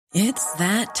It's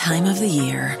that time of the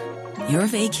year. Your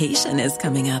vacation is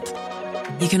coming up.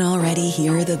 You can already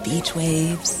hear the beach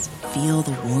waves, feel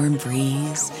the warm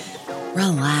breeze,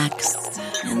 relax,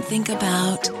 and think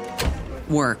about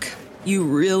work. You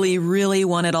really, really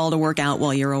want it all to work out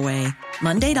while you're away.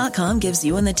 Monday.com gives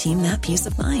you and the team that peace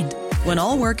of mind. When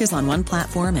all work is on one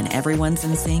platform and everyone's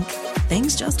in sync,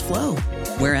 things just flow.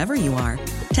 Wherever you are,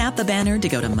 tap the banner to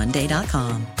go to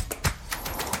Monday.com.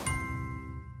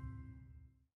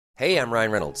 Hey, I'm Ryan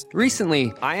Reynolds.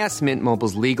 Recently, I asked Mint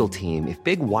Mobile's legal team if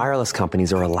big wireless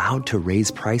companies are allowed to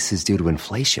raise prices due to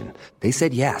inflation. They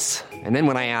said yes. And then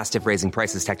when I asked if raising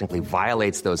prices technically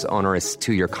violates those onerous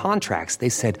two-year contracts, they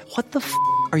said, "What the f***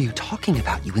 are you talking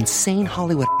about, you insane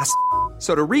Hollywood ass?"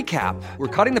 So to recap, we're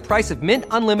cutting the price of Mint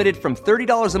Unlimited from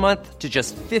 $30 a month to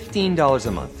just $15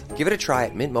 a month. Give it a try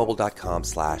at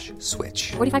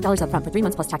mintmobile.com/switch. $45 up front for 3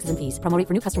 months plus taxes and fees. Promo rate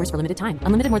for new customers for limited time.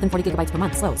 Unlimited more than 40 gigabytes per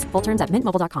month. Slows full terms at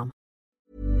mintmobile.com.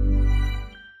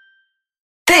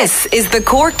 This is the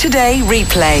Cork Today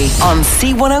replay on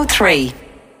C103.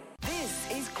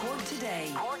 This is Cork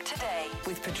Today. Cork Today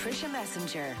with Patricia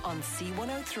Messenger on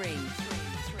C103.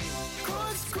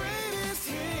 Cork's greatest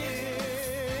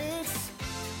hits,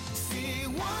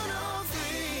 C103.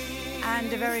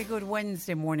 And a very good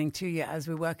Wednesday morning to you as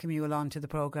we welcome you along to the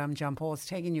programme. John Paul's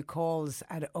taking your calls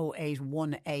at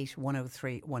 0818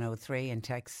 103 103 and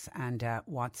texts and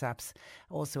WhatsApps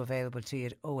also available to you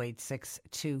at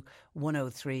 0862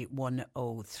 103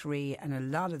 103. And a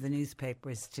lot of the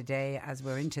newspapers today, as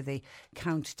we're into the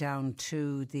countdown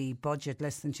to the budget,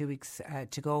 less than 2 weeks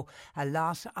to go, a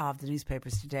lot of the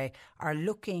newspapers today are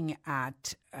looking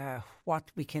at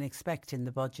what we can expect in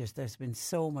the budget. There's been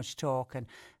so much talk, and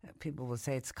people will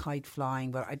say it's kite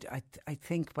flying, but I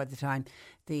think by the time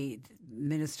the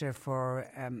Minister for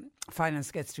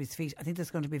Finance gets to his feet, I think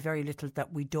there's going to be very little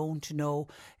that we don't know.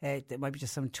 There might be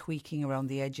just some tweaking around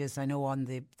the edges. I know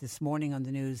this morning on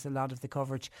the news, a lot of the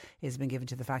coverage has been given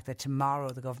to the fact that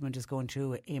tomorrow the government is going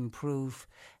to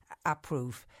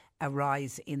approve a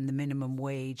rise in the minimum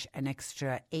wage, an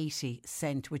extra 80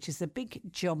 cent, which is a big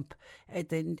jump.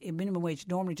 The minimum wage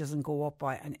normally doesn't go up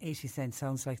by an 80 cent,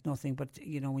 sounds like nothing, but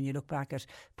you know, when you look back at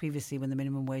previously when the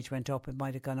minimum wage went up, it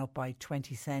might have gone up by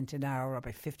 20 cent an hour or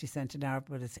by 50 cent an hour,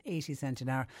 but it's 80 cent an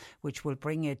hour, which will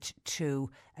bring it to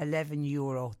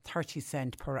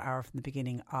 €11.30 per hour from the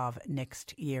beginning of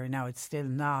next year. Now, it's still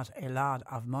not a lot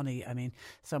of money. I mean,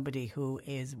 somebody who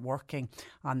is working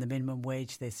on the minimum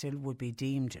wage, they still would be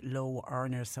deemed low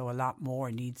earners, so a lot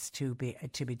more needs to be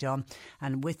done.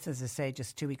 And with, as I say,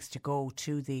 just 2 weeks to go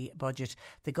to the budget,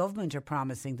 the government are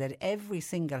promising that every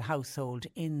single household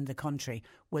in the country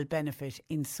will benefit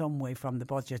in some way from the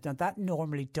budget. Now, that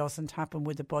normally doesn't happen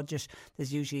with the budget.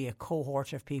 There's usually a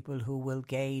cohort of people who will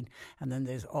gain, and then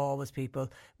there's always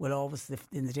people will always,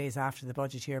 in the days after the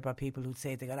budget, hear about people who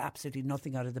say they got absolutely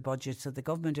nothing out of the budget. So the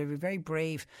government are very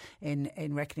brave in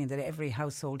reckoning that every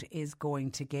household is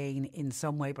going to gain in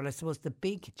some way. But I suppose the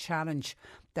big challenge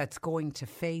that's going to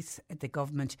face the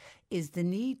government is the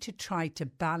need to try to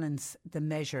balance the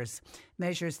measures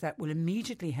that will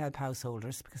immediately help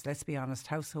householders, because let's be honest,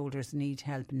 householders need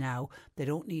help now. They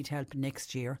don't need help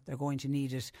next year. They're going to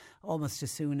need it almost as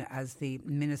soon as the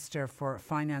Minister for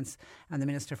Finance and the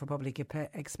Minister for Public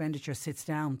Expenditure sits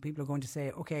down. People are going to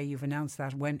say, OK, you've announced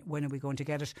that. When are we going to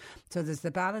get it? So there's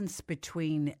the balance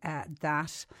between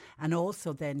that and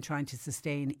also then trying to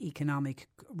sustain economic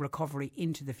recovery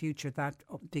into the future, that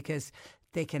because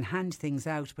they can hand things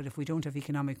out, but if we don't have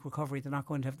economic recovery, they're not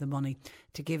going to have the money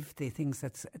to give the things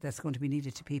that's going to be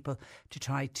needed to people to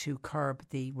try to curb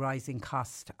the rising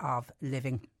cost of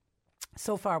living.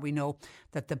 So far, we know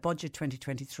that the budget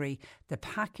 2023, the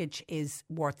package is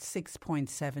worth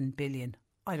 6.7 billion.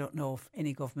 I don't know if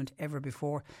any government ever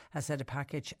before has had a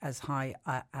package as high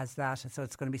as that. So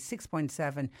it's going to be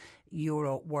 €6.7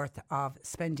 worth of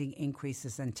spending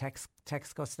increases and tax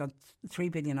cuts. Now, 3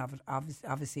 billion of it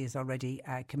obviously is already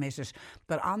committed.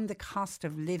 But on the cost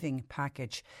of living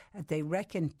package, they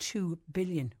reckon 2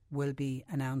 billion will be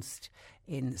announced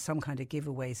in some kind of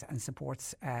giveaways and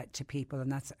supports to people,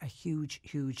 and that's a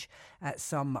huge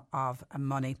sum of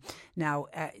money. Now,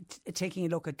 taking a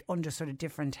look at under sort of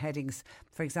different headings,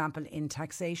 for example, in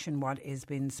taxation, what is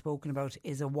being spoken about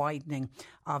is a widening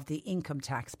of the income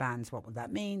tax bands. What will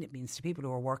that mean? It means to people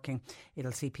who are working,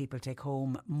 it'll see people take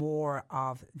home more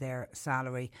of their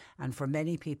salary, and for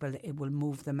many people it will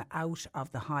move them out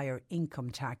of the higher income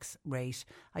tax rate.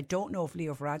 I don't know if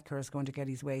Leo Varadkar is going to get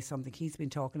his way, something he's been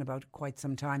talking about quite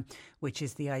some time, which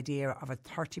is the idea of a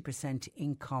 30%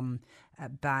 income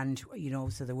band, you know,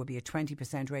 so there will be a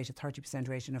 20% rate, a 30%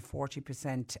 rate and a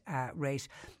 40% rate.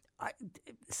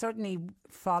 certainly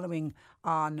following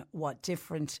on what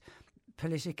different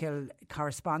political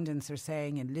correspondents are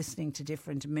saying and listening to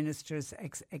different ministers,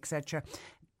 etc.,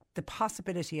 the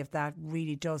possibility of that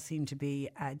really does seem to be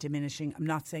diminishing. I'm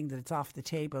not saying that it's off the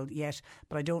table yet,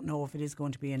 but I don't know if it is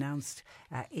going to be announced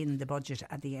in the budget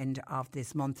at the end of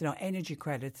this month. Now, energy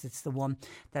credits, it's the one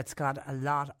that's got a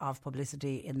lot of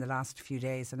publicity in the last few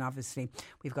days, and obviously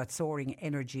we've got soaring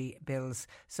energy bills.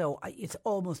 So it's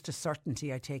almost a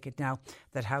certainty, I take it now,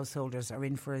 that householders are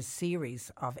in for a series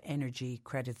of energy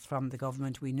credits from the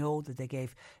government. We know that they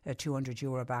gave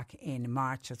 €200 back in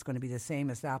March. It's going to be the same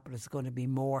as that, but it's going to be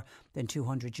more than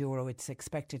 €200 it's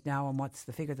expected now, and what's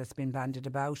the figure that's been bandied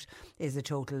about is a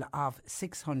total of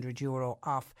 €600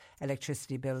 off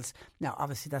electricity bills. Now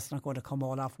obviously that's not going to come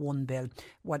all off one bill.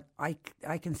 What I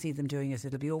can see them doing is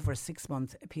it'll be over a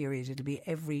 6-month period. It'll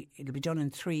be done in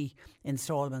 3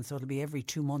 instalments, so it'll be every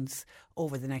 2 months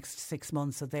over the next 6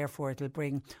 months. So therefore it'll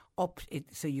bring up it,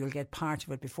 so you'll get part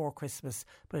of it before Christmas,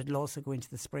 but it'll also go into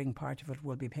the spring. Part of it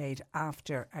will be paid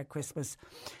after Christmas.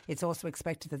 It's also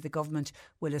expected that the government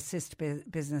will assist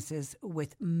businesses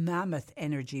with mammoth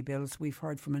energy bills. We've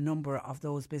heard from a number of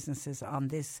those businesses on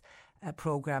this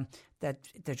programme that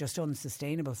they're just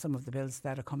unsustainable, some of the bills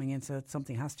that are coming in, so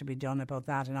something has to be done about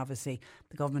that. And obviously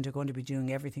the government are going to be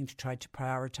doing everything to try to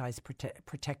prioritise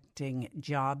protecting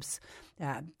jobs.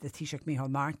 The Taoiseach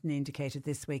Micheál Martin indicated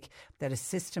this week that a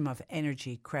system of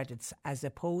energy credits as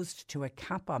opposed to a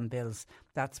cap on bills,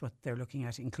 that's what they're looking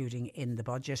at including in the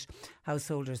budget.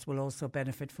 Householders will also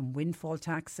benefit from windfall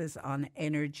taxes on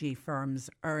energy firms'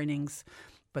 earnings.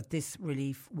 But this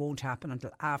relief won't happen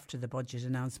until after the budget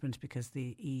announcement, because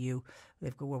the EU,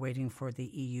 we're waiting for the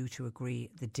EU to agree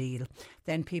the deal.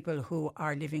 Then people who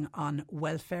are living on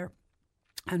welfare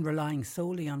and relying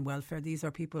solely on welfare, these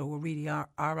are people who really are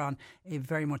on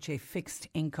very much a fixed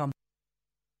income.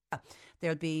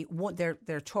 There'll be one,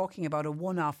 they're talking about a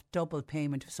one-off double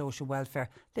payment of social welfare,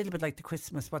 a little bit like the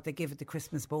Christmas, what they give at the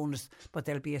Christmas bonus, but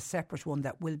there'll be a separate one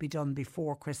that will be done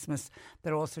before Christmas.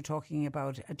 They're also talking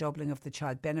about a doubling of the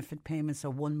child benefit payment.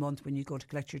 So 1 month when you go to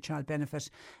collect your child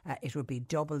benefit, it will be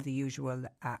double the usual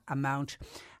amount,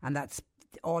 and that's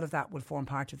all of that will form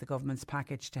part of the government's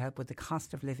package to help with the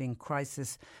cost of living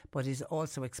crisis, but is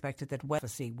also expected that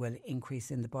welfare will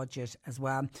increase in the budget as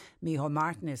well. Micheál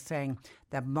Martin is saying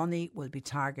that money will be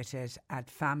targeted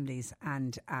at families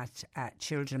and at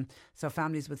children. So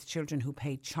families with children who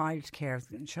pay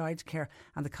childcare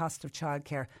and the cost of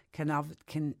childcare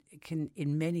can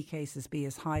in many cases be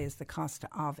as high as the cost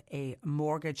of a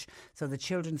mortgage. So the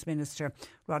Children's Minister,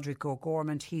 Roderick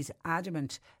O'Gorman, he's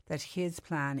adamant that his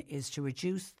plan is to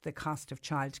reduce the cost of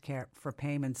childcare for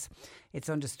payments. It's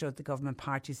understood the government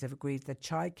parties have agreed that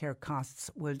childcare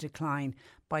costs will decline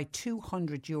by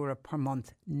 €200 per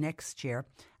month next year,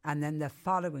 and then the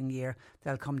following year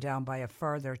they'll come down by a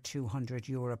further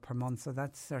 €200 per month. So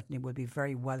that certainly will be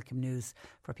very welcome news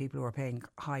for people who are paying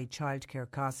high childcare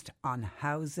cost on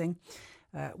housing.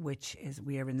 Which is,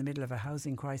 we are in the middle of a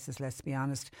housing crisis, let's be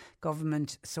honest.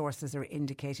 Government sources are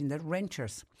indicating that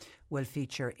renters will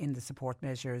feature in the support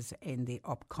measures in the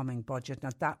upcoming budget. Now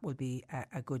that will be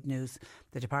a good news.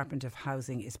 The Department of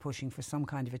Housing is pushing for some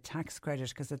kind of a tax credit,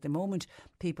 because at the moment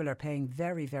people are paying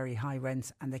very, very high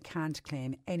rents and they can't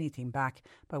claim anything back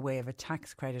by way of a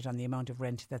tax credit on the amount of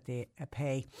rent that they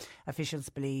pay. Officials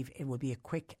believe it will be a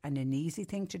quick and an easy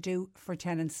thing to do for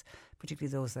tenants,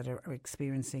 particularly those that are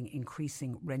experiencing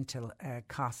increasing rental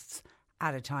costs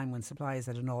at a time when supply is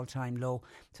at an all-time low.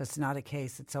 So it's not a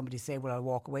case that somebody say, well, I'll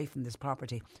walk away from this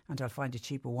property and I'll find a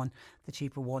cheaper one.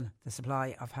 The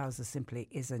supply of houses simply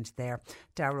isn't there.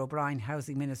 Darragh O'Brien,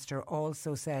 Housing Minister,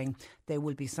 also saying there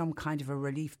will be some kind of a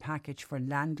relief package for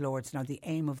landlords. Now the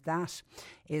aim of that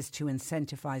is to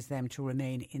incentivise them to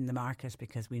remain in the market,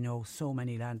 because we know so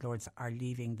many landlords are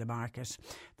leaving the market.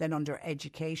 Then under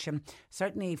education,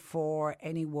 certainly for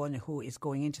anyone who is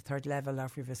going into third level, or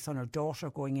if you have a son or daughter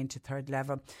going into third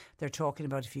level, they're talking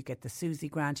about, if you get the SUSI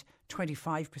grant,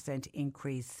 25%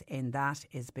 increase in that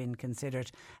is being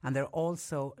considered. And they're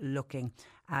also looking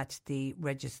at the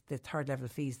third level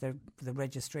fees, the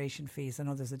registration fees. I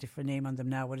know there's a different name on them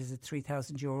now. What is it,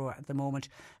 €3,000 at the moment?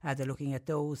 They're looking at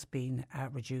those being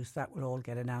reduced. That will all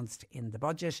get announced in the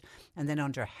budget. And then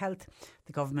under health,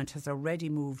 the government has already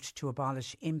moved to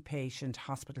abolish inpatient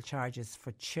hospital charges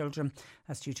for children.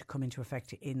 That's due to come into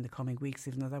effect in the coming weeks,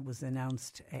 even though that was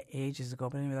announced ages ago.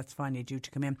 But anyway, that's finally due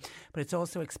to come in. But it's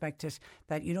also expected expected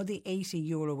that, the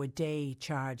 €80 a day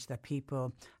charge that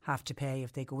people have to pay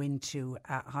if they go into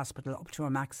a hospital, up to a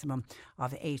maximum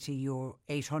of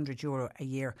 €800 a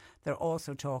year. They're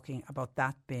also talking about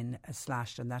that being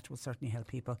slashed, and that will certainly help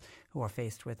people who are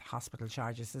faced with hospital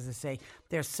charges. As I say,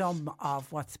 there's some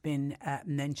of what's been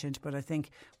mentioned, but I think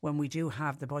when we do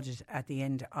have the budget at the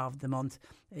end of the month,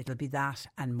 it'll be that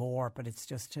and more. But it's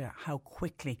just how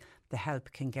quickly the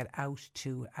help can get out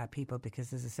to people,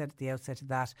 because as I said at the outset of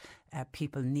that,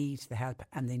 people need the help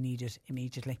and they need it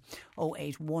immediately.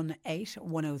 0818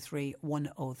 103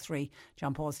 103.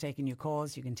 John Paul's taking your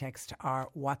calls. You can text our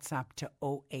WhatsApp to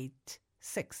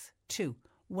 0862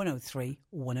 103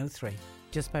 103.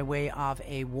 Just by way of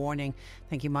a warning,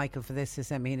 thank you Michael for this. He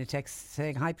sent me in a text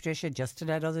saying, "Hi Patricia, just to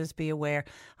let others be aware,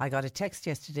 I got a text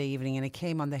yesterday evening and it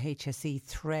came on the HSE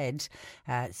thread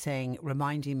saying,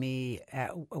 reminding me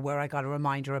where I got a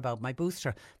reminder about my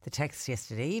booster." The text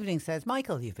yesterday evening says,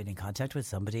 "Michael, you've been in contact with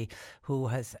somebody who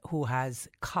has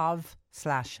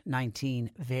COVID/19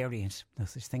 variant. No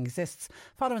such thing exists.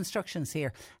 Follow instructions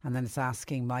here." And then it's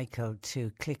asking Michael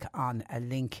to click on a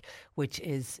link, which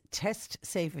is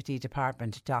testsafetydepartment.com.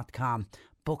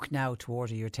 Book now to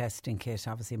order your testing kit.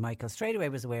 Obviously, Michael straight away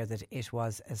was aware that it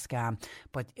was a scam,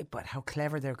 but how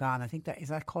clever they're gone. I think that is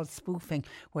that called spoofing,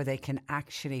 where they can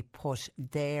actually put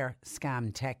their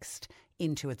scam text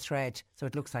into a thread, so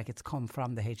it looks like it's come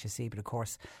from the HSE, but of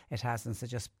course it hasn't. So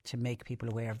just to make people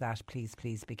aware of that, please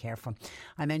be careful.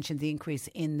 I mentioned the increase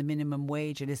in the minimum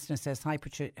wage. A listener says, Hi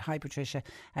Patricia,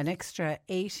 an extra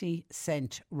 80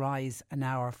 cent rise an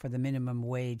hour for the minimum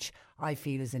wage I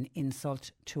feel is an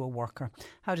insult to a worker.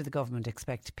 How do the government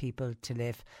expect people to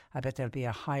live? I bet there'll be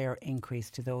a higher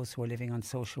increase to those who are living on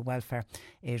social welfare.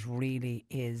 It really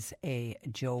is a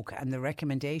joke. And the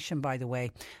recommendation, by the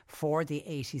way, for the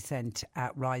 80 cent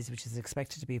rise, which is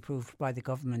expected to be approved by the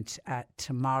government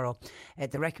tomorrow,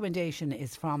 the recommendation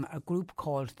is from a group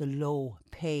called the Low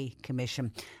Pay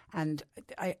Commission. And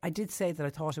I did say that I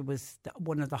thought it was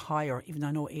one of the higher, even though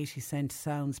I know 80 cent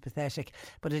sounds pathetic,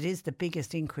 but it is the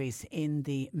biggest increase in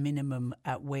the minimum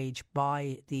wage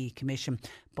by the Commission.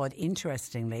 But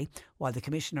interestingly, while the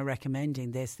Commission are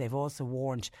recommending this, they've also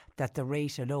warned that the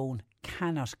rate alone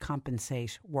cannot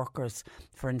compensate workers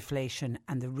for inflation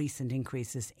and the recent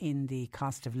increases in the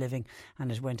cost of living. And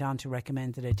it went on to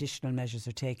recommend that additional measures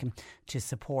are taken to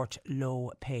support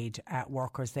low paid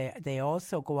workers. They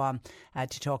also go on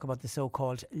to talk about the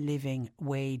so-called living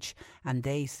wage, and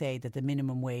they say that the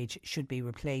minimum wage should be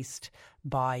replaced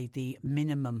by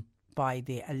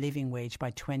a living wage by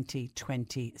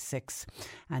 2026,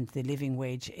 and the living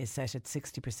wage is set at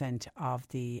 60% of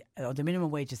the minimum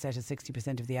wage is set at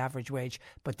 60% of the average wage,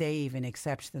 but they even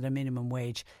accept that a minimum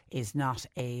wage is not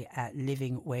a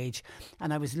living wage.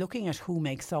 And I was looking at who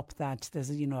makes up that.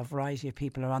 There's a variety of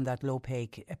people are on that low pay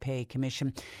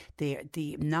commission.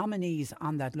 The nominees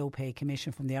on that low pay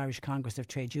commission from the Irish Congress of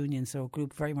Trade Unions, so a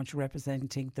group very much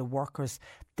representing the workers,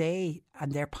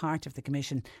 they're part of the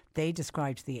commission. They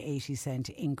described the 80 cent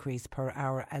increase per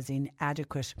hour as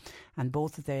inadequate, and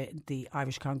both of the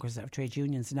Irish Congress of Trade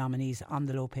Unions nominees on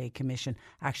the Low Pay Commission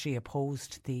actually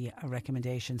opposed the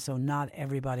recommendation. So not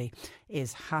everybody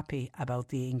is happy about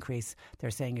the increase.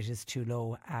 They're saying it is too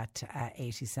low at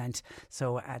 80 cent.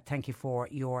 So thank you for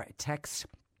your text.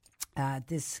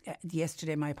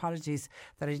 Yesterday, my apologies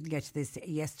that I didn't get to this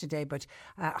yesterday, but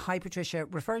hi Patricia,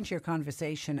 referring to your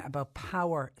conversation about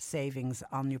power savings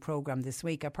on your programme this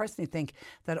week, I personally think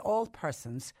that all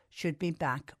persons should be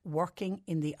back working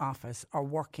in the office or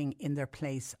working in their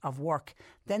place of work.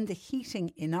 Then the heating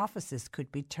in offices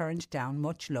could be turned down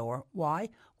much lower. Why?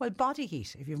 Well, body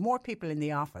heat. If you have more people in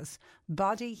the office,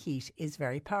 body heat is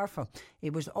very powerful.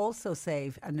 It would also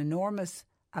save an enormous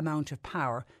amount of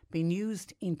power being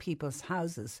used in people's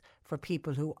houses for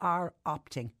people who are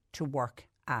opting to work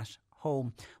at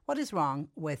home. What is wrong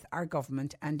with our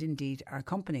government and indeed our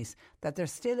companies that they're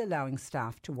still allowing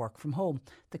staff to work from home?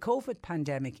 The COVID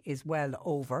pandemic is well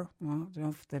over. Well, I don't know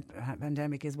if the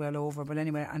pandemic is well over, but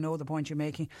anyway, I know the point you're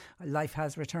making. Life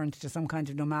has returned to some kind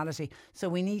of normality. So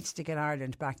we need to get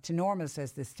Ireland back to normal,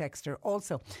 says this texter.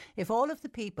 Also, if all of the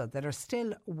people that are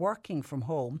still working from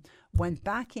home went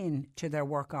back into their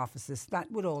work offices,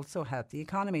 that would also help the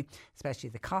economy, especially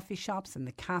the coffee shops and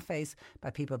the cafes, by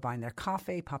people buying their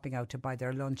coffee, popping out to buy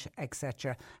their lunch,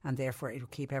 etc. And therefore it will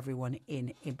keep everyone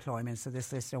in employment. So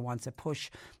this listener wants a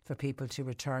push for people to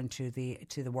return to the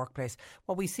workplace.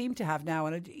 What we seem to have now,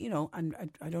 and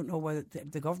I don't know whether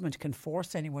the government can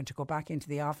force anyone to go back into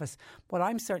the office. What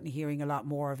I'm certainly hearing a lot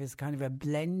more of is kind of a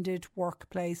blended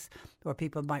workplace where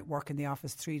people might work in the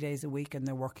office 3 days a week and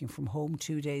they're working from home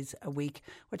 2 days a week,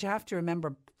 which I have to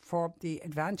remember for the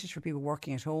advantage for people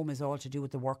working at home is all to do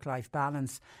with the work-life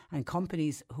balance, and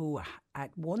companies who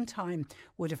at one time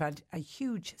would have had a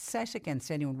huge set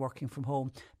against anyone working from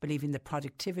home, believing that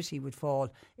productivity would fall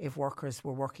if workers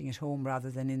were working at home rather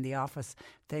than in the office.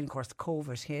 Then, of course,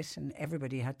 COVID hit and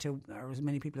everybody had to, or as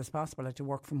many people as possible, had to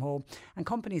work from home. And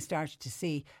companies started to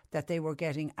see that they were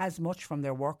getting as much from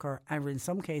their worker, and in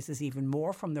some cases even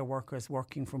more from their workers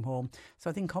working from home. So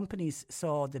I think companies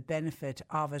saw the benefit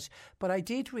of it. But I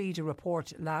did read a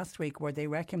report last week where they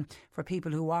reckon for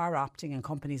people who are opting, and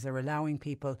companies are allowing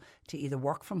people to either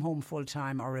work from home full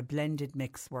time or a blended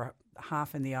mix where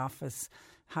half in the office,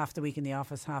 half the week in the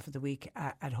office, half of the week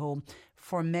at home.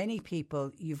 For many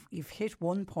people, you've hit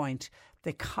one point,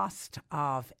 the cost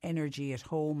of energy at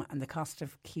home and the cost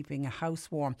of keeping a house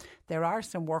warm. There are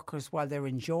some workers, while they're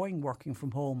enjoying working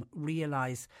from home,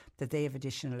 realise that they have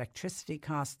additional electricity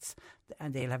costs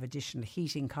and they'll have additional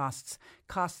heating costs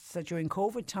that during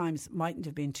COVID times mightn't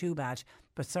have been too bad,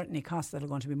 but certainly costs that are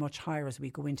going to be much higher as we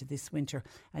go into this winter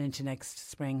and into next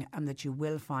spring, and that you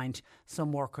will find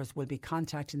some workers will be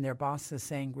contacting their bosses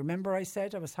saying, remember I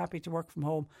said I was happy to work from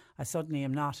home, I suddenly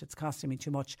am not, it's costing me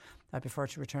too much, I prefer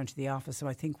to return to the office. So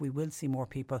I think we will see more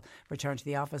people return to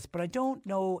the office, but I don't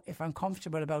know if I'm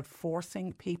comfortable about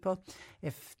forcing people.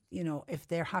 If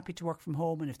they're happy to work from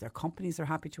home and if their companies are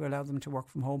happy to allow them to work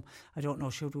from home, I don't know,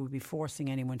 should we be forcing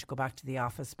anyone to go back to the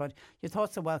office? But your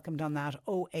thoughts are welcomed on that.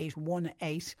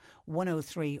 0818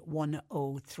 103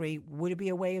 103. Would it be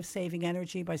a way of saving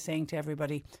energy by saying to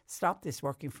everybody, stop this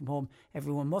working from home,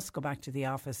 everyone must go back to the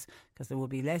office, because there will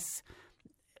be less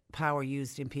power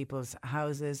used in people's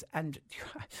houses? And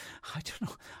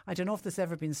I don't know if there's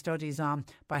ever been studies on,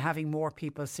 by having more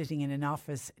people sitting in an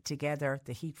office together,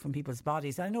 the heat from people's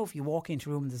bodies. I know if you walk into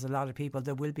a room, there's a lot of people,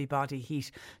 there will be body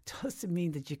heat. Doesn't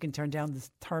mean that you can turn down the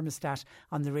thermostat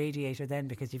on the radiator then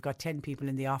because you've got 10 people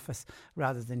in the office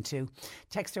rather than 2.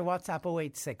 Text or WhatsApp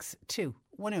 0862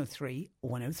 103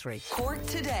 103. Cork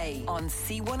Today on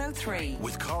C103.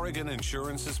 With Corrigan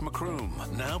Insurance's Macroom,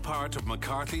 now part of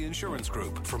McCarthy Insurance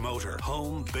Group. For motor,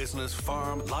 home, business,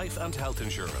 farm, life and health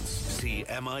insurance. See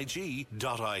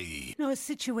MIG.ie. Now, a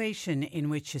situation in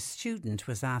which a student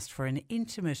was asked for an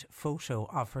intimate photo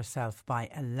of herself by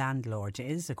a landlord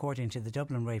is, according to the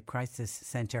Dublin Rape Crisis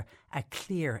Centre, a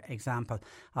clear example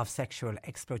of sexual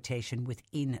exploitation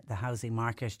within the housing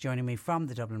market. Joining me from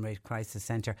the Dublin Rape Crisis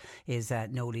Centre is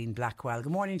Nolene Blackwell.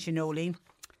 Good morning to you, Nolene.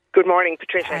 Good morning,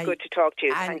 Patricia. Good to talk to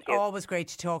you. And thank you. Always great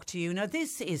to talk to you. Now,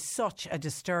 this is such a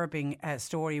disturbing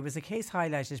story. It was a case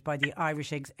highlighted by the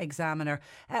Irish Examiner.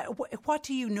 What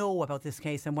do you know about this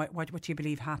case, and what do you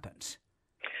believe happened?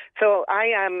 So I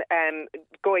am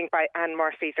going by Anne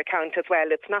Murphy's account as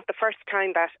well. It's not the first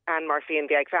time that Anne Murphy in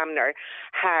the Examiner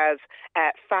has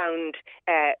found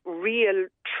real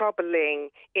troubling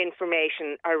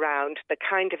information around the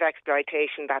kind of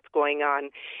exploitation that's going on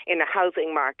in a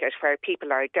housing market where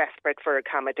people are desperate for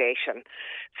accommodation.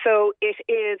 So it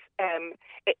is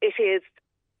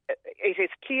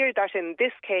clear that in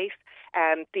this case,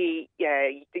 the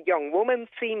young woman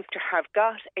seems to have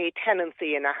got a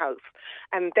tenancy in a house,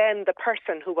 and then the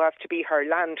person who was to be her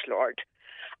landlord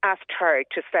asked her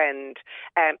to send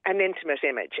an intimate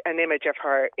image, an image of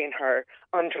her in her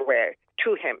underwear,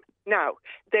 to him. Now,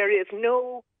 there is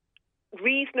no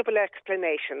reasonable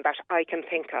explanation that I can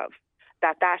think of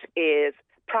that is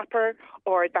proper,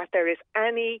 or that there is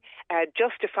any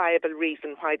justifiable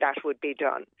reason why that would be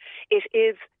done. It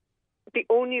is the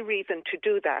only reason to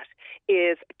do that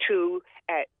is to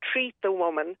treat the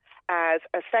woman as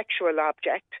a sexual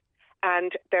object,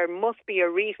 and there must be a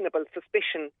reasonable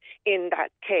suspicion in that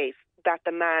case that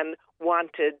the man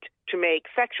wanted to make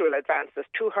sexual advances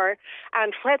to her.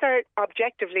 And whether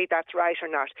objectively that's right or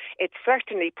not, it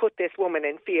certainly put this woman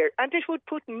in fear, and it would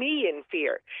put me in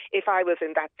fear if I was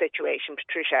in that situation,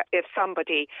 Patricia. If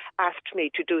somebody asked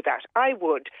me to do that, I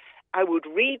would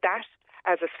read that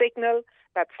as a signal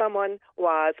that someone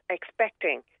was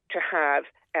expecting to have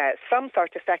some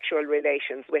sort of sexual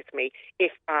relations with me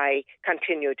if I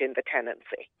continued in the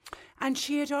tenancy. And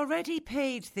she had already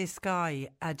paid this guy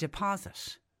a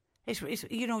deposit.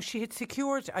 She had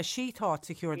secured, as she thought,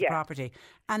 the property.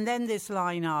 And then this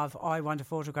line of, I want a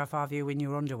photograph of you in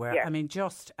your underwear. Yeah. I mean,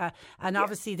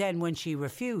 obviously then when she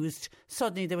refused,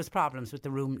 suddenly there was problems with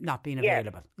the room not being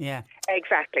available. Yeah.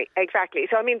 Exactly.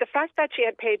 So, I mean, the fact that she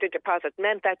had paid a deposit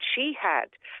meant that she had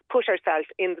put herself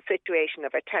in the situation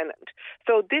of a tenant.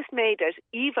 So this made it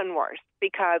even worse,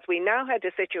 because we now had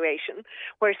a situation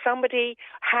where somebody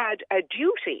had a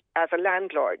duty as a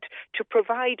landlord to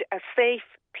provide a safe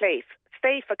place,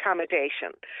 safe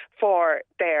accommodation for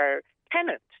their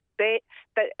tenant, the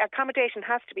accommodation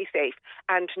has to be safe.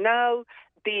 And now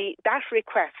that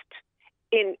request,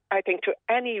 I think to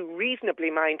any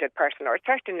reasonably minded person, or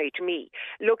certainly to me,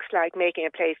 looks like making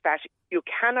a place that you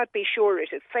cannot be sure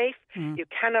it is safe. You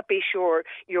cannot be sure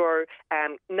you're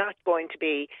not going to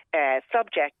be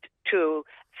subject to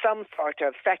some sort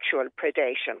of sexual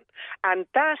predation. And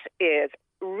that is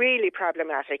really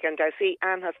problematic, and I see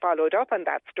Anne has followed up on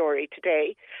that story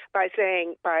today by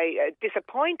saying,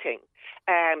 disappointing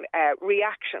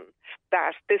reaction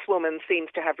that this woman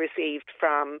seems to have received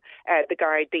from the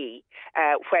Gardaí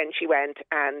when she went,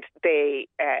 and they,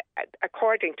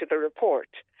 according to the report,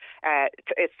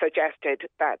 it suggested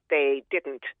that they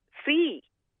didn't see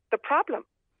the problem.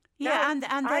 Yeah, now,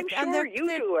 and I'm sure you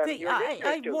do.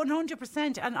 I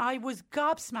 100%, and I was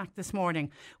gobsmacked this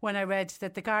morning when I read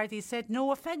that the Gardaí said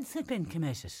no offence had been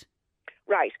committed.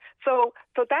 Right. So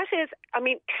that is, I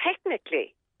mean,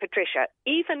 technically, Patricia,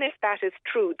 even if that is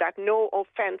true, that no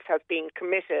offence has been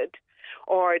committed,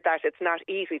 or that it's not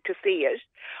easy to see it,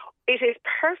 it is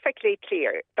perfectly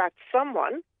clear that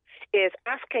someone is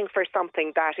asking for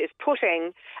something that is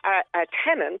putting a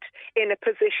tenant in a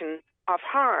position of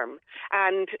harm,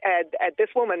 and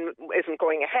this woman isn't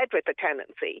going ahead with the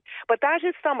tenancy, but that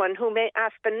is someone who may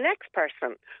ask the next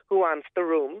person who wants the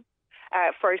room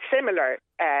for similar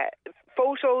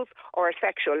photos or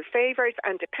sexual favours,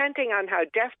 and depending on how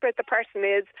desperate the person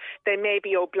is, they may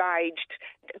feel obliged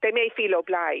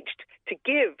to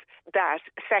give that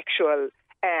sexual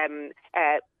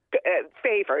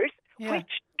favours,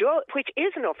 which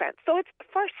is an offence. So it's the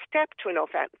first step to an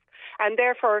offence. And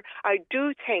therefore, I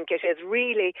do think it is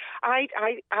really,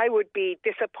 I would be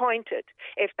disappointed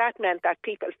if that meant that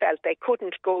people felt they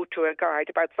couldn't go to a guard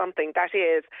about something that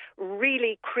is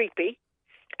really creepy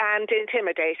and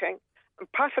intimidating,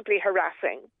 possibly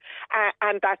harassing,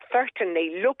 and that certainly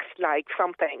looks like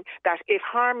something that if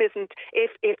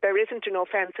there isn't an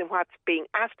offence in what's being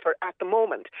asked for at the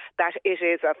moment, that it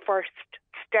is a first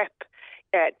step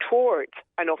towards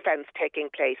an offence taking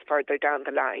place further down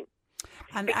the line.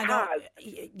 Because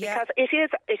it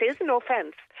is an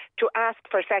offence to ask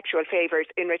for sexual favours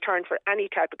in return for any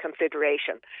type of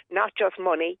consideration, not just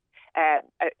money.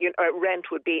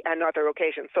 Rent would be another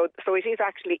occasion. So it is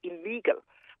actually illegal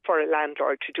for a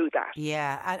landlord to do that.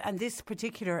 Yeah, and this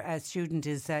particular student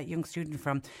is a young student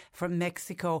from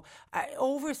Mexico.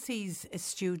 Overseas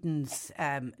students,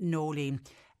 Noeline,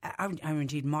 are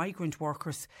indeed migrant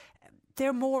workers.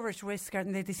 They're more at risk,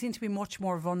 aren't they? They seem to be much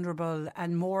more vulnerable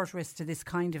and more at risk to this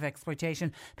kind of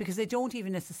exploitation because they don't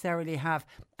even necessarily have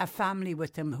a family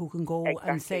with them who can go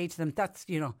and say to them, that's,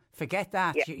 forget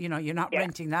that, you're not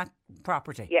renting that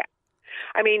property. Yeah.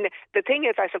 I mean, the thing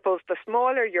is, I suppose, the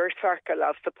smaller your circle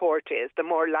of support is, the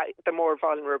more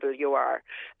vulnerable you are.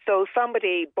 So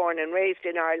somebody born and raised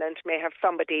in Ireland may have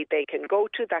somebody they can go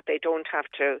to that they don't have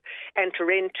to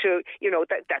enter into,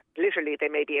 that literally they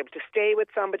may be able to stay with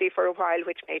somebody for a while,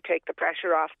 which may take the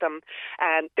pressure off them.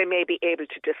 And they may be able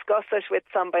to discuss it with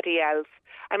somebody else.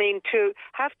 I mean, to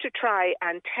have to try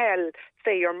and tell,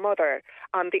 say, your mother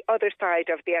on the other side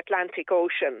of the Atlantic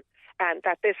Ocean, and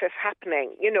that this is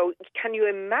happening, can you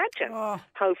imagine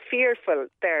how fearful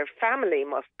their family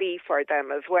must be for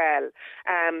them as well,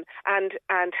 and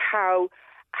how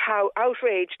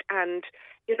outraged and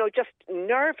just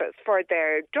nervous for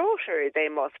their daughter they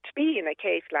must be in a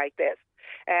case like this.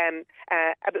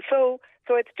 So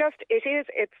I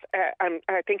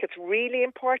think it's really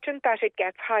important that it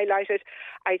gets highlighted.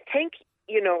 I think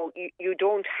you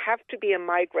don't have to be a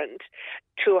migrant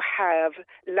to have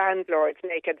landlords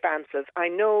make advances. I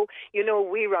know,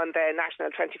 we run the National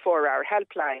 24-Hour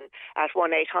Helpline at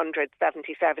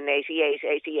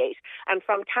 1-800-77-88-88. And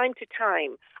from time to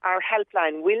time, our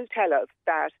helpline will tell us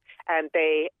that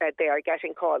they are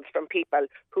getting calls from people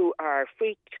who are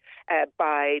freaked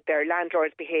by their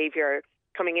landlord's behaviour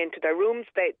coming into their rooms.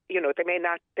 They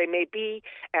may be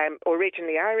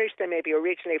originally Irish, they may be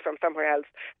originally from somewhere else,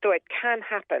 so it can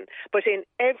happen. But in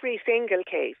every single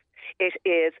case, it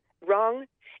is wrong.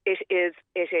 It is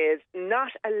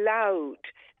not allowed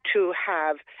to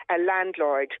have a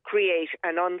landlord create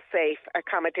an unsafe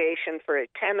accommodation for a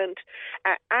tenant,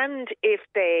 and if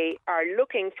they are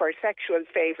looking for sexual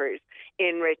favours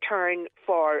in return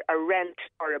for a rent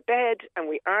or a bed, and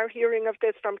we are hearing of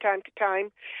this from time to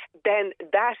time, then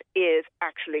that is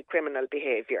actually criminal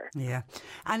behaviour. Yeah,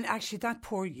 and actually that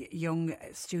poor young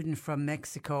student from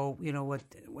Mexico,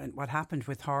 what happened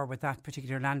with her, with that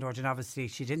particular landlord, and obviously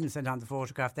she didn't send on the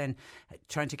photograph, then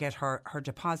trying to get her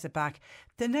deposit back.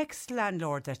 The next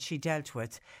landlord that she dealt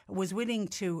with was willing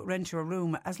to rent her a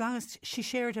room as long as she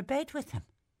shared a bed with him.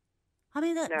 I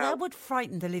mean, that would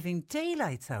frighten the living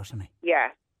daylights out of me.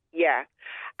 Yeah. Yeah.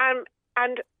 And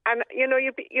you know,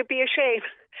 you'd be ashamed.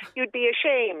 You'd be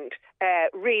ashamed,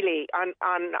 really,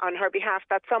 on her behalf,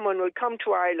 that someone would come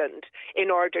to Ireland in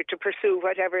order to pursue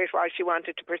whatever it was she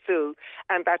wanted to pursue,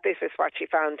 and that this is what she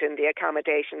found in the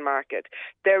accommodation market.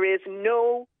 There is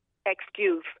no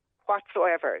excuse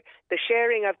whatsoever. The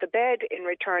sharing of the bed in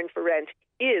return for rent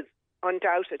is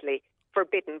undoubtedly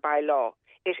forbidden by law.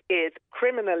 It is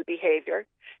criminal behaviour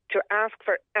to ask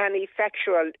for any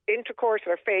sexual intercourse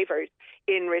or favours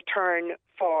in return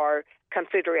for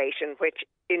consideration, which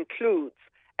includes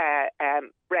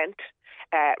rent,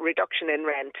 reduction in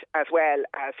rent, as well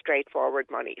as straightforward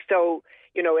money. So,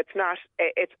 you know, it's not.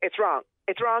 It's wrong.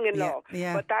 It's wrong in law.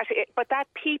 Yeah. But that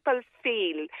people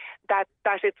feel that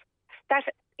it's that.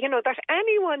 You know, that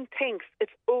anyone thinks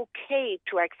it's okay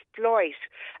to exploit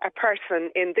a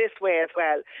person in this way as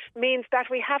well means that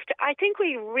I think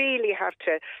we really have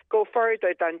to go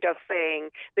further than just saying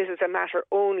this is a matter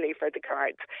only for the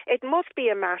guards. It must be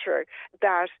a matter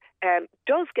that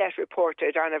does get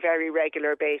reported on a very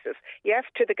regular basis. Yes,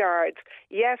 to the guards.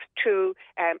 Yes, to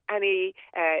any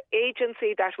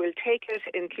agency that will take it,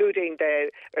 including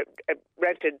the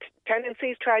Rented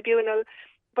Tenancies Tribunal.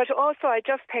 But also, I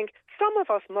just think some of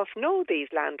us must know these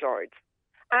landlords,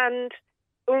 and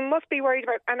we must be worried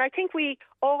about. And I think we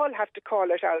all have to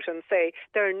call it out and say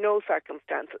there are no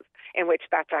circumstances in which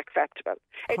that's acceptable.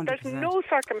 There's no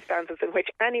circumstances in which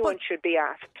anyone should be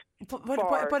asked.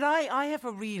 But I have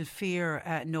a real fear,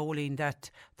 Nolene,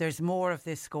 that there's more of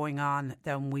this going on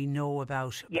than we know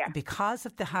about. Yeah. Because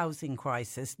of the housing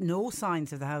crisis, no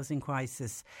signs of the housing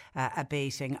crisis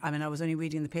abating. I mean, I was only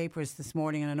reading the papers this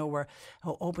morning, and I know we're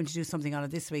hoping to do something on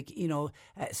it this week. You know,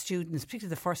 students,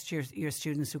 particularly the first year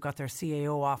students who got their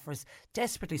CAO offers,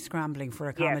 desperately scrambling for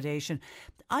accommodation. Yeah.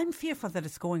 I'm fearful that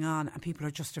it's going on and people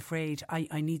are just afraid.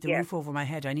 I need the roof over my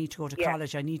head. I need to go to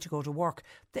college. I need to go to work.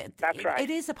 That's right. It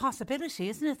is a possibility,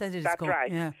 isn't it? That it is That's going.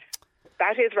 right. Yeah.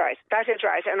 That is right. That is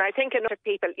right. And I think enough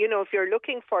people, you know, if you're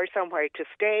looking for somewhere to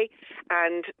stay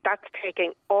and that's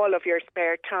taking all of your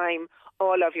spare time,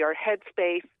 all of your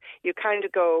headspace, you kind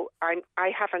of go,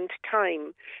 I haven't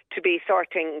time to be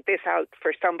sorting this out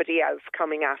for somebody else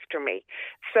coming after me.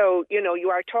 So, you know,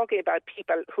 you are talking about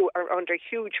people who are under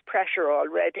huge pressure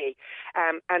already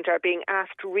and are being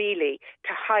asked really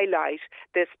to highlight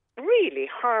this really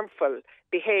harmful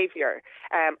behaviour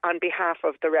on behalf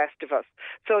of the rest of us.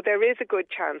 So there is a good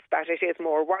chance that it is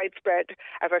more widespread.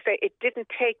 As I say, it didn't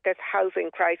take this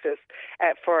housing crisis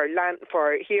for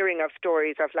hearing of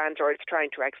stories of landlords trying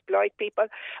to exploit people,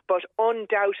 but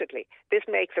undoubtedly this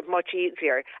makes it much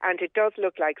easier, and it does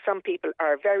look like some people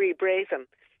are very brazen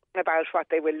about what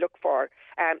they will look for,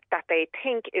 that they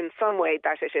think in some way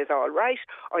that it is all right,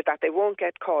 or that they won't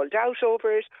get called out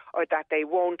over it, or that they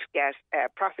won't get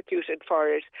prosecuted for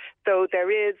it. So there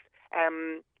is,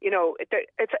 you know,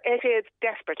 it is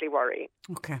desperately worrying.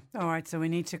 Okay, all right, so we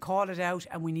need to call it out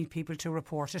and we need people to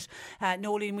report it.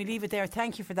 Nolene, we leave it there.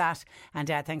 Thank you for that, and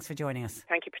thanks for joining us.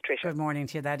 Thank you, Patricia. Good morning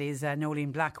to you. That is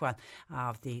Nolene Blackwell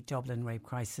of the Dublin Rape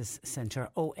Crisis Centre.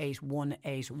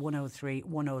 0818 103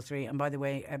 103. And by the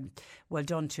way, well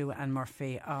done to Anne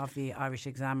Murphy of the Irish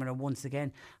Examiner, once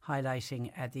again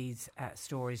highlighting these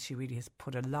stories. She really has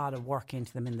put a lot of work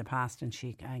into them in the past, and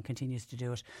she continues to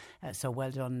do it. So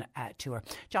well done to her.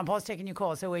 John Paul's taking your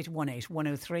calls. 0818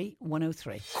 103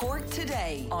 103. Cork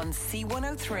Today on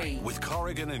C103. With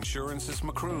Corrigan Insurance's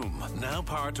Macroom, now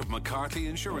part of McCarthy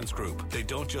Insurance Group. They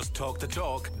don't just talk the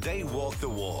talk, they walk the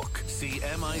walk.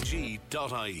 CMIG.ie.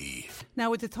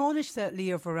 Now, with the Taoiseach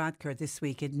Leo Varadkar this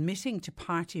week admitting to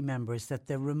party members that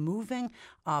the removing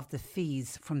of the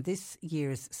fees from this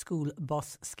year's school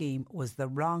bus scheme was the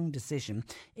wrong decision,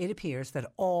 it appears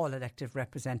that all elected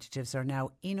representatives are now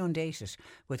inundated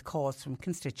with calls from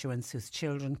constituents whose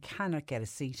children cannot get a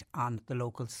seat on the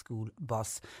local school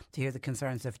bus. To hear the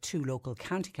concerns of two local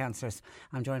county councillors,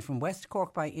 I'm joined from West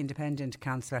Cork by Independent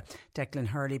Councillor Declan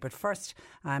Hurley. But first,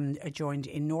 I'm joined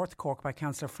in North Cork by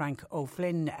Councillor Frank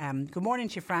O'Flynn. Good morning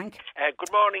to you, Frank.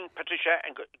 Good morning, Patricia,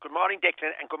 and good morning,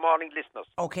 Declan, and good morning, listeners.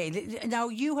 OK, now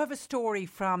you have a story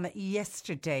from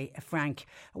yesterday, Frank,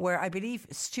 where I believe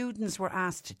students were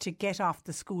asked to get off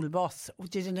the school bus.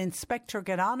 Did an inspector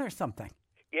get on or something?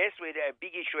 Yes, we had a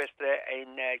big issue yesterday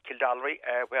in Kildallery,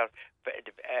 where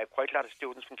quite a lot of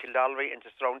students from Kildallery and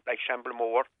the surrounding, like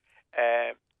Shamblemore,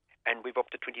 and we've up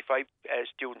to 25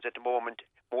 students at the moment,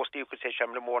 mostly you could say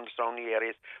Shamblemore and the surrounding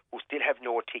areas, who still have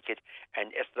no ticket.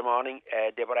 And yesterday morning,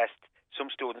 some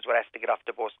students were asked to get off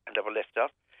the bus and they were left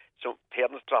off. So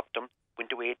parents dropped them,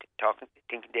 went away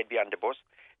thinking they'd be on the bus.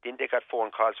 Then they got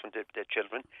phone calls from the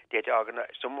children. They had to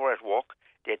organise. Some were at work.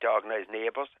 they had to organise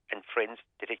neighbours and friends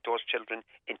to take those children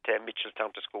into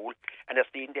Mitchellstown to school, and as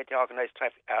they had to organise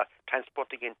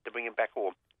transport again to bring them back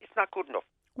home. It's not good enough.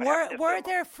 Were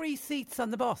there free seats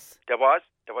on the bus? There was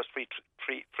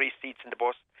free seats in the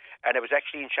bus. And I was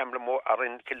actually in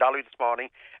in Kildallery this morning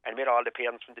and met all the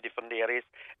parents from the different areas,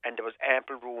 and there was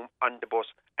ample room on the bus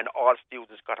and all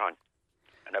students got on.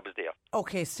 And I was there.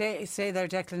 OK, stay there.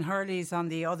 Declan Hurley's on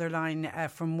the other line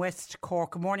from West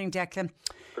Cork. Good morning, Declan.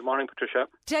 Good morning, Patricia.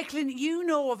 Declan, you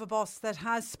know of a bus that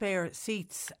has spare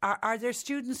seats. Are there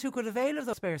students who could avail of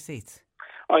those spare seats?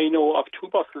 I know of two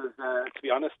buses, to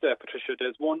be honest, Patricia.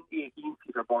 There's one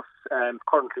 18-seater bus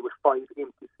currently with 5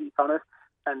 empty seats on it,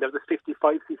 and there's a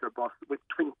 55-seater bus with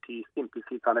 20 empty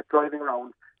seats on it, driving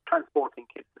around, transporting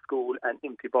kids to school, and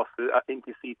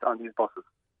empty seats on these buses.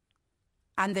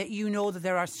 And that you know that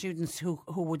there are students who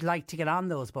would like to get on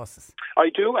those buses? I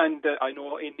do, and I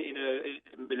know in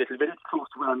a little village close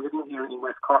to where I'm living here in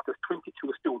West Cork, there's 22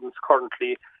 students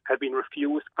currently have been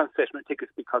refused concessional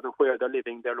tickets because of where they're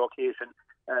living, their location.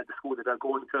 The school that they're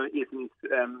going to isn't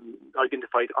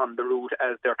identified on the route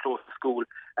as their closest school,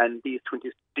 and these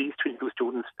 22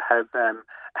 students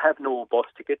have no bus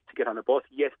ticket to get on a bus.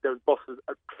 Yes, there's buses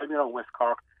driving around West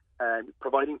Cork,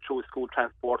 providing through school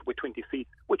transport with 20 seats,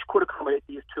 which could accommodate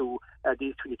these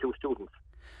 22 students.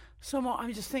 So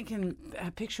I'm just thinking,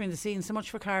 picturing the scene, so much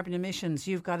for carbon emissions.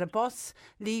 You've got a bus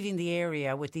leaving the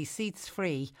area with these seats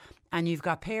free, and you've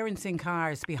got parents in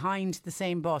cars behind the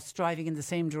same bus driving in the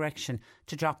same direction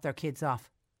to drop their kids off.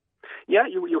 Yeah,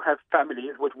 you have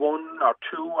families with 1 or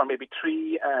 2 or maybe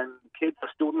 3 kids or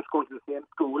students going to the same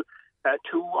school.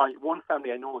 One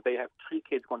family I know, they have 3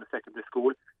 kids going to secondary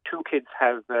school. 2 kids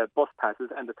have bus passes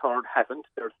and the third hasn't.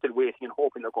 They're still waiting and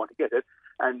hoping they're going to get it.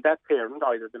 And that parent,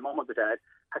 either the mum or the dad,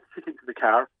 had to sit into the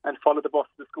car and follow the bus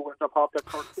to the school and drop off their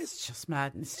third kid. It's just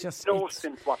mad. It's just no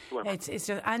sense whatsoever. It's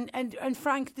just, and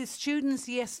Frank, the students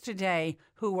yesterday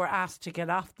who were asked to get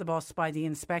off the bus by the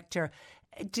inspector,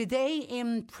 did they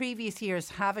in previous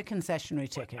years have a concessionary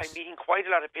ticket? I'm meeting quite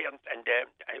a lot of parents and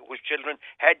whose children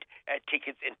had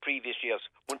tickets in previous years.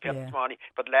 One parent this morning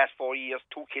for the last 4 years,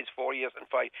 2 kids 4 years and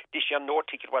 5. This year no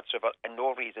ticket whatsoever and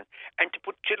no reason. And to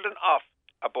put children off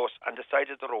a bus on the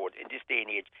side of the road in this day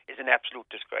and age is an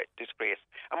absolute disgrace.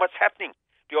 And what's happening?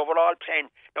 The overall plan.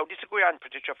 Now this will go on,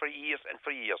 Patricia, for years and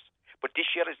for years. But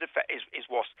this year is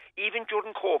worse. Even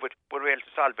during COVID, we were able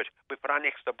to solve it. We put on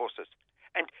extra buses.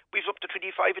 And we've up to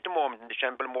 25 at the moment in the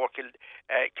Shamblemore,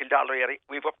 Kildallery area.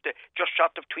 We've up to just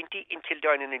short of 20 in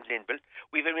Kildown and in Linville.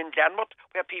 We've in Glanmouth,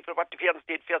 where people, what the parents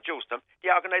did, fair juice them.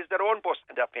 They organised their own bus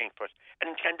and they're paying for it.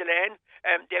 And in Candelane,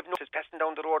 they have no passing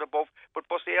down the road above, but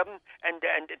Bus Éireann and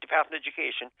the Department of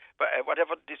Education,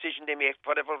 whatever decision they make,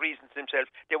 for whatever reasons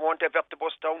themselves, they won't divert the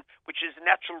bus down, which is a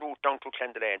natural route down to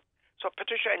Candelane. So,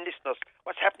 Patricia and listeners,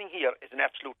 what's happening here is an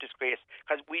absolute disgrace,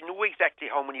 because we knew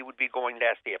exactly how many would be going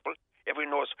last April.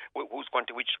 Everyone knows who's going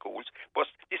to which schools. But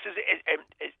this is a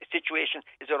situation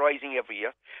is arising every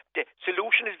year. The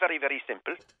solution is very, very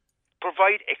simple.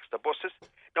 Provide extra buses.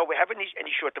 Now, we have an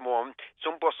issue at the moment.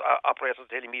 Some bus operators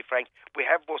are telling me, Frank, we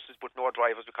have buses but no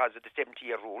drivers because of the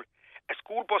 70-year rule. A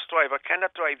school bus driver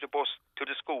cannot drive the bus to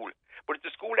the school. But if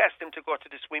the school asks them to go to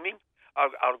the swimming or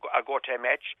go to a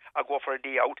match or go for a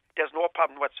day out, there's no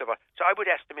problem whatsoever. So I would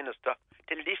ask the Minister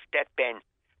to lift that ban.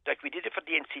 Like we did it for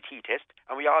the NCT test,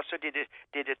 and we also did it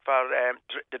for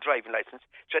the driving licence.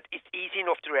 So it's easy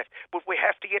enough to rest. But we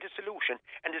have to get a solution,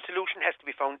 and the solution has to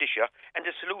be found this year. And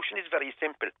the solution is very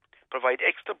simple. Provide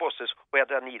extra buses where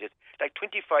they're needed. Like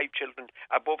 25 children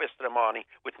above yesterday morning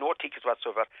with no tickets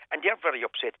whatsoever, and they're very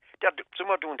upset.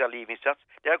 Some are doing their leaving certs.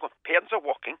 Parents are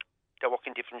working. They're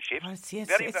working different shifts.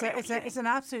 It's an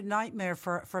absolute nightmare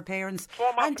for parents.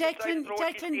 And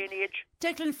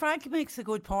Declan, Frank makes a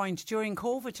good point. During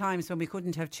COVID times, when we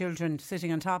couldn't have children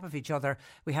sitting on top of each other,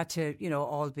 we had to,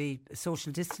 all be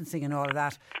social distancing and all of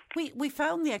that. We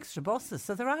found the extra buses,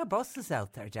 so there are buses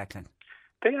out there, Declan.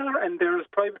 They are, and there's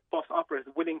private bus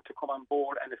operators willing to come on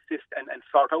board and assist and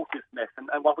sort out this mess.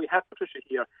 And what we have, Patricia,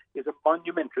 here is a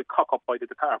monumental cock-up by the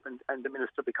department and the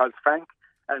Minister, because Frank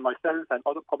and myself and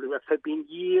other public reps have been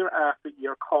year after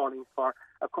year calling for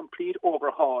a complete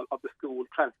overhaul of the school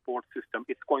transport system.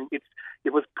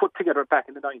 It was put together back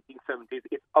in the 1970s.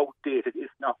 It's outdated.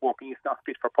 It's not working. It's not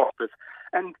fit for purpose.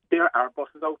 And there are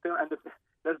buses out there, and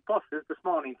there's buses this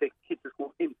morning taking kids to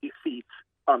school, empty seats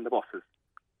on the buses.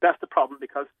 That's the problem,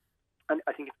 because and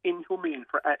I think it's inhumane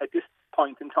for at this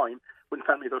point in time, when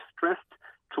families are stressed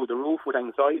through the roof with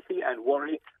anxiety and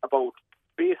worry about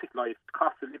basic life,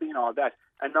 cost of living and all that,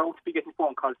 and now to be getting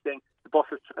phone calls saying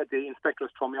the inspectors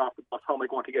throw me off the bus, how am I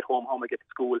going to get home, how am I going to get to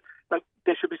school? Like,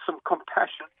 there should be some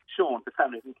compassion shown to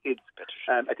families and kids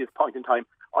at this point in time.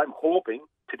 I'm hoping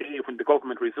today, when the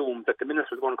government resumes, that the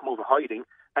minister is going to come over hiding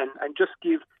and just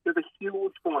give. There's a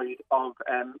huge void of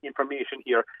information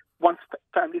here. Once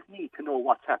families need to know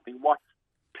what's happening, what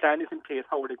plan is in place,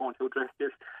 how are they going to address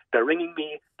this? They're ringing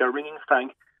me, they're ringing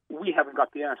Frank. We haven't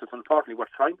got the answers, unfortunately.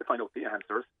 We're trying to find out the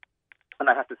answers. And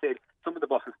I have to say, some of the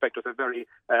bus inspectors are very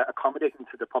accommodating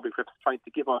to the public reps, trying to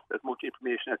give us as much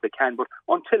information as they can. But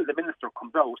until the minister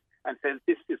comes out and says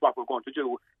this is what we're going to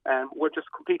do, we're just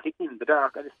completely in the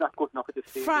dark, and it's not good enough at this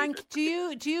stage. Frank, do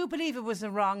you believe it was a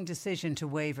wrong decision to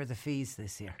waiver the fees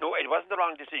this year? No, it wasn't the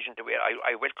wrong decision to waiver.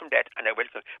 I welcome that, and I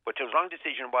welcome. But the wrong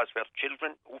decision was where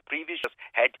children who previously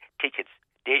had tickets.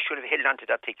 They should have held on to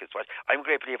their tickets. I'm a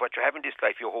great believer what you have in this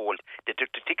life you hold. They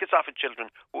took the tickets off of children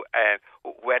who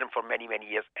had them for many, many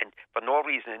years and for no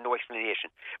reason and no explanation.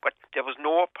 But there was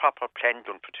no proper plan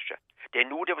done, Patricia. They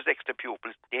knew there was extra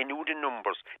pupils. They knew the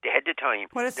numbers. They had the time.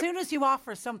 Well, as soon as you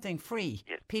offer something free,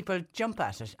 people jump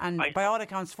at it. And by all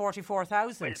accounts,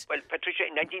 44,000. Well, Patricia,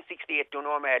 in 1968,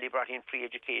 Donald O'Malley brought in free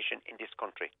education in this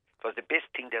country. It was the best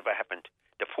thing that ever happened.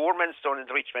 The poor man's son and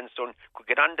the rich man's son could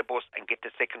get on the bus and get to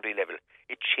secondary level.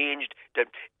 It changed. The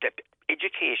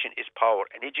education is power,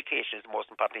 and education is the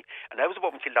most important thing. And I was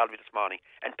above in Kildalby this morning,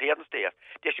 and parents there,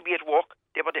 they should be at work.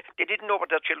 They didn't know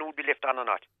whether their children would be left on or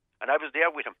not. And I was there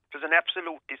with them. It was an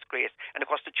absolute disgrace. And of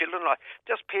course, the children,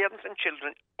 there's parents and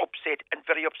children upset and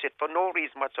very upset for no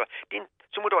reason whatsoever.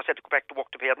 Some of those had to go back to work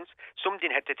to parents. Some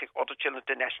didn't have to take other children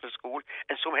to national school,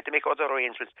 and some had to make other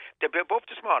arrangements. They were above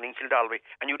this morning in Kildalby,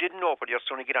 and you didn't know whether your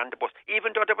son would get on the bus,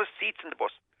 even though there were seats in the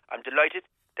bus. I'm delighted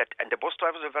that, and the bus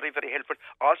drivers are very, very helpful.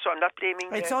 Also, I'm not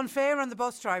blaming. It's unfair on the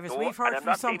bus drivers. No, we've heard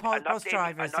from some bus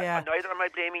drivers. And neither am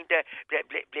I blaming the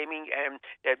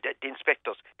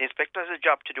inspectors. The inspector has a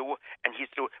job to do, and he's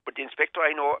through. But the inspector,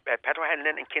 I know, Pat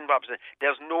O'Hanlon and Ken Robson,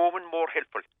 there's no one more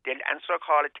helpful. They'll answer a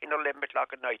call at 10 or 11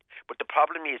 o'clock at night. But the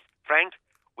problem is, Frank,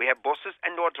 we have buses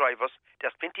and no drivers.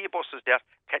 There's plenty of buses there.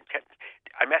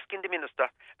 I'm asking the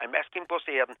minister, I'm asking Bus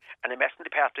Éireann, and I'm asking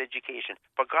the Department of Education,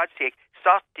 for God's sake,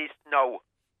 start this now.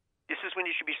 This is when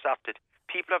it should be started.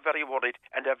 People are very worried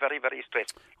and they're very, very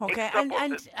stressed. Okay,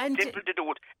 buses, simple to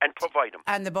do it and provide them.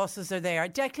 And the buses are there.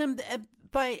 Declan,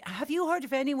 have you heard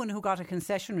of anyone who got a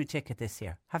concessionary ticket this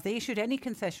year? Have they issued any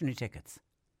concessionary tickets?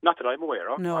 Not that I'm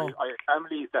aware of. No. I have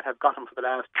families that have got them for the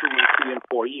last 2 and 3 and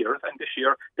 4 years, and this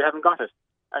year they haven't got it.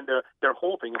 And they're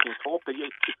hoping, against hope, that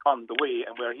it's on the way.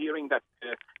 And we're hearing that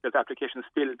there's applications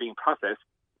still being processed.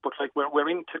 But we're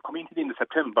coming to the end of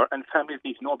September, and families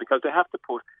need to know, because they have to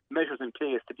put measures in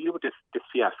place to deal with this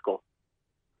fiasco.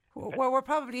 Well, we're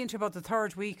probably into about the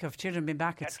third week of children being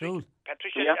back at school.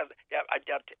 Patricia,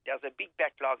 there's a big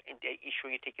backlog in the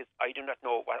issuing of tickets. I do not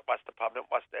know what's the problem.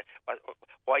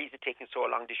 Why is it taking so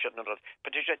long? They shouldn't have done.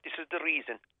 Patricia, this is the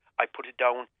reason I put it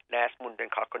down last Monday in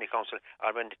Cork County Council.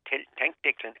 I went to thank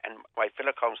Declan and my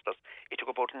fellow councillors. It took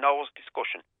about an hour's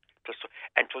discussion.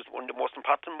 And it was one of the most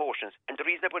important motions. And the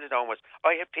reason I put it down was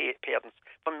I have parents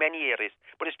from many areas,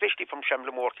 but especially from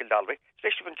Shamblemore, Kildalby,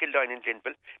 especially from Kildine and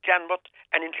Glenville, Clanmouth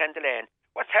and in Clandelaine.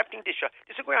 What's happening this year?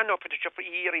 This is going on now, Patricia, for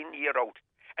year in, year out.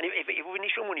 And if we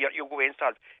issue money, you go away and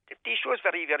solve. The issue is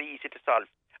very, very easy to solve.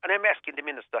 And I'm asking the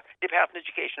Minister, Department of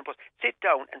Education, sit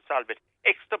down and solve it.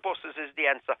 Extra buses is the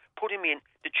answer. Put them in.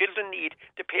 The children need.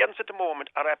 The parents at the moment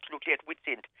are absolutely at wit's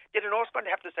end. They don't know what's going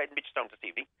to have to decide in Mitchtown this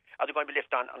evening. Are they going to be left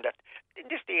on that? In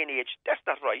this day and age, that's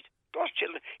not right. Those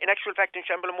children, in actual fact, in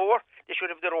Shamblemore, they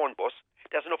should have their own bus.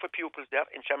 There's enough of pupils there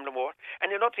in Shamblemore. And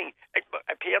another thing,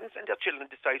 parents and their children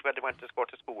decide where they want to go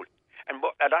to school. And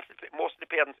most of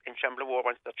the parents in Shamblemore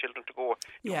want their children to go.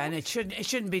 Yeah, and it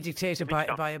shouldn't be dictated by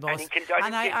a bus.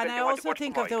 And I also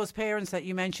think of those parents that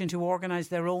you mentioned who organise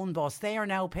their own bus. They are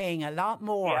now paying a lot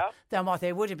more than what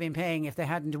they would have been paying if they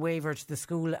hadn't waived the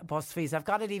school bus fees. I've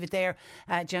got to leave it there,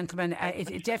 gentlemen.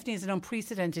 It definitely is an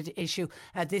unprecedented issue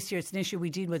this year. It's an issue we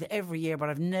deal with every year, but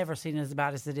I've never seen it as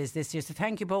bad as it is this year. So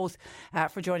thank you both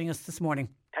for joining us this morning.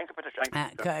 Thank you,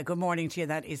 Patricia. Good morning to you.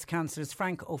 That is Councillors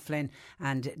Frank O'Flynn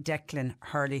and Declan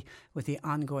Hurley, with the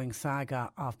ongoing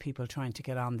saga of people trying to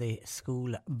get on the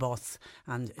school bus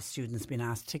and students being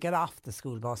asked to get off the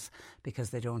school bus because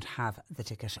they don't have the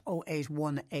ticket.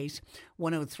 0818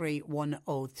 103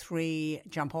 103.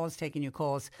 John Paul's taking your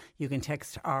calls. You can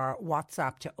text our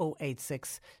WhatsApp to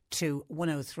 086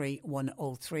 103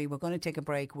 103. We're going to take a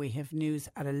break. We have news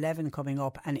at 11 coming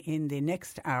up, and in the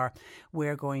next hour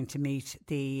we're going to meet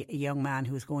the young young man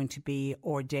who's going to be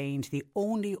ordained, the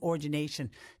only ordination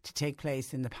to take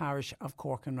place in the parish of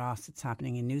Cork and Ross. It's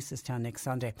happening in Newcestown next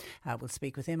Sunday. We'll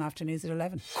speak with him after news at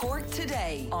 11. Cork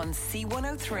Today on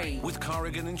C103. With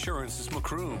Corrigan Insurance's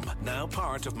Macroom, now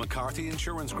part of McCarthy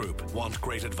Insurance Group. Want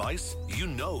great advice? You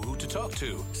know who to talk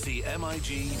to. See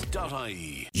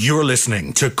MIG.ie. You're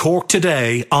listening to Cork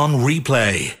Today on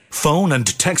replay. Phone and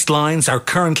text lines are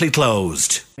currently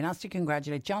closed. Been asked to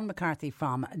congratulate John McCarthy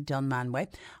from Dunmanway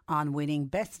on winning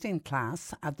Best in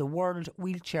Class at the World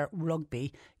Wheelchair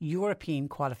Rugby European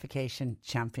Qualification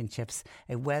Championships.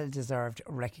 A well-deserved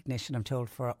recognition, I'm told,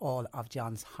 for all of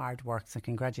John's hard work. So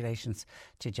congratulations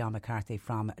to John McCarthy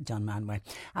from Dunmanway.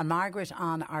 And Margaret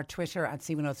on our Twitter at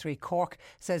C103 Cork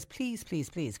says, please,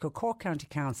 could Cork County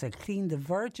Council clean the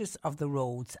verges of the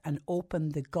roads and open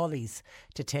the gullies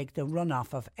to take the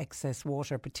runoff of excess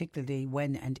water, particularly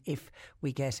when and if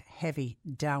we get heavy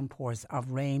downpours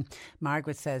of rain.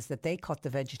 Margaret says that they cut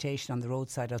the vegetation on the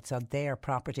roadside outside their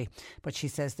property, but she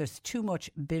says there's too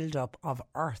much build-up of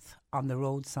earth on the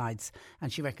roadsides,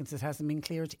 and she reckons it hasn't been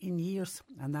cleared in years.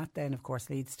 And that then of course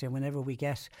leads to when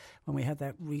we had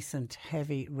that recent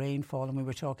heavy rainfall and we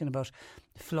were talking about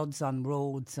floods on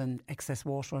roads and excess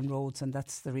water on roads, and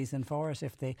that's the reason for it.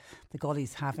 If the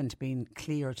gullies haven't been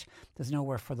cleared, there's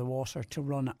nowhere for the water to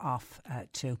run off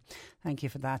to. Thank you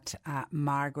for that,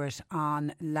 Margaret.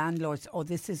 On landlords,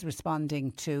 this is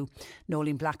responding to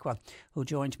Nolene Blackwell, who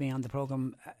joined me on the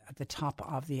programme at the top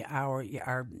of the hour,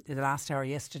 or the last hour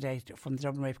yesterday, from the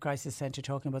Dublin Rape Crisis Centre,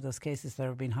 talking about those cases that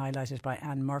have been highlighted by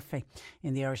Anne Murphy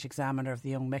in the Irish Examiner of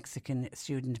the young Mexican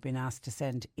student being asked to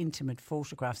send intimate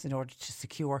photographs in order to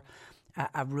secure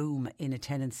a room in a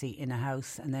tenancy in a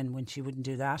house, and then when she wouldn't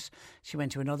do that, she went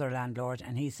to another landlord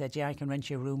and he said, I can rent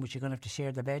you a room but you're going to have to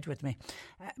share the bed with me.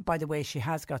 By the way, she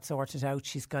has got sorted out.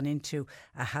 She's gone into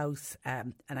a house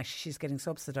and actually she's getting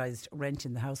subsidised rent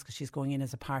in the house because she's going in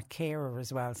as a part carer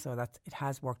as well, so that it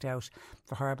has worked out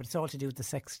for her. But it's all to do with the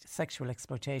sexual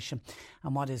exploitation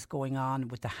and what is going on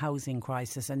with the housing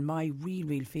crisis. And my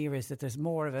real fear is that there's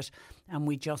more of it, and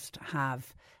we just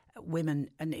have women,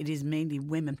 and it is mainly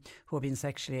women who are being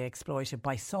sexually exploited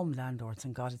by some landlords.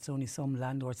 And God, it's only some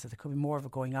landlords, so there could be more of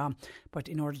it going on. But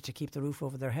in order to keep the roof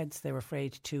over their heads, they were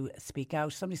afraid to speak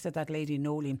out. Somebody said that lady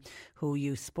Nolene, who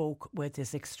you spoke with,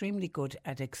 is extremely good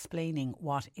at explaining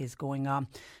what is going on.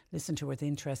 Listen to her with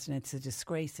interest, and it's a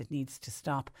disgrace. It needs to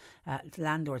stop.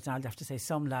 Landlords, and I'll have to say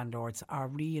some landlords, are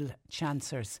real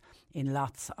chancers in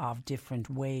lots of different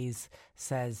ways,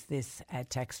 says this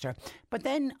texter. But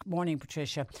then, morning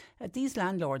Patricia, these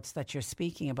landlords that you're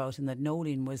speaking about and that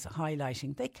Nolene was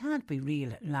highlighting, they can't be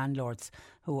real landlords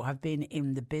who have been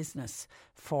in the business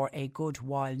for a good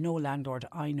while. No landlord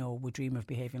I know would dream of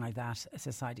behaving like that.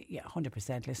 Society,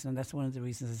 100%. Listen, and that's one of the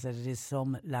reasons I said it is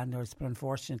some landlords, but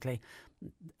unfortunately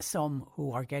some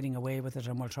who are getting away with it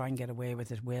and will try and get away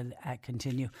with it will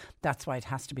continue. That's why it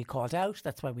has to be called out.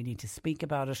 That's why we need to speak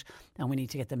about it, and we need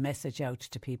to get the message out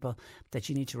to people that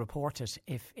you need to report it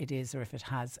if it is or if it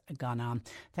has gone on.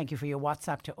 Thank you for your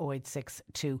WhatsApp to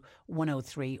 0862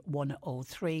 103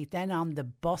 103. Then on the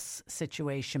bus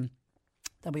situation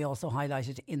that we also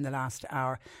highlighted in the last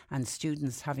hour, and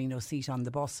students having no seat on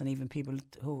the bus, and even people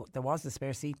who there was a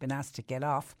spare seat been asked to get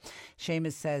off.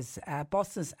 Seamus says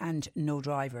buses and no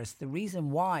drivers. The reason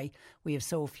why we have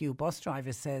so few bus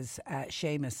drivers, says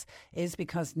Seamus, is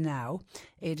because now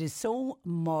it is so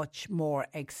much more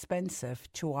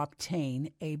expensive to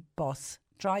obtain a bus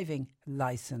driving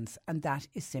licence, and that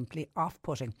is simply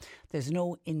off-putting. There's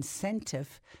no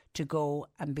incentive to go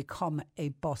and become a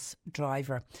bus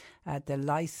driver. The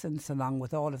licence, along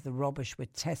with all of the rubbish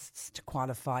with tests to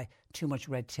qualify, too much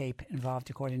red tape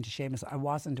involved, according to Seamus. I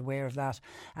wasn't aware of that.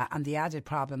 And the added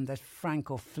problem that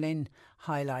Frank O'Flynn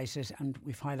highlighted, and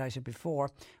we've highlighted before,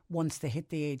 once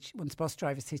bus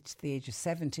drivers hit the age of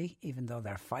 70, even though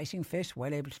they're fighting fit,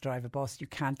 well able to drive a bus, you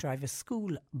can't drive a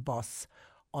school bus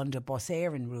under bus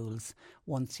airing rules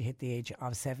once you hit the age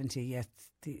of 70. Yet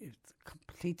the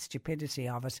complete stupidity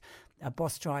of it, a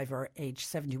bus driver aged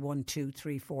 71, 2,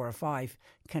 3, 4 or 5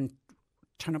 can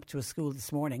turn up to a school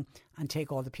this morning and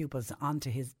take all the pupils onto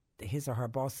his or her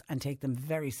bus and take them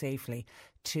very safely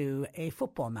to a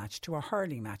football match, to a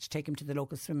hurling match, take them to the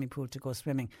local swimming pool to go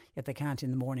swimming, yet they can't in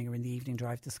the morning or in the evening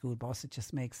drive the school bus. It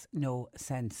just makes no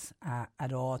sense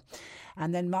at all.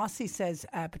 And then Mossy says,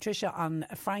 Patricia, on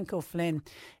Frank O'Flynn,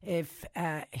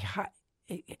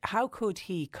 how could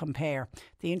he compare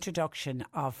the introduction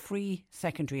of free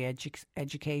secondary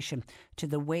education to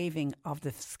the waiving of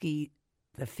the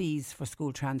fees for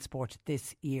school transport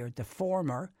this year? The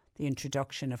former, the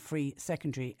introduction of free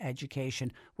secondary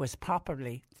education, was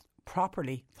properly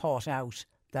thought out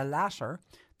The latter,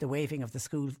 the waiving of the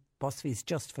school bus fees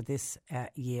just for this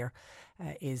year,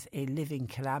 is a living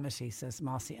calamity, says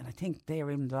Mossy. And I think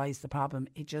therein lies the problem.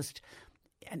 It just...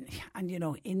 And you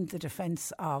know, in the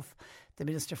defence of the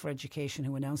Minister for Education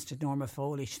who announced it, Norma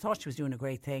Foley, she thought she was doing a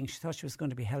great thing. She thought she was going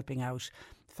to be helping out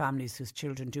families whose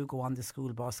children do go on the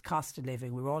school bus. Cost of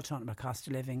living, we were all talking about cost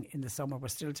of living in the summer. We're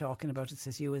still talking about it,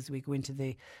 says you, as we go into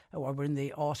we're in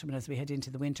the autumn and as we head into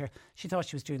the winter. She thought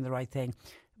she was doing the right thing.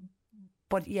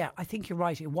 But yeah, I think you're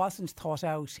right. It wasn't thought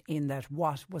out in that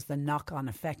what was the knock-on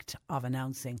effect of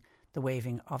announcing the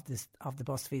waiving of the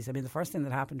bus fees. I mean, the first thing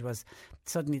that happened was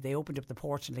suddenly they opened up the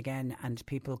portal again and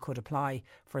people could apply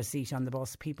for a seat on the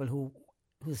bus. People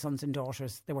whose sons and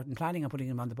daughters, they weren't planning on putting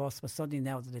them on the bus, but suddenly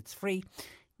now that it's free,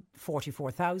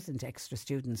 44,000 extra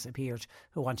students appeared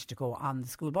who wanted to go on the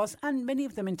school bus, and many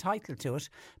of them entitled to it.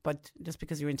 But just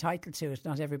because you're entitled to it,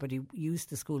 not everybody used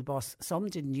the school bus. Some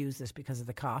didn't use it because of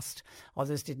the cost.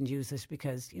 Others didn't use it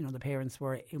because, you know, the parents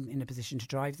were in a position to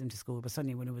drive them to school. But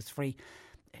suddenly when it was free,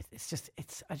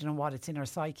 it's I don't know what, it's in our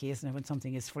psyche, isn't it, when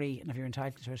something is free and if you're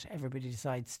entitled to it, everybody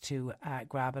decides to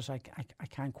grab it. I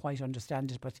can't quite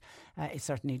understand it, but it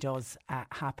certainly does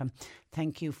happen.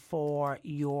 Thank you for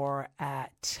your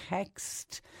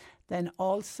text. Then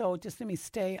also, just let me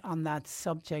stay on that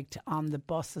subject on the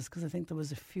buses, because I think there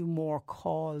was a few more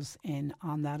calls in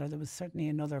on that, or there was certainly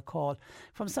another call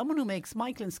from someone who makes,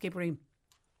 Michael in Skibbereen.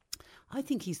 I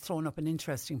think he's thrown up an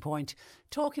interesting point,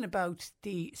 talking about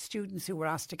the students who were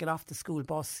asked to get off the school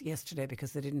bus yesterday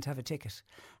because they didn't have a ticket.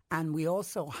 And we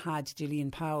also had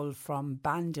Gillian Powell from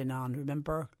Bandon on,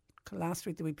 remember? Last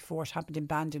week, the week before, it happened in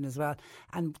Bandon as well.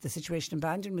 And the situation in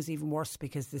Bandon was even worse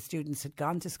because the students had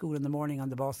gone to school in the morning on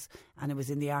the bus, and it was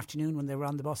in the afternoon when they were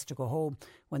on the bus to go home,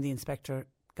 when the inspector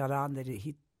got on, that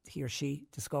he or she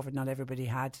discovered not everybody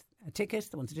had a ticket.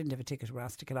 The ones who didn't have a ticket were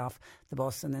asked to get off the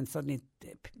bus, and then suddenly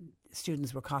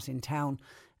students were caught in town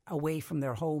away from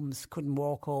their homes, couldn't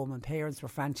walk home, and parents were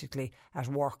frantically at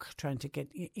work trying to get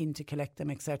in to collect them,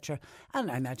 etc.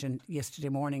 And I imagine yesterday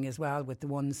morning as well with the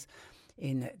ones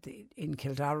in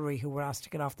Kildare who were asked to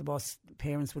get off the bus,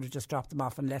 parents would have just dropped them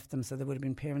off and left them, so there would have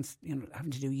been parents, you know,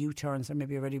 having to do U-turns or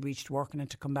maybe already reached work and had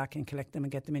to come back and collect them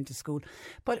and get them into school.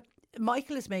 But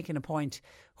Michael is making a point.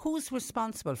 Who's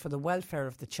responsible for the welfare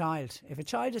of the child? If a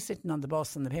child is sitting on the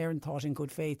bus and the parent thought in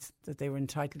good faith that they were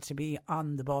entitled to be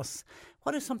on the bus,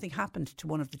 what if something happened to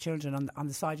one of the children on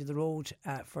the side of the road,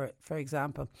 for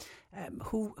example?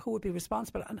 Who would be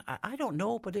responsible? And I don't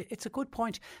know, but it's a good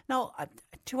point. Now,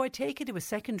 do I take it to a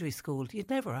secondary school?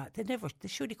 They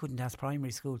surely couldn't ask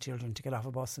primary school children to get off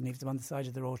a bus and leave them on the side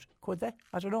of the road, could they?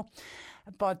 I don't know.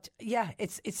 But yeah,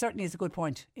 it certainly is a good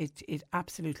point. It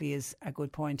absolutely is a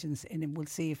good point, and we'll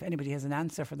see if anybody has an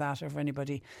answer for that, or if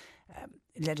anybody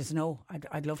let us know.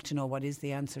 I'd love to know what is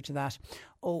the answer to that.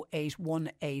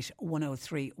 0818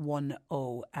 103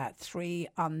 103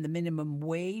 on the minimum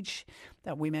wage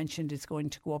that we mentioned is going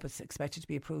to go up. It's expected to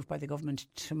be approved by the government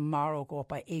tomorrow, go up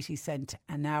by 80 cents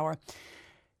an hour.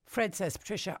 Fred says,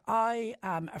 Patricia, I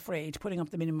am afraid putting up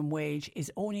the minimum wage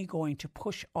is only going to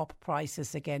push up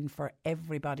prices again for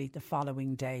everybody the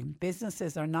following day.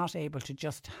 Businesses are not able to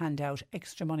just hand out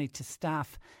extra money to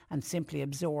staff and simply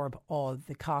absorb all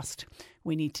the cost.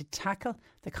 We need to tackle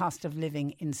the cost of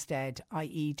living instead,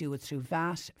 i.e. do it through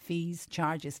VAT, fees,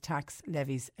 charges, tax,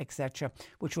 levies, etc.,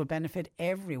 which will benefit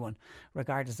everyone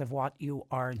regardless of what you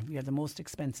earn. We are the most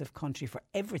expensive country for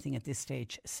everything at this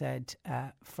stage, said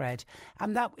Fred.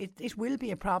 And that it will be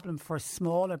a problem for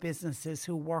smaller businesses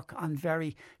who work on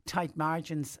very tight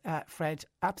margins, Fred.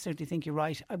 Absolutely think you're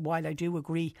right. While I do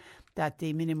agree that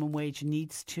the minimum wage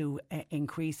needs to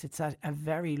increase, it's at a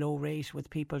very low rate with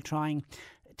people trying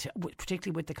to,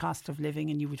 particularly with the cost of living,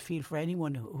 and you would feel for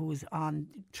anyone who is on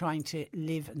trying to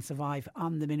live and survive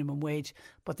on the minimum wage.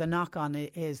 But the knock on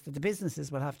it is that the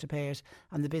businesses will have to pay it,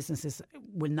 and the businesses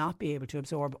will not be able to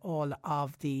absorb all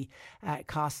of the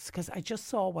costs. Because I just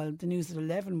saw, while the news at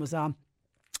 11 was on,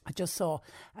 I just saw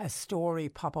a story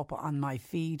pop up on my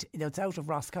feed. It's out of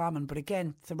Roscommon, but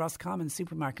again, it's a Roscommon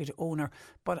supermarket owner.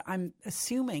 But I'm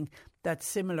assuming that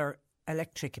similar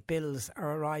electric bills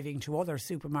are arriving to other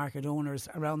supermarket owners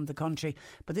around the country.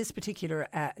 But this particular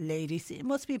lady, it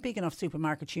must be a big enough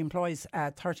supermarket. She employs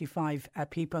 35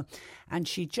 people, and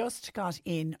she just got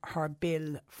in her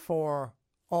bill for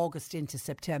August into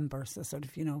September. So sort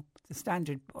of, the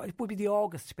standard, it would be the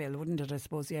August bill, wouldn't it? I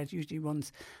suppose, yeah, it usually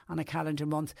runs on a calendar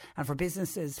month. And for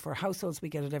businesses, for households, we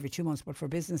get it every 2 months. But for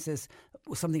businesses,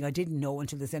 something I didn't know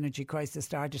until this energy crisis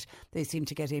started, they seem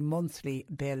to get a monthly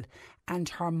bill. And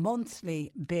her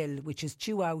monthly bill, which is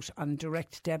due out on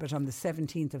direct debit on the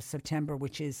 17th of September,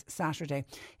 which is Saturday,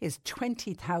 is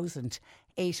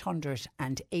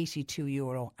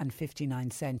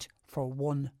 €20,882.59 for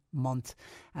 1 month.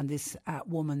 And this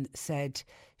woman said,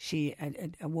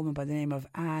 a woman by the name of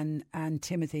Anne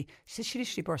Timothy, she said she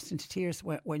literally burst into tears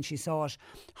when she saw it.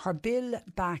 Her bill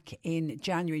back in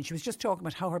January, and she was just talking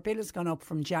about how her bill has gone up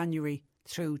from January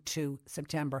through to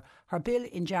September. Her bill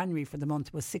in January for the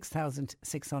month was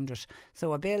 6,600.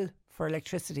 So a bill for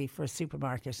electricity for a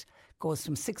supermarket goes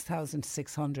from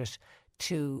 6,600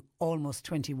 to almost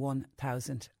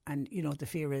 21,000. And, the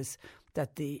fear is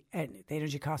that the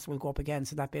energy costs will go up again,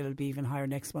 so that bill will be even higher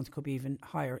next month, could be even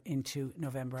higher into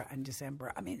November and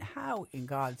December. I mean, how in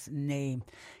God's name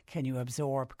can you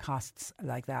absorb costs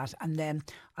like that? And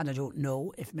I don't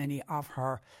know if many of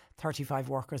her 35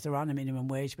 workers are on a minimum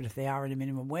wage, but if they are on a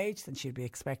minimum wage, then she'll be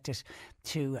expected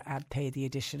to pay the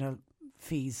additional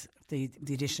fees, the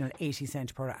additional 80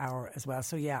 cents per hour as well.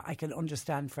 So yeah, I can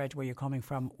understand, Fred, where you're coming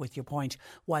from with your point.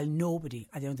 While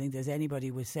I don't think there's anybody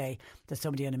would say that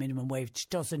somebody on a minimum wage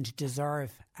doesn't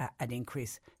deserve an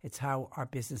increase. It's how our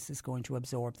business is going to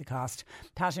absorb the cost.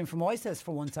 Pat in Fermoy says,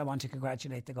 for once I want to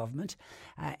congratulate the government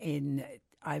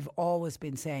I've always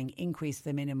been saying increase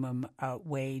the minimum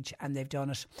wage, and they've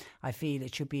done it. I feel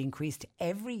it should be increased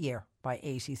every year by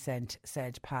 80 cents,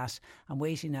 said Pat. I'm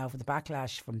waiting now for the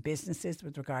backlash from businesses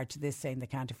with regard to this, saying they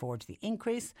can't afford the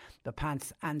increase. But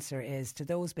Pat's answer is, to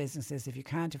those businesses, if you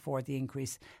can't afford the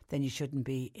increase, then you shouldn't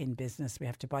be in business. We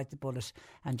have to bite the bullet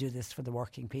and do this for the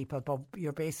working people. But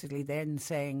you're basically then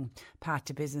saying, Pat,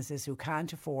 to businesses who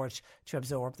can't afford to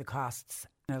absorb the costs,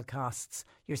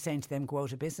 you're saying to them, go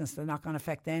out of business. The knock-on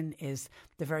effect then is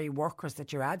the very workers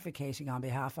that you're advocating on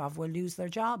behalf of will lose their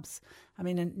jobs. I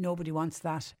mean, and nobody wants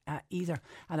that either.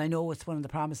 And I know it's one of the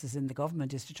promises in the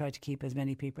government is to try to keep as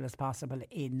many people as possible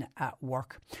in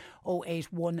work.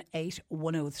 0818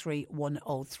 103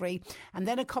 103. And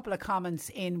then a couple of comments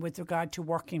in with regard to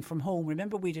working from home.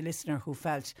 Remember, we had a listener who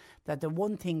felt that the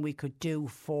one thing we could do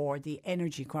for the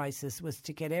energy crisis was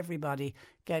to get everybody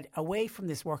get away from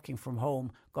this working from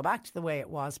home, go back to the way it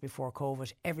was before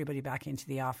COVID, everybody back into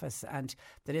the office. And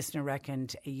the listener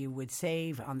reckoned you would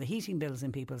save on the heating bills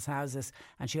in people's houses.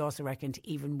 And she also reckoned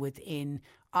even within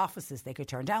offices they could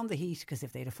turn down the heat, because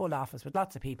if they had a full office with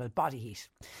lots of people, body heat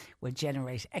will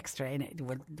generate extra in it,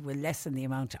 will lessen the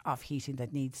amount of heating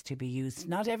that needs to be used.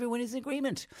 Not everyone is in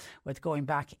agreement with going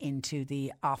back into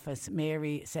the office.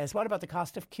 Mary says, what about the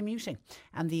cost of commuting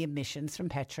and the emissions from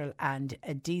petrol and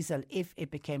diesel if it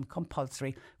became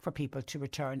compulsory for people to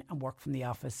return and work from the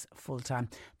office full time?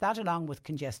 That, along with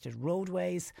congested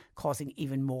roadways causing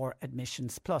even more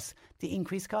emissions, plus the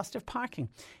increased cost of parking.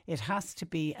 It has to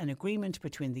be an agreement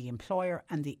between the employer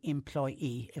and the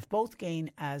employee. If both gain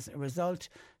as a result,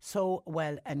 so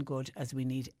well and good, as we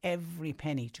need every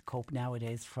penny to cope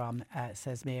nowadays from,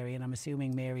 says Mary. And I'm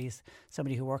assuming Mary is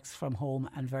somebody who works from home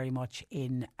and very much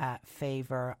in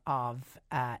favour of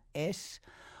it.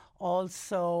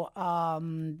 Also,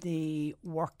 the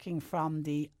working from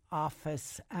the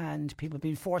office and people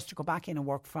being forced to go back in and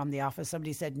work from the office.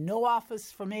 Somebody said, no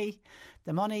office for me.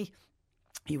 The money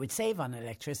you would save on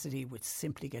electricity would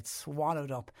simply get swallowed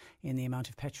up in the amount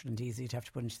of petrol and diesel you'd have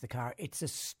to put into the car. It's a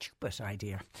stupid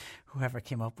idea. Whoever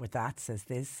came up with that, says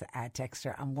this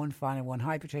texter. And one final one.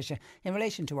 Hi, Patricia. In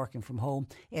relation to working from home,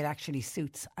 it actually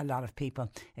suits a lot of people.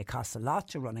 It costs a lot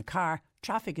to run a car.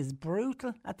 Traffic is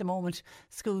brutal at the moment.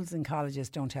 Schools and colleges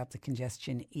don't help the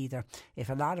congestion either.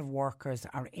 If a lot of workers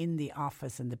are in the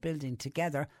office and the building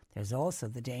together, there's also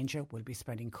the danger we'll be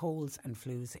spreading colds and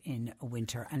flus in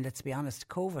winter. And let's be honest,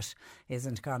 COVID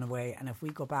isn't gone away. And if we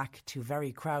go back to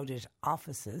very crowded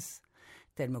offices,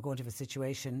 then we're going to have a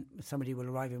situation, somebody will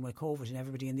arrive in with COVID and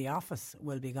everybody in the office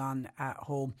will be gone at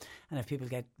home. And if people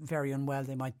get very unwell,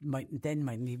 they might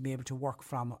even be able to work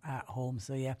from home.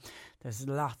 So yeah, there's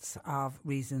lots of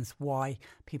reasons why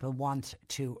people want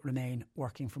to remain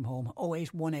working from home.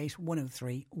 0818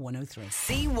 103 103.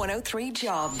 C103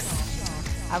 Jobs.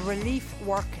 A relief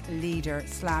work leader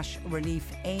 /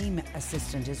 relief aim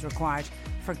assistant is required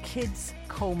for Kids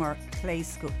Corner Play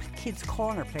School,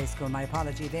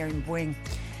 they're in Bring.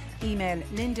 Email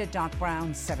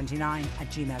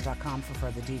linda.brown79@gmail.com for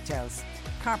further details.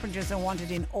 Carpenters are wanted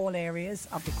in all areas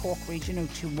of the Cork region.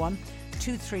 021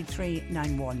 233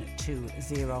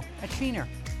 9120. A cleaner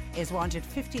is wanted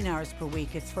 15 hours per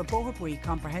week. It's for Boherbue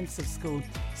Comprehensive School.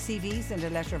 CVs and a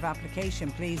letter of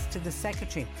application, please, to the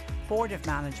Secretary, Board of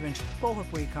Management,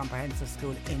 Boherbue Comprehensive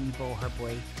School in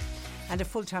Boherbue. And a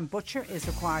full-time butcher is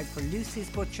required for Lucy's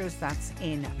Butchers, that's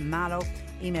in Mallow.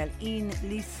 Email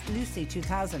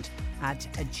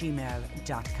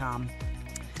ianlucy2000@gmail.com.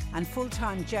 And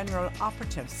full-time general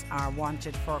operatives are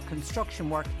wanted for construction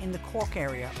work in the Cork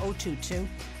area. 022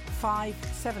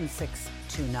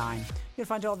 57629. You'll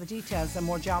find all the details and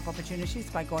more job opportunities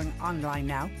by going online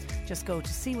now. Just go to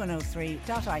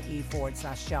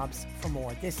c103.ie/jobs for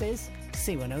more. This is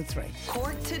C103.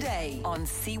 Cork Today on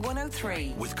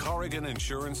C103. With Corrigan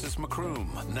Insurance's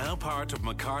Macroom, now part of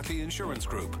McCarthy Insurance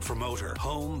Group. For motor,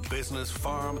 home, business,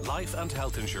 farm, life and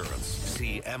health insurance.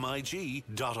 See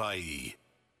mig.ie.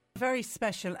 A very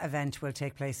special event will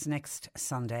take place next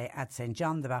Sunday at St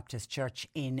John the Baptist Church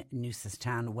in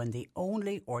Newcestown, when the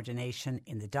only ordination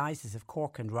in the Diocese of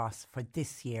Cork and Ross for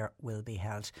this year will be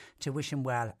held. To wish him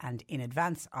well, and in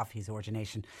advance of his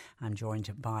ordination, I'm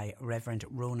joined by Reverend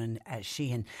Ronan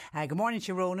Sheehan. Good morning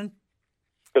to you, Ronan.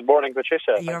 Good morning,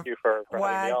 Patricia. Thank you for having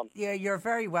me on. Yeah, you're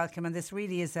very welcome, and this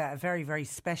really is a very, very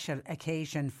special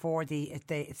occasion for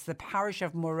it's the parish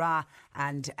of Moraa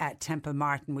and Temple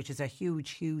Martin, which is a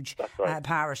huge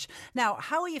parish. Now,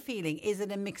 how are you feeling? Is it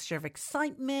a mixture of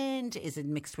excitement? Is it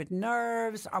mixed with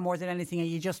nerves? Or more than anything, are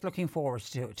you just looking forward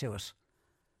to it? Well,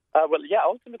 yeah,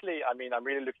 ultimately, I mean, I'm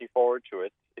really looking forward to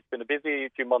it. It's been a busy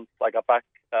few months. I got back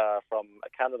from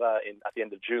Canada at the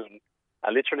end of June.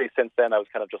 And literally since then, I was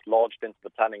kind of just launched into the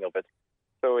planning of it.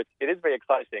 So it is very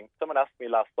exciting. Someone asked me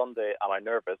last Sunday, am I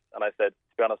nervous? And I said,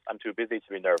 to be honest, I'm too busy to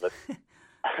be nervous.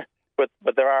 but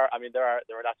there are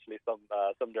actually some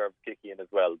nerves kicking in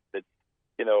as well. It's,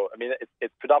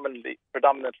 it's predominantly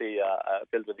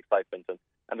filled with excitement and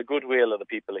the goodwill of the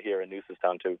people here in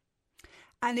Newcestown too.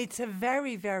 And it's a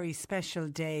very, very special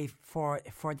day for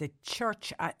the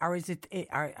church, or is it,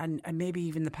 and maybe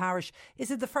even the parish. Is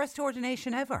it the first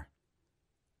ordination ever?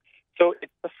 So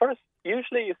it's the first.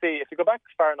 Usually, you see, if you go back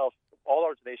far enough, all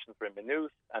ordinations were in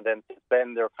Maynooth, and then they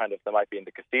might be in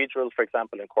the cathedral, for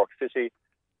example, in Cork City.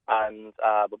 And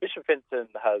but Bishop Fintan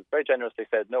has very generously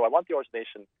said, no, I want the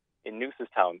ordination in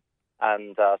Newcestown.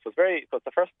 And so it's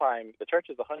the first time. The church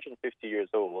is 150 years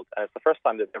old, and it's the first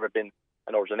time there's ever been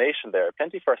an ordination there.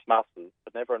 Plenty first masses,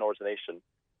 but never an ordination.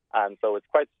 And so it's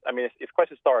quite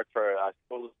historic for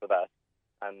that.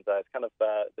 And it's kind of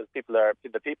the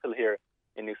people here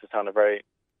in Newcestown are very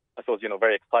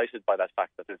excited by that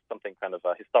fact that there's something kind of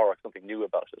historic, something new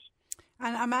about it.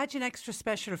 And I imagine extra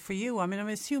special for you. I mean, I'm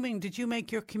assuming, did you make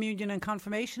your communion and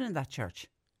confirmation in that church?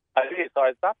 I did. So I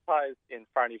was baptised in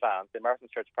Farnivan, St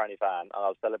Martin's Church, Farnivan, and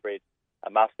I'll celebrate a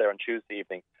mass there on Tuesday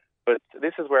evening. But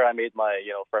this is where I made my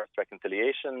first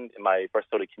reconciliation, my first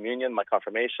Holy Communion, my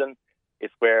confirmation.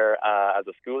 It's where, as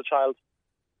a school child,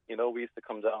 we used to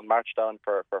come down, march down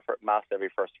for mass every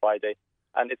first Friday.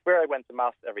 And it's where I went to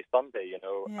mass every Sunday,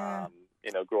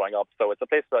 growing up. So it's a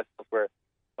place where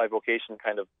my vocation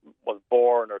kind of was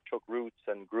born or took roots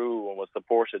and grew and was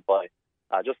supported by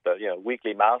just the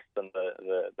weekly mass and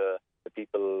the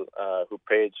people who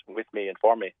prayed with me and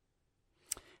for me.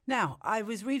 Now, I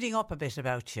was reading up a bit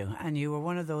about you, and you were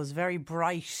one of those very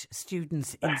bright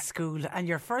students in school, and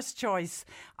your first choice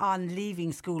on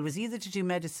leaving school was either to do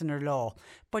medicine or law,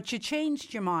 but you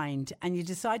changed your mind and you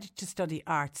decided to study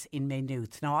arts in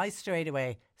Maynooth. Now, I straight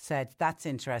away said, that's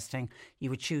interesting,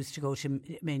 you would choose to go to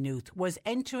Maynooth. Was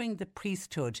entering the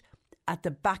priesthood at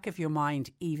the back of your mind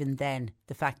even then,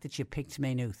 the fact that you picked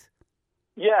Maynooth?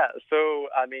 Yeah, so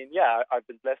I've been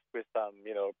blessed with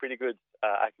pretty good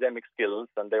academic skills,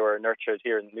 and they were nurtured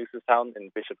here in Newcestown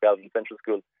in Bishop Galvin Central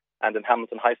School and in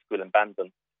Hamilton High School in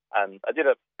Bandon. And I did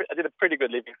a pretty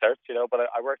good leaving cert, but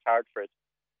I worked hard for it.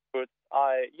 But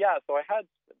I had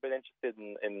been interested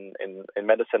in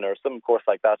medicine or some course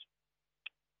like that.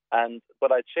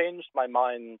 But I changed my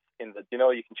mind in the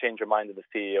you can change your mind in the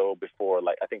CEO before,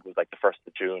 I think it was the 1st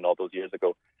of June all those years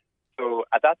ago. So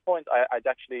at that point, I'd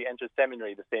actually entered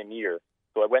seminary the same year.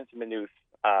 So I went to Maynooth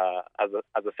as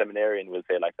a seminarian, we'll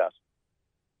say like that.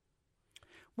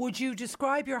 Would you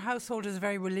describe your household as a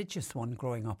very religious one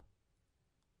growing up?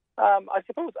 I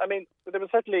suppose. I mean, there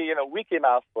was certainly, weekly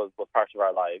mass was part of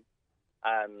our lives.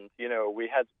 And, we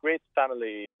had great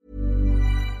family.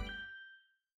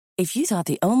 If you thought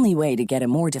the only way to get a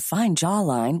more defined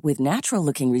jawline with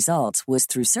natural-looking results was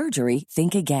through surgery,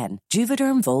 think again.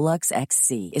 Juvederm Volux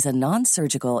XC is a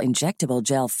non-surgical injectable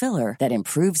gel filler that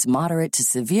improves moderate to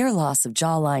severe loss of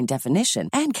jawline definition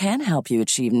and can help you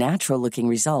achieve natural-looking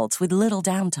results with little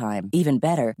downtime. Even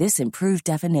better, this improved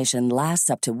definition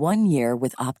lasts up to 1 year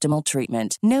with optimal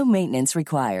treatment. No maintenance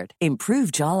required.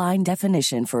 Improve jawline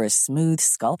definition for a smooth,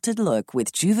 sculpted look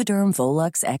with Juvederm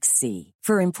Volux XC.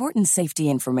 For important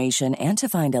safety information and to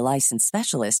find a licensed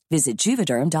specialist, visit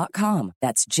Juvederm.com.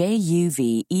 That's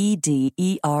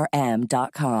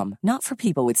JUVEDERM.com. Not for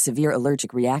people with severe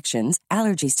allergic reactions,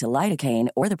 allergies to lidocaine,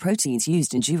 or the proteins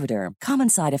used in Juvederm. Common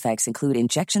side effects include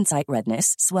injection site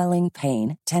redness, swelling,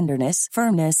 pain, tenderness,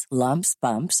 firmness, lumps,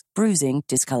 bumps, bruising,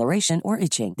 discoloration, or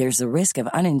itching. There's a risk of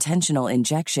unintentional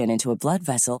injection into a blood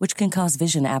vessel, which can cause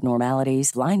vision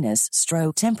abnormalities, blindness,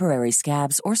 stroke, temporary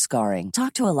scabs, or scarring.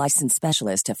 Talk to a licensed specialist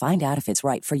to find out if it's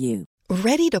right for you.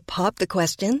 Ready to pop the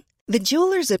question? The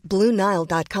jewelers at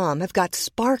BlueNile.com have got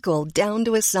sparkle down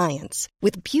to a science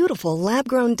with beautiful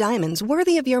lab-grown diamonds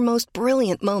worthy of your most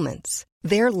brilliant moments.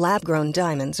 Their lab-grown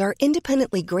diamonds are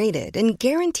independently graded and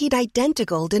guaranteed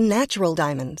identical to natural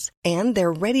diamonds, and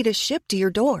they're ready to ship to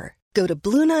your door. Go to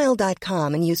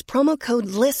BlueNile.com and use promo code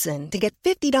LISTEN to get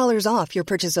 $50 off your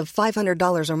purchase of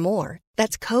 $500 or more.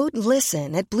 That's code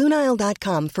LISTEN at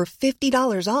BlueNile.com for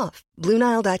 $50 off.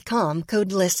 BlueNile.com,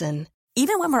 code LISTEN.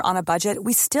 Even when we're on a budget,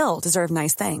 we still deserve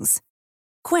nice things.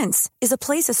 Quince is a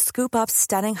place to scoop up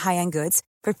stunning high-end goods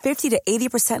for 50 to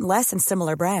 80% less than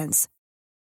similar brands.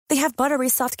 They have buttery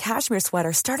soft cashmere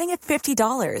sweaters starting at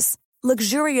 $50,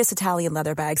 luxurious Italian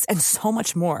leather bags, and so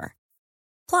much more.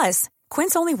 Plus,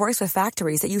 Quince only works with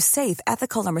factories that use safe,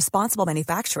 ethical, and responsible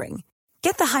manufacturing.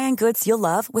 Get the high-end goods you'll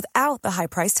love without the high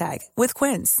price tag with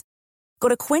Quince. Go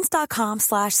to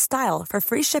quince.com/style for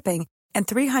free shipping and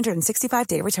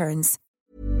 365-day returns.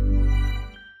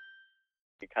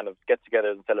 We kind of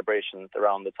get-togethers and celebrations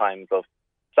around the times of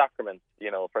sacraments,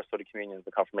 First Holy Communions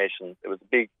and confirmations. It was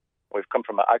big. I come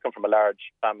from a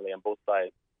large family on both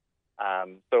sides.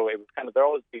 So it was they're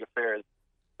always big affairs.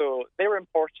 So they were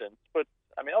important, but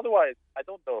otherwise, I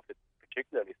don't know if it's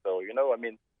particularly so.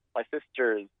 My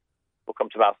sisters will come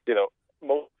to mass,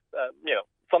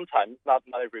 sometimes, not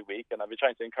every week, and I'll be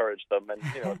trying to encourage them. And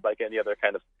it's like any other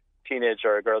kind of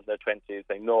teenager or girls in their 20s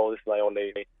saying, "No, this is my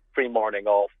only free morning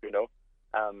off,"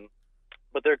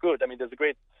 But they're good.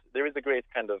 There is a great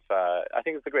kind of, I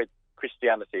think it's a great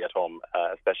Christianity at home,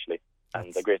 especially.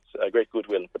 And a great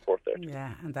goodwill and support there too.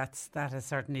 Yeah, and that has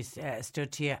certainly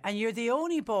stood to you. And you're the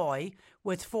only boy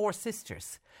with 4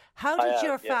 sisters. How did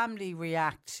your family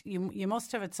react? You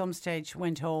must have at some stage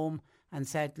went home and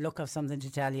said, "Look, I've something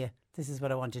to tell you. This is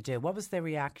what I want to do." What was their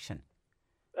reaction?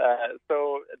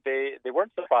 So they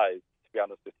weren't surprised, to be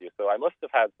honest with you. So I must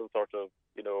have had some sort of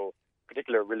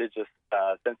particular religious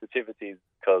sensitivities,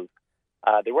 because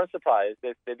they weren't surprised.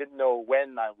 They didn't know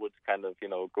when I would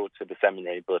go to the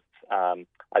seminary, but I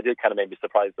did maybe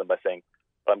surprise them by saying,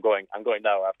 "I'm going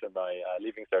now after my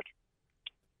leaving cert."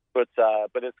 But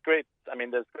it's great.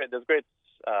 There's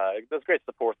great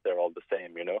support there all the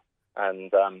same,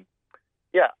 And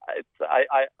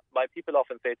my people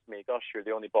often say to me, "Gosh, you're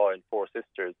the only boy and 4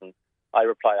 sisters," and I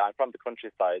reply, "I'm from the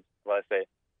countryside." Well, I say,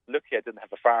 "Lucky I didn't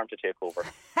have a farm to take over."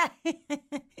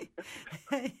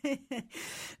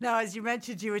 Now, as you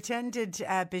mentioned, you attended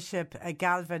Bishop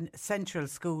Galvin Central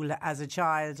School as a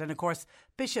child, and of course,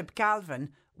 Bishop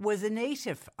Galvin was a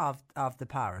native of the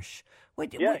parish.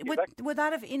 Would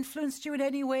that have influenced you in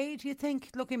any way, do you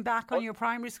think, looking back on your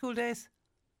primary school days?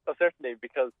 Oh, certainly,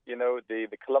 because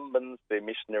the Columbans, the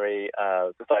missionary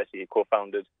society he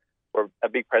co-founded, were a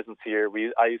big presence here.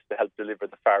 I used to help deliver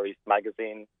the Far East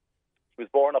magazine. He was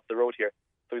born up the road here,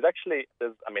 so he's actually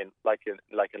like in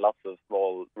lots of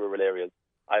small rural areas.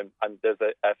 There's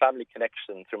a family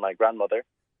connection through my grandmother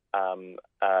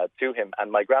to him,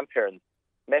 and my grandparents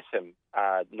met him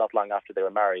not long after they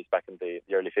were married back in the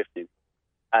early 50s,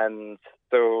 and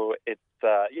so it's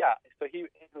so he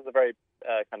was a very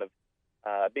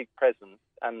big presence,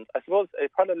 and I suppose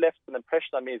it kind of left an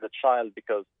impression on me as a child,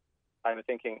 because I was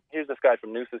thinking, here's this guy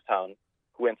from Newcestown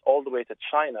who went all the way to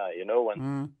China, and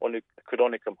could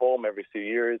only come home every few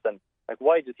years, and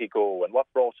why did he go, and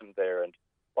what brought him there, and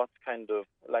what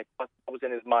what was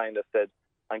in his mind that said,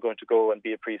 I'm going to go and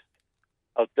be a priest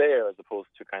out there as opposed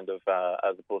to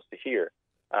here.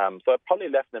 So it probably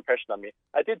left an impression on me.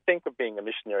 I did think of being a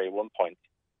missionary at one point,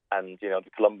 and the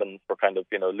Columbans were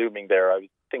looming there. I was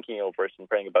thinking over it and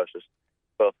praying about it,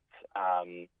 but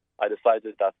I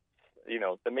decided that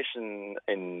the mission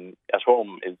at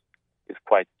home is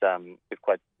quite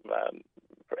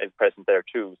present there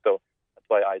too. So I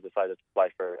why I decided to apply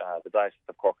for the Diocese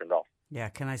of Cork and Ross. Yeah,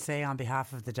 can I say on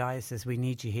behalf of the diocese, we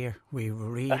need you here. We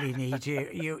really need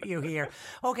you here.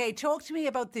 Okay, talk to me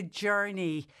about the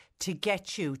journey to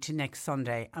get you to next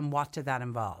Sunday, and what did that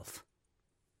involve?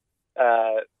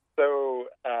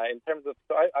 In terms of,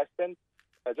 I spent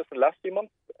just the last few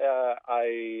months.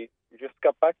 I just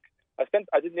got back. I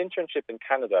did an internship in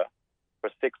Canada for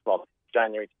 6 months,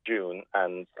 January to June,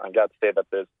 and I'm glad to say that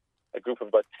there's a group of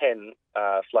about 10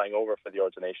 flying over for the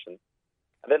ordination.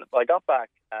 And then I got back,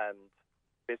 and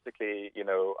basically,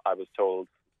 I was told,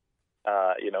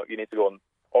 you need to go and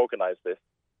organise this.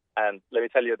 And let me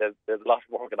tell you, there's a lot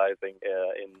of organising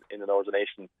in an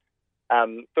ordination.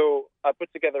 So I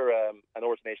put together an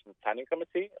ordination planning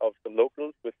committee of some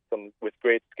locals with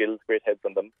great skills, great heads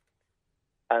on them.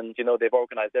 And, they've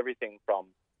organised everything from,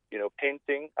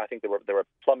 painting. I think they were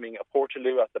plumbing a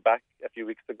portaloo at the back a few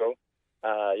weeks ago.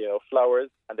 Flowers,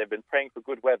 and they've been praying for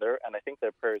good weather, and I think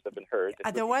their prayers have been heard.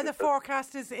 The weather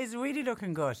forecast is really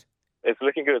looking good. It's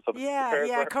looking good. So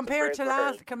compared to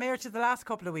the last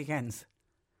couple of weekends.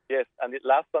 Yes, and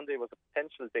last Sunday was a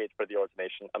potential date for the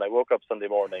ordination, and I woke up Sunday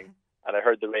morning and I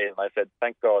heard the rain, and I said,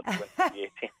 "Thank God we went to the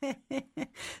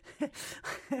 18th."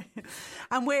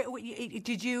 And where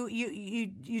did you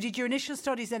did your initial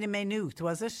studies then in Maynooth,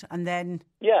 was it? And then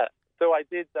so I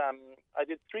did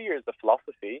 3 years of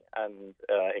philosophy and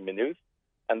in Maynooth,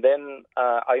 and then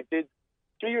I did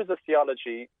 3 years of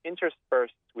theology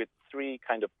interspersed with 3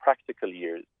 kind of practical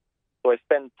years. So I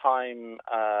spent time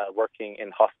working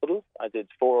in hospitals. I did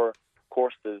 4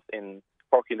 courses in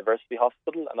Cork University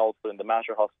Hospital and also in the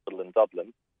Mater Hospital in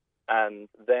Dublin. And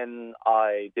then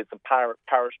I did some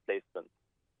parish placements.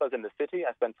 So I was in the city.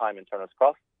 I spent time in Turner's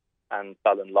Cross and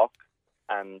Ballinlough,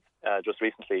 and just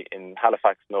recently in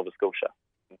Halifax, Nova Scotia,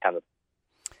 in Canada.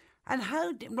 And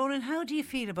Ronan, how do you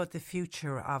feel about the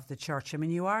future of the church? I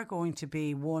mean, you are going to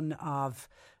be one of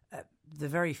the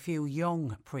very few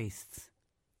young priests.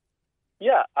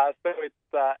 Yeah, so it's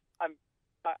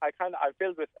I'm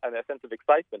filled with a sense of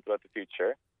excitement about the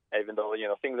future, even though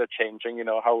things are changing.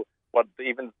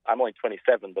 I'm only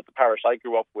 27, but the parish I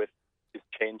grew up with is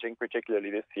changing,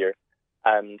 particularly this year.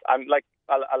 And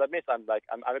I'll admit I'm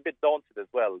a bit daunted as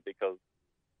well, because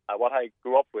what I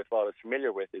grew up with, what I was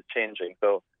familiar with, is changing.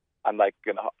 So I'm like,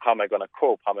 how am I going to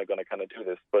cope? How am I going to kind of do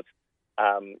this? But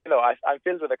I'm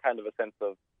filled with a kind of a sense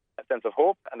of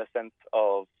hope and a sense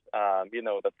of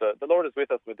that the Lord is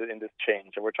with us in this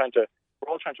change, and we're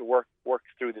all trying to work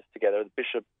through this together, the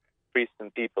bishop, priests,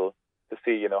 and people, to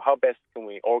see how best can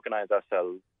we organise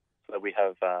ourselves so that we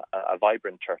have a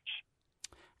vibrant church.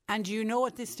 And do you know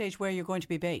at this stage where you're going to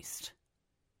be based?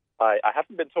 I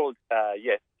haven't been told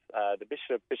yet. The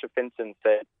Bishop Finton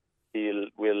said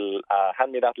will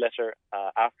hand me that letter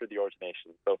after the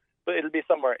ordination. So it'll be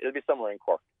somewhere in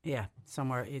Cork. Yeah,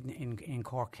 somewhere in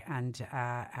Cork and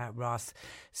Ross.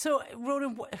 So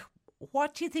Ronan,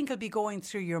 what do you think will be going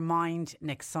through your mind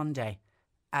next Sunday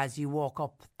as you walk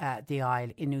up the aisle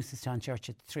in Newcestown Church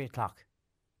at 3:00?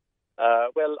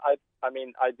 Well, I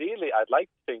mean, ideally, I'd like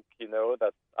to think,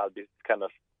 that I'll be kind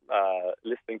of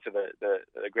listening to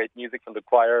the great music from the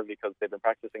choir, because they've been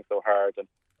practicing so hard, and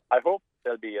I hope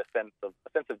there'll be a sense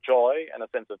of joy and a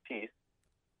sense of peace.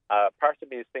 Part of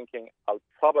me is thinking I'll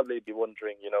probably be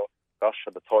wondering, gosh,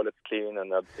 are the toilets clean,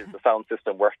 and is the sound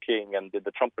system working, and did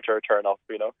the trumpeter turn off,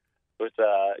 But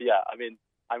I mean,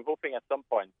 I'm hoping at some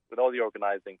point, with all the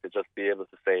organising, to just be able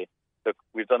to say, look,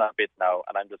 we've done our bit now,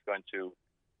 and I'm just going to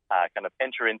kind of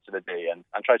enter into the day and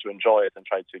try to enjoy it and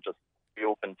try to just be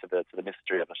open to the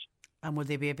mystery of it. And will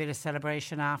there be a bit of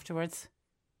celebration afterwards?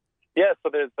 Yeah, so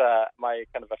there's my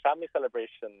kind of a family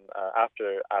celebration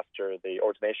after the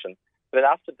ordination. But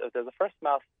then there's a first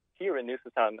mass here in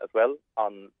Newcestown as well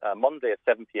on Monday at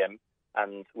 7 p.m.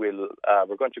 and we're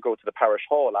going to go to the parish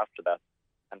hall after that,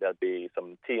 and there'll be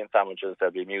some tea and sandwiches.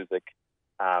 There'll be music.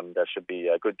 There should be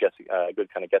a good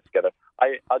kind of get together.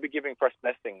 I'll be giving first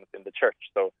blessings in the church,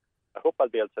 so I hope I'll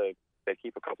be able to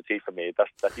keep a cup of tea for me.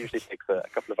 That usually takes a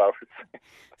couple of hours.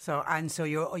 So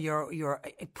you're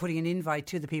putting an invite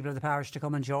to the people of the parish to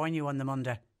come and join you on the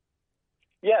Monday.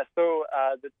 Yeah. So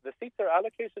the seats are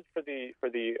allocated for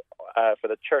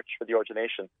the church for the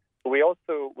ordination. But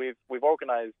we've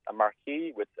organised a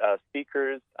marquee with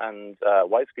speakers and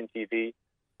widescreen TV,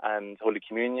 and Holy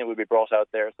Communion will be brought out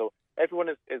there. So everyone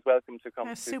is welcome to come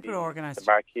to the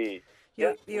marquee.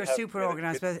 You're super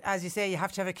organised, but as you say, you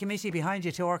have to have a committee behind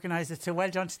you to organise it. So well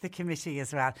done to the committee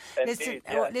as well. Indeed,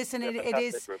 listen,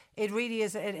 it really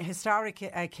is a historic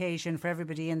occasion for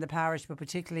everybody in the parish, but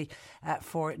particularly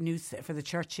for the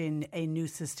church in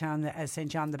Newcestown,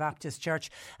 St John the Baptist Church.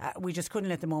 We just couldn't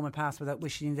let the moment pass without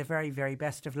wishing you the very, very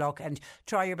best of luck, and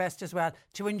try your best as well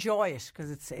to enjoy it,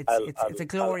 because it's a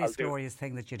glorious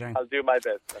thing that you're doing. I'll do my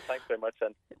best, and thanks very much.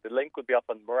 And the link will be up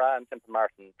on Moran St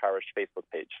Martin Parish Facebook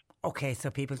page. Okay, so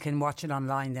people can watch it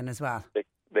online then as well.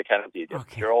 They can indeed. Yes.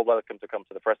 Okay. You're all welcome to come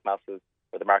to the first masses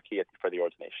or the marquee for the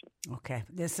ordination. Okay,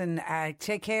 listen,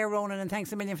 take care, Ronan, and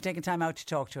thanks a million for taking time out to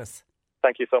talk to us.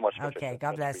 Thank you so much. Okay,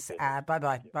 God bless.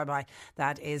 Bye-bye.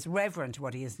 That is Reverend,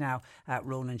 what he is now,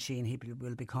 Ronan Sheehan. He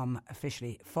will become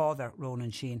officially Father Ronan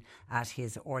Sheehan at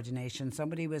his ordination.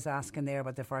 Somebody was asking there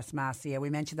about the first Mass. Yeah, we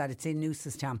mentioned that it's in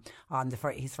Newcestown.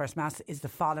 His first Mass is the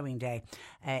following day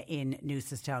in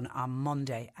Newcestown on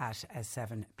Monday at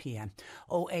 7 p.m.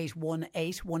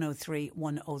 0818 103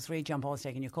 103. John Paul's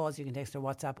taking your calls. You can text or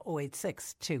WhatsApp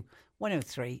 0862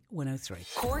 103 103.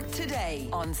 Cork Today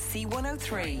on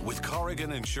C103. With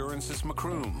Corrigan Insurance's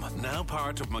Macroom, now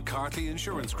part of McCarthy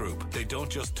Insurance Group. They don't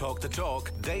just talk the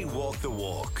talk, they walk the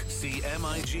walk.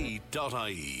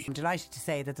 CMIG.ie. I'm delighted to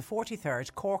say that the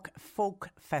 43rd Cork Folk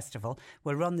Festival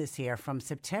will run this year from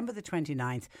September the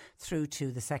 29th through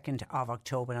to the 2nd of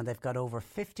October. Now, they've got over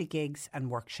 50 gigs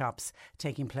and workshops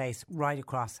taking place right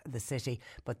across the city.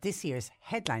 But this year's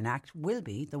headline act will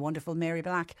be the wonderful Mary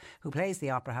Black, who plays the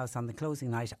Opera House on the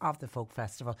closing night of the Folk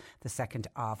Festival, the 2nd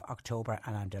of October.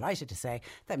 And I'm delighted to say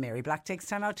that Mary Black takes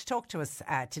time out to talk to us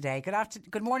today.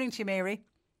 Good morning to you, Mary.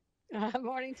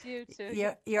 Morning to you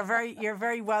too. You're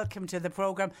very welcome to the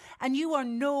programme. And you are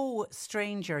no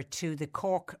stranger to the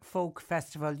Cork Folk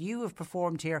Festival. You have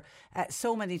performed here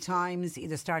so many times,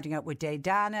 either starting out with Day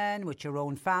Dannon, with your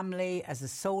own family, as a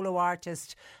solo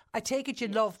artist. I take it you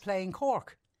love playing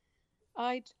Cork.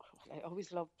 I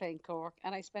always loved playing Cork,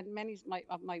 and I spent many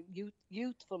of my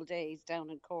youthful days down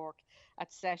in Cork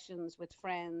at sessions with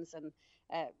friends, and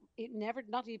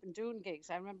not even doing gigs.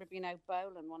 I remember being out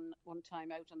bowling one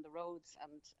time out on the roads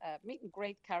and meeting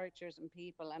great characters and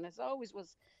people, and it always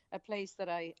was a place that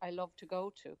I love to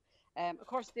go to. Of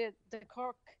course, the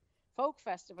Cork Folk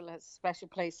Festival has a special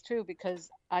place too,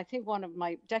 because I think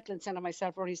Declan Sin and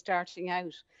myself were only starting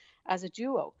out as a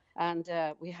duo, and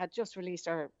we had just released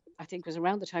I think it was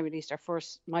around the time we released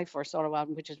my first solo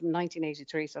album, which is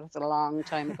 1983, so that's a long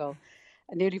time ago.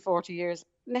 Nearly 40 years.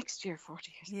 Next year,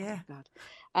 40 years. Yeah. Oh, God.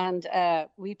 And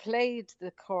we played the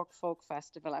Cork Folk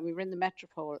Festival, and we were in the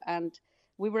Metropole, and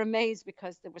we were amazed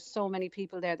because there were so many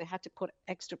people there. They had to put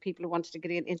extra people who wanted to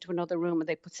get into another room, and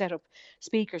they set up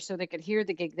speakers so they could hear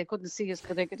the gig. They couldn't see us,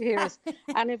 but they could hear us.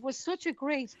 And it was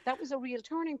that was a real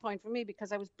turning point for me,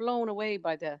 because I was blown away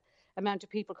by the amount of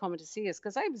people coming to see us,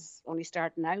 because I was only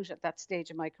starting out at that stage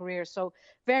of my career. So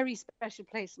very special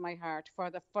place in my heart for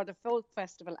the Folk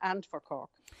Festival and for Cork.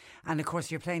 And of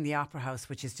course you're playing the Opera House,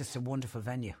 which is just a wonderful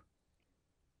venue.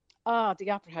 The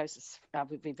Opera House is,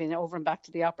 we've been over and back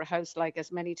to the Opera House like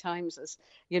as many times as,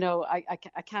 I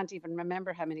can't even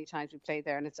remember how many times we played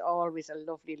there, and it's always a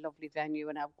lovely, lovely venue,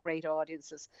 and have great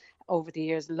audiences over the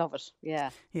years. Love it, yeah.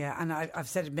 Yeah, and I've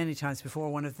said it many times before,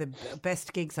 one of the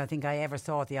best gigs I think I ever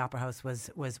saw at the Opera House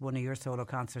was one of your solo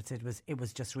concerts. It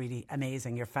was just really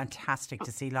amazing. You're fantastic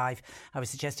to see live. I would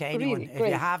suggest to anyone, really, if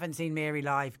you haven't seen Mary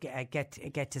live,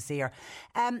 get to see her.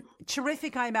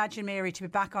 Terrific, I imagine, Mary, to be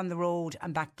back on the road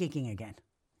and back gigging again.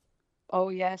 Oh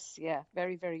yes, yeah,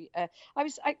 very, very. I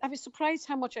was surprised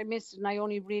how much I missed it, and I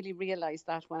only really realised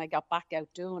that when I got back out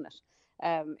doing it.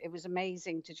 It was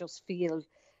amazing to just feel,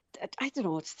 I don't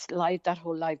know, it's live, that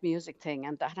whole live music thing,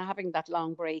 and having that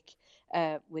long break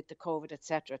with the COVID,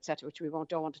 etc., which we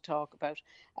don't want to talk about,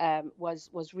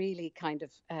 was really kind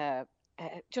of.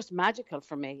 Just magical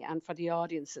for me and for the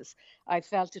audiences. I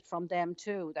felt it from them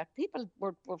too, that people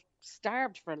were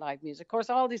starved for live music. Of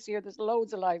course, all this year there's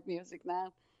loads of live music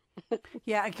now.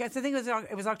 Yeah, I guess I think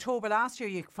it was October last year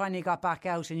you finally got back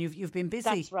out, and you've been busy.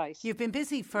 That's right. You've been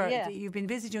busy you've been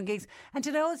busy doing gigs, and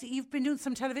today also you've been doing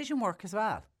some television work as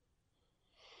well.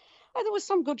 There was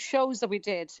some good shows that we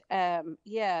did. The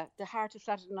Heart of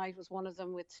Saturday Night was one of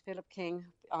them, with Philip King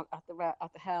at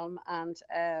the helm, and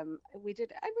we've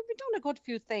done a good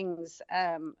few things.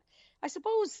 I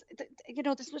suppose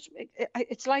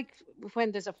it's like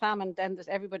when there's a famine, then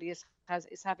everybody is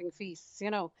having feasts,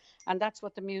 and that's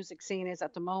what the music scene is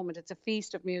at the moment. It's a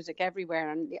feast of music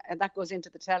everywhere, and that goes into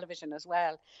the television as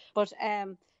well. But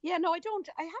I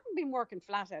haven't been working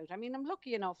flat out. I mean, I'm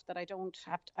lucky enough that I don't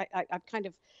have to. I've kind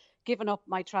of, given up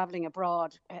my travelling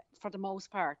abroad for the most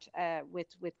part with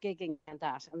gigging and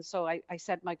that. And so I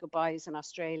said my goodbyes in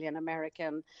Australia and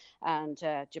America and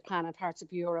Japan and parts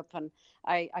of Europe. And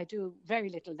I do very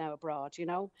little now abroad, you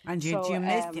know. And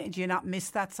do you not miss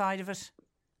that side of it?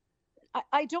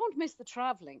 I don't miss the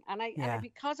travelling, and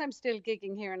because I'm still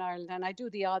gigging here in Ireland, and I do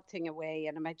the odd thing away,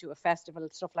 and I might do a festival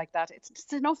and stuff like that.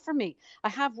 It's enough for me. I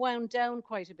have wound down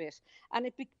quite a bit, and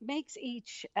it makes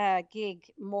each gig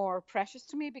more precious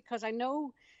to me, because I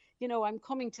know, you know, I'm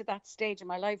coming to that stage in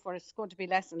my life where it's going to be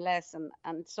less and less,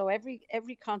 and so every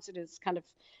concert is kind of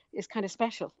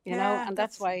special, you know, and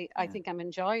that's why I think I'm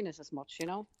enjoying it as much, you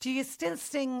know. Do you still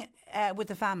sing with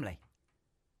the family?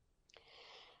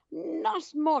 Not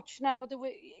much. Now,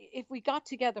 if we got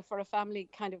together for a family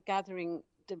kind of gathering,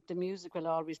 the music will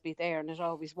always be there, and it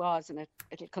always was, and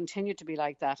it'll continue to be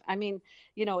like that. I mean,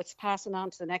 you know, it's passing on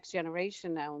to the next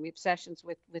generation now, and we have sessions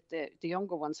with the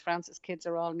younger ones. Francis' kids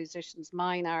are all musicians.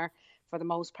 Mine are, for the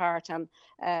most part, and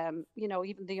you know,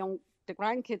 even the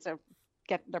grandkids are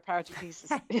getting their party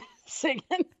pieces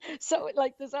singing. So,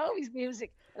 like, there's always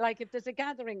music. Like, if there's a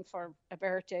gathering for a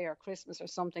birthday or Christmas or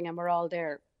something, and we're all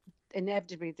there,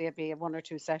 inevitably there'll be one or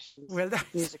two sessions,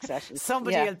 music sessions.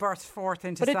 Somebody will burst forth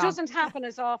into song. But it doesn't happen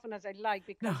as often as I'd like,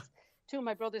 because two of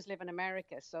my brothers live in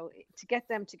America, so to get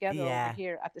them together over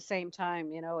here at the same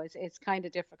time, you know, it's kind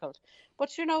of difficult.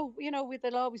 But you know,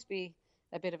 there'll always be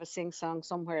a bit of a sing-song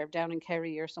somewhere down in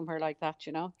Kerry or somewhere like that,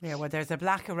 you know. Yeah, well, there's a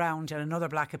black around and another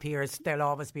black appears, there'll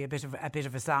always be a bit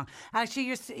of a song.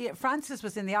 Actually, Frances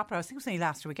was in the Opera House. I think it was only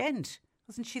last weekend.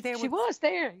 Wasn't she there? She was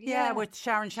there, yeah, with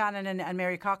Sharon Shannon and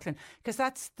Mary Coughlin, because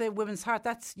that's the Women's Heart.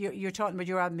 That's you're talking about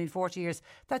your album being 40 years.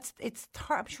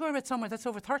 I'm sure I read somewhere that's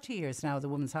over 30 years now. The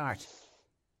Women's Heart.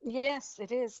 Yes,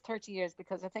 it is 30 years,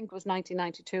 because I think it was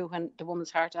 1992 when the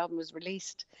Woman's Heart album was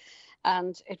released,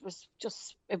 and it was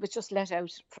just let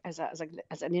out as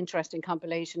an interesting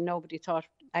compilation. Nobody thought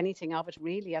anything of it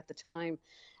really at the time,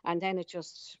 and then it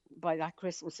just, by that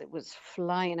Christmas, it was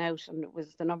flying out, and it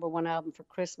was the #1 album for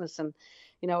Christmas. And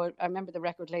you know, I remember the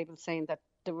record label saying that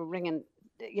they were ringing,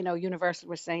 you know, Universal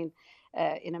were saying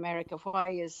in America,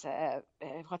 why is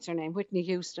what's her name, Whitney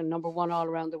Houston, #1 all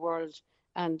around the world,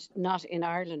 and not in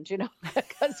Ireland, you know,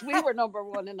 because we were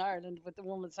 #1 in Ireland with the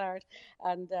Woman's Heart.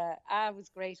 And it was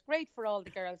great for all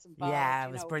the girls involved. Yeah,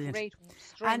 it was brilliant. Great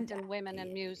strength in women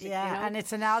and music. Yeah, you know? And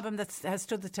it's an album that has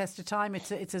stood the test of time.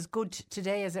 It's as good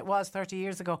today as it was 30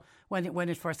 years ago when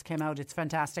it first came out. It's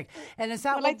fantastic. And is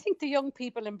that I think the young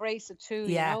people embrace it too.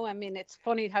 Yeah. You know, I mean, it's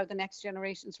funny how the next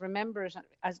generations remember it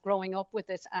as growing up with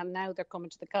it, and now they're coming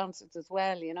to the concerts as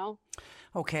well. You know.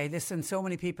 Okay, listen, so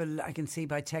many people I can see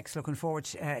by text looking forward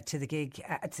to the gig.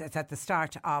 It's at the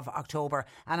start of October,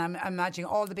 and I'm imagining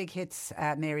all the big hits,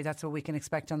 Mary. That's what we can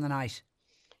expect on the night.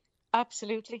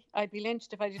 Absolutely. I'd be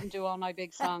lynched if I didn't do all my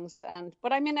big songs.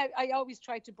 But I mean, I always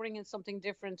try to bring in something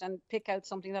different and pick out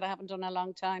something that I haven't done in a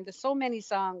long time. There's so many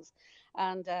songs,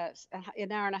 and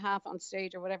an hour and a half on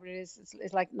stage or whatever it is,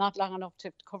 it's like not long enough to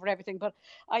cover everything. But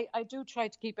I do try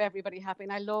to keep everybody happy,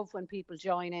 and I love when people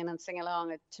join in and sing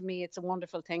along. To me, it's a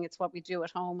wonderful thing. It's what we do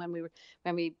at home when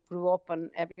we grew up,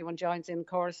 and everyone joins in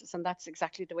choruses, and that's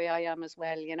exactly the way I am as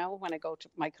well, you know, when I go to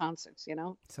my concerts, you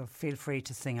know. So feel free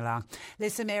to sing along.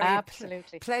 Listen, Mary,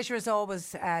 absolutely. Pleasure as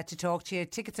always to talk to you.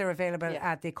 Tickets are available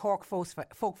at the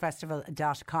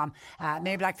CorkFolkFestival.com.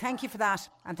 Mary Black, thank you for that,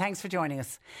 and thanks for joining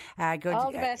us. Good.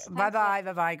 All the best.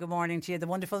 Bye-bye. Good morning to you. The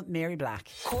wonderful Mary Black.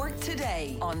 Cork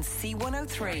Today on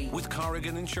C103. With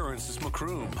Corrigan Insurance's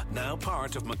Macroom, now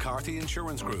part of McCarthy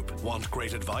Insurance Group. Want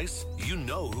great advice? You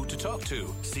know who to talk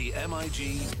to. See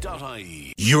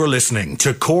MIG.ie. You're listening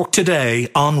to Cork Today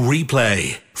on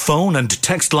replay. Phone and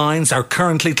text lines are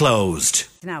currently closed.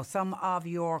 Now, some of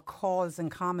your calls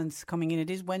and comments coming in. It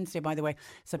is Wednesday, by the way,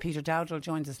 so Peter Dowdall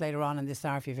joins us later on in this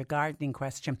hour. If you have a gardening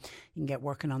question, you can get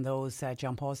working on those.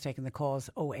 John Paul's taking the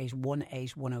calls.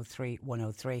 0818 103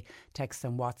 103. Texts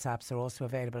and WhatsApps are also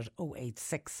available at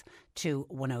 0862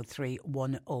 103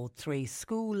 103.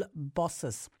 School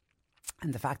buses.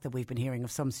 And the fact that we've been hearing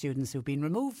of some students who've been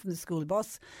removed from the school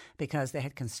bus because they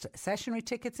had concessionary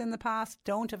tickets in the past,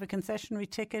 don't have a concessionary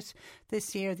ticket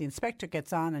this year. The inspector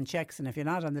gets on and checks, and if you're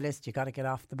not on the list, you've got to get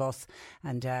off the bus.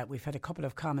 And we've had a couple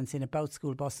of comments in about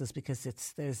school buses, because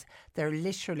there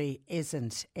literally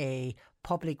isn't a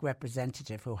public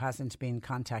representative who hasn't been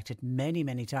contacted many,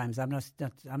 many times. I'm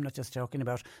not just talking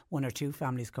about one or two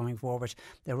families coming forward.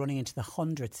 They're running into the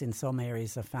hundreds in some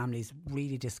areas of families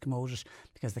really discommoded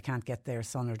because they can't get their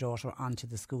son or daughter onto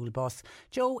the school bus.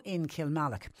 Joe in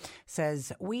Kilmallock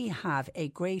says, we have a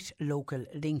great local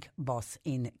link bus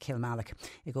in Kilmallock.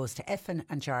 It goes to Effin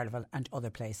and Charleville and other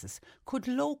places. Could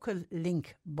local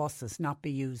link buses not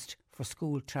be used for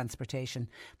school transportation,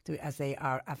 as they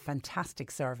are a fantastic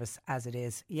service as it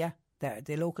is? Yeah.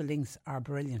 The local links are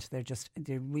brilliant.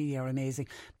 They really are amazing,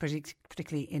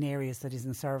 particularly in areas that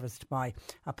isn't serviced by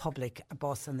a public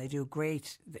bus, and they do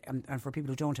great. And for people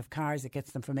who don't have cars, it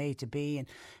gets them from A to B and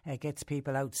it gets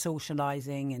people out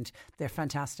socialising, and they're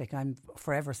fantastic. I'm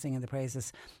forever singing the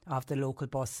praises of the local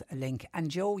bus link.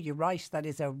 And Joe, you're right, that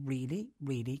is a really,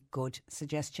 really good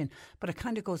suggestion. But it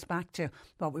kind of goes back to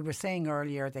what we were saying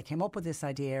earlier. They came up with this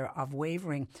idea of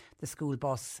waiving the school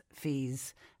bus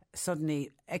fees.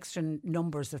 Suddenly extra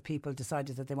numbers of people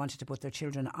decided that they wanted to put their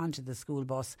children onto the school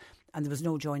bus, and there was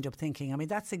no joined up thinking. I mean,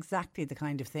 that's exactly the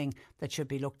kind of thing that should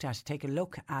be looked at. Take a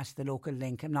look at the local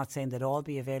link. I'm not saying they'd all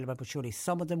be available, but surely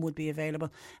some of them would be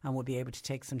available and would be able to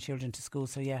take some children to school.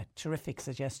 So yeah, terrific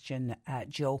suggestion,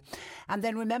 Joe. And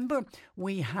then remember,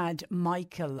 we had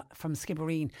Michael from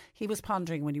Skibbereen. He was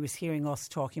pondering when he was hearing us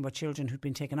talking about children who'd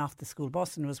been taken off the school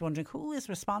bus, and was wondering who is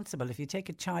responsible if you take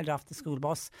a child off the school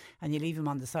bus and you leave him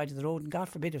on the side of the road, and God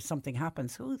forbid if something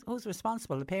happens, who's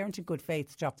responsible? The parent in good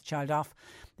faith dropped the child off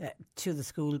to the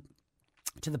school,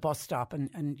 to the bus stop,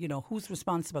 and you know, who's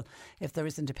responsible if there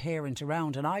isn't a parent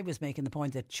around? And I was making the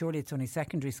point that surely it's only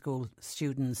secondary school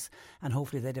students, and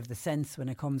hopefully they'd have the sense when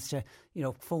it comes to, you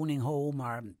know, phoning home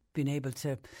or being able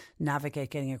to navigate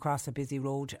getting across a busy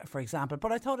road, for example.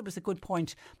 But I thought it was a good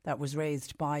point that was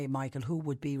raised by Michael. Who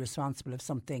would be responsible if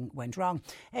something went wrong?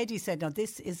 Eddie said, now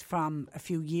this is from a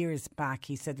few years back.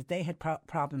 He said that they had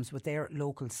problems with their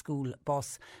local school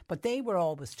bus, but they were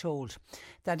always told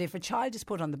that if a child is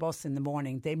put on the bus in the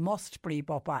morning, they must be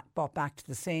brought back to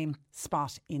the same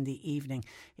spot in the evening.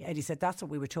 Eddie said that's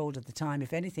what we were told at the time.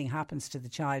 If anything happens to the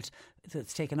child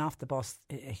that's taken off the bus,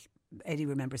 Eddie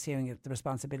remembers hearing the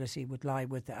responsibility would lie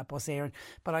with a bus Éireann.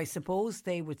 But I suppose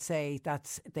they would say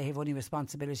that they have only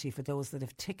responsibility for those that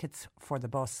have tickets for the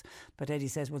bus. But Eddie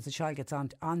says once the child gets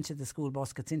onto the school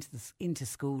bus, gets into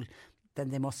school,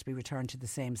 then they must be returned to the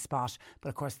same spot. But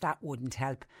of course that wouldn't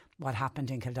help what happened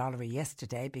in Kildallery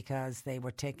yesterday, because they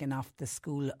were taken off the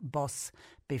school bus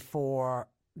before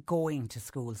going to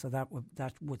school, so that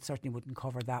would certainly wouldn't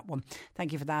cover that one.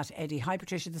 Thank you for that, Eddie. Hi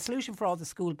Patricia, the solution for all the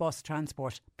school bus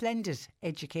transport, blended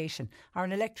education or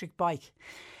an electric bike.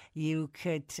 You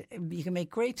can make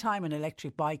great time on an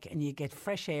electric bike, and you get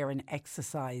fresh air and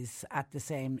exercise at the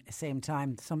same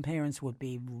time. Some parents would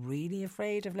be really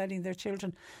afraid of letting their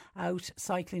children out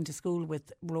cycling to school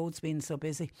with roads being so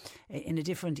busy. In a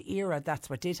different era, that's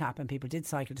what did happen. People did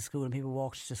cycle to school and people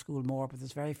walked to school more, but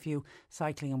there's very few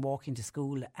cycling and walking to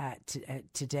school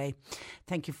today.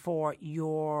 Thank you for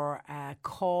your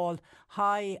call.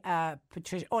 Hi,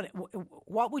 Patricia.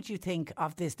 What would you think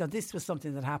of this? Now, this was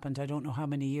something that happened, I don't know how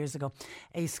many years ago.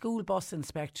 A school bus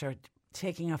inspector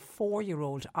taking a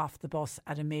 4-year-old off the bus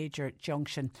at a major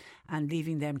junction and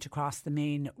leaving them to cross the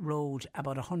main road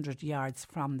about 100 yards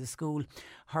from the school.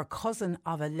 Her cousin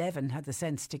of 11 had the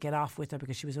sense to get off with her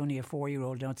because she was only a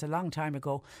 4-year-old. Now, it's a long time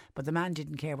ago, but the man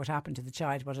didn't care what happened to the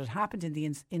child. What had happened in the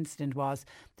incident was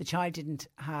the child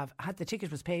had the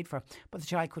ticket was paid for, but the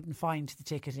child couldn't find the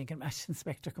ticket. And you can imagine the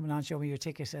inspector coming on, show me your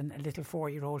ticket, and a little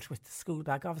 4-year-old with the school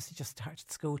bag, obviously just started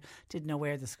school, didn't know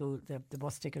where the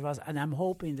bus ticket was. And I'm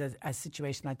hoping that a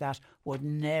situation like that would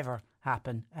never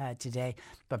happen today.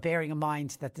 But bearing in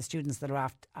mind that the students that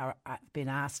are being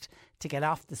asked to get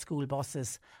off the school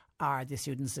buses are the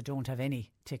students that don't have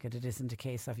any ticket. It isn't a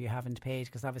case of you haven't paid,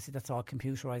 because obviously that's all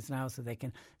computerised now, so they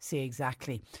can see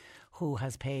exactly who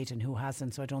has paid and who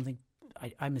hasn't. So I don't think,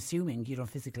 I'm assuming you don't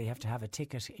physically have to have a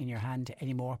ticket in your hand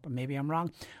anymore, but maybe I'm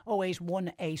wrong.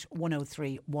 0818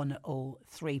 103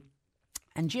 103.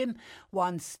 And Jim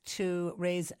wants to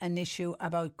raise an issue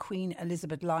about Queen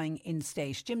Elizabeth lying in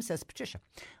state. Jim says, Patricia,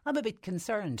 I'm a bit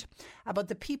concerned about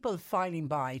the people filing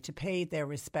by to pay their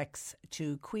respects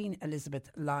to Queen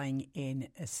Elizabeth lying in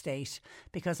a state,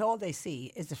 because all they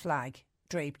see is a flag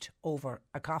draped over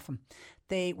a coffin.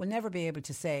 They will never be able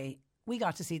to say, we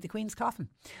got to see the Queen's coffin.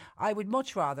 I would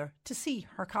much rather to see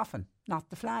her coffin, not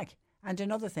the flag. And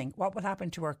another thing, what would happen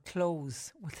to her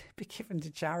clothes? Would they be given to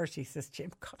charity, says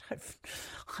Jim? God,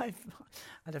 I'd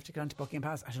have to go into Buckingham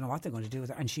Palace. I don't know what they're going to do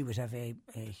with her. And she would have a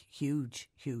huge,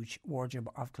 huge wardrobe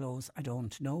of clothes. I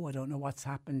don't know. I don't know what's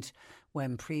happened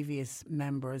when previous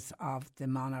members of the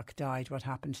monarch died. What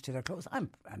happened to their clothes?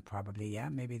 And probably, yeah,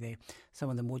 maybe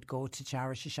some of them would go to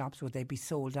charity shops. Would they be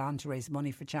sold on to raise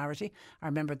money for charity? I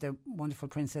remember the wonderful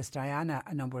Princess Diana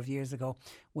a number of years ago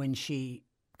when she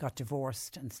got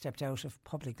divorced and stepped out of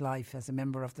public life as a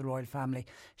member of the royal family.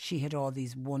 She had all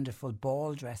these wonderful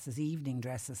ball dresses, evening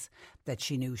dresses, that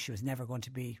she knew she was never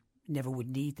would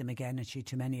need them again, and she had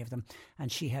too many of them.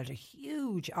 And she held a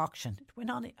huge auction. It went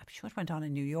on, I'm sure it went on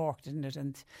in New York, didn't it?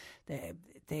 And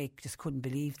they just couldn't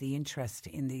believe the interest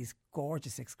in these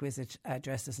gorgeous, exquisite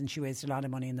dresses, and she raised a lot of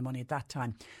money, and the money at that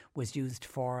time was used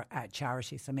for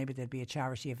charity. So maybe there'll be a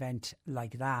charity event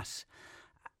like that.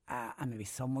 And maybe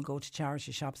some will go to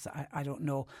charity shops. I don't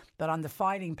know. But on the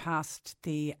filing past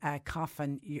the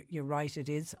coffin, you're right, it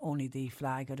is only the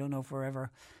flag. I don't know if we're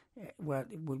ever... will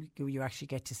you actually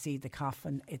get to see the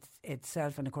coffin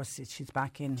itself? And of course, she's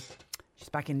back in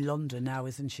London now,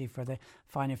 isn't she, for the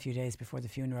final few days before the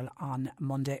funeral on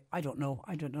Monday? I don't know.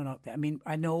 I mean,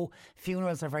 I know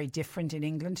funerals are very different in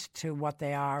England to what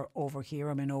they are over here.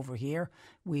 I mean, over here,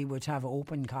 we would have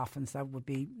open coffins. That would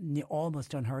be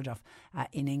almost unheard of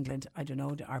in England. I don't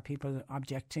know, are people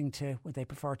objecting to, would they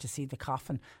prefer to see the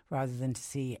coffin rather than to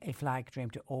see a flag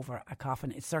draped over a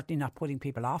coffin? It's certainly not putting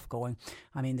people off going.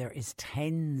 I mean, there is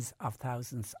tens of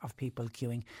thousands of people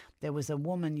queuing. There was a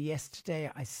woman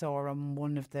yesterday, I saw her on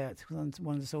one of the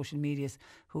social medias,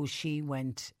 who she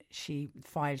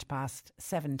filed past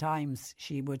 7 times.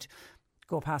 She would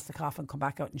go past the coffin, come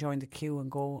back out and join the queue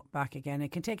and go back again.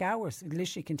 It can take hours. It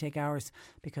literally can take hours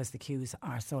because the queues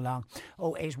are so long.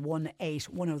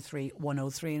 0818 103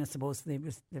 103. And I suppose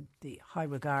the high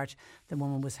regard the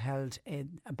woman was held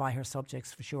by her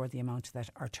subjects, for sure, the amount that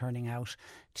are turning out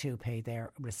to pay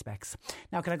their respects.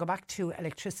 Now, can I go back to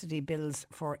electricity bills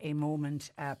for a moment,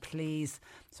 please?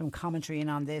 Some commentary in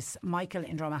on this. Michael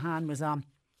in Dromahan was on.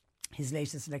 His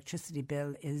latest electricity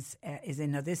bill is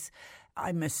in. Now this,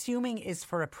 I'm assuming, is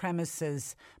for a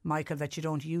premises, Michael, that you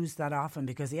don't use that often,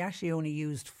 because he actually only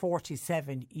used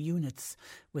 47 units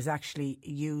was actually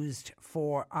used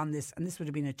for on this, and this would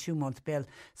have been a 2-month bill.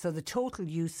 So the total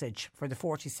usage for the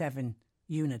 47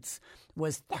 units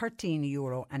was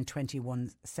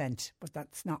 €13.21, but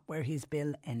that's not where his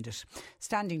bill ended.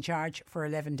 Standing charge for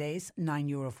 11 days,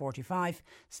 €9.45.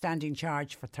 Standing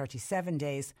charge for 37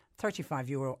 days,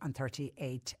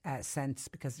 €35.38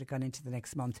 because they're gone into the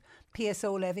next month.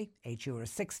 PSO levy,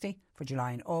 €8.60 for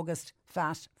July and August.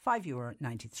 VAT,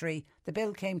 €5.93. The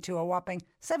bill came to a whopping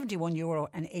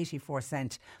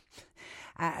 €71.84.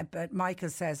 But Michael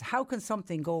says, how can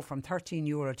something go from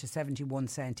 €13 to 71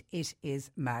 cents? It is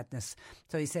madness.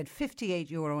 So he said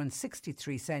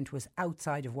 €58.63 was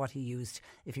outside of what he used.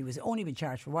 If he was only been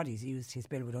charged for what he's used, his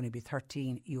bill would only be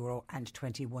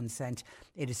 €13.21.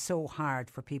 It is so hard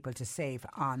for people to save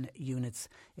on units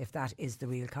if that is the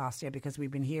real cost. Yeah, because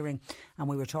we've been hearing, and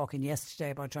we were talking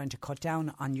yesterday about trying to cut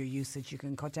down on your usage. You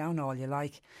can cut down all you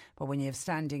like, but when you have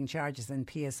standing charges and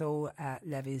PSO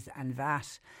levies and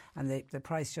VAT, and the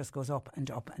price just goes up and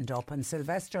up and up. And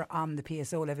Sylvester on the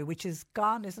PSO levy, which is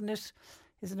gone, isn't it?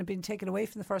 Isn't it been taken away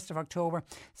from the 1st of October?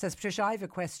 Says, Patricia, I have a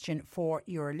question for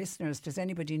your listeners. Does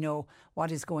anybody know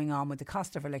what is going on with the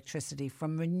cost of electricity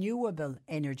from renewable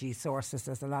energy sources?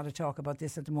 There's a lot of talk about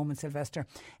this at the moment, Sylvester.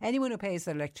 Anyone who pays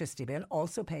their electricity bill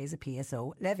also pays a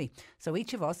PSO levy. So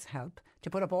each of us help to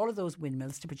put up all of those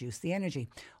windmills to produce the energy.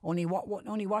 Only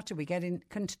what do we get in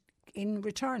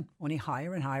return? Only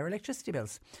higher and higher electricity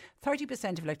bills.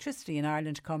 30% of electricity in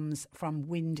Ireland comes from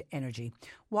wind energy.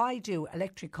 Why do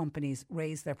electric companies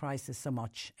raise their prices so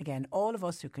much? Again, all of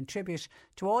us who contribute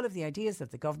to all of the ideas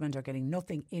of the government are getting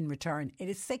nothing in return. It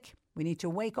is sick. We need to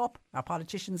wake up. Our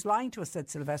politicians lying to us, said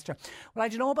Sylvester. Well, I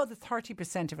don't know about the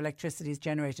 30% of electricity is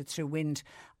generated through wind,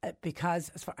 because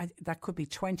that could be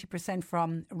 20%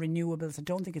 from renewables. I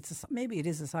don't think maybe it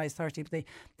is as high as 30, but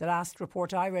the last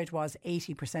report I read was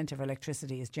 80% of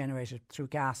electricity is generated through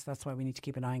gas. That's why we need to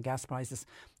keep an eye on gas prices.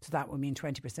 So that would mean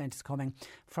 20% is coming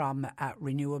from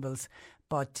renewables.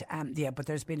 But but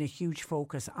there's been a huge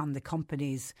focus on the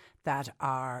companies that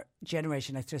are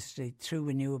generating electricity through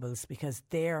renewables, because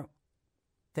they're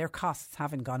Their costs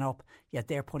haven't gone up, yet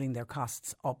they're putting their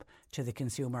costs up to the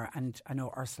consumer. And I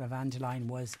know Ursula von der Leyen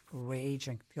was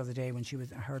raging the other day when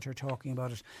I heard her talking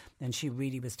about it. And she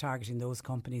really was targeting those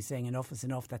companies, saying enough is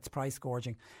enough, that's price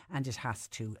gouging, and it has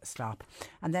to stop.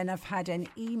 And then I've had an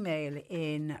email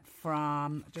in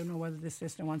from, I don't know whether this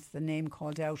listener wants the name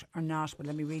called out or not, but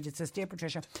let me read it. It says, Dear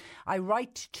Patricia, I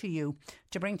write to you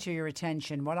to bring to your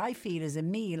attention what I feel is a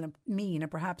mean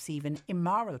and perhaps even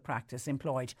immoral practice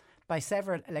employed by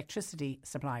several electricity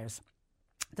suppliers.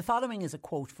 The following is a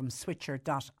quote from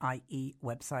switcher.ie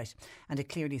website, and it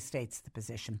clearly states the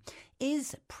position.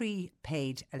 Is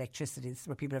prepaid electricity, this is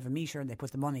where people have a meter and they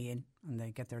put the money in and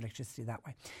they get their electricity that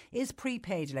way. Is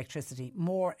prepaid electricity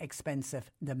more expensive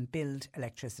than billed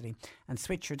electricity? And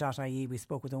switcher.ie, we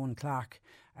spoke with Owen Clark,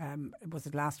 was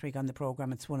it last week on the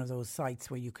programme? It's one of those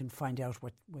sites where you can find out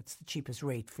what's the cheapest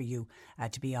rate for you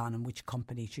to be on and which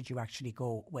company should you actually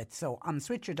go with. So on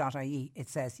switcher.ie it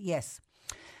says, yes,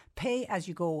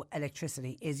 pay-as-you-go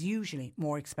electricity is usually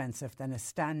more expensive than a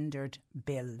standard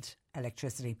billed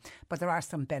electricity, but there are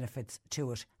some benefits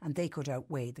to it and they could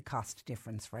outweigh the cost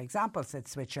difference. For example, said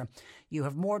Switcher, you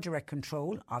have more direct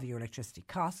control of your electricity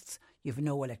costs, you've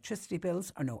no electricity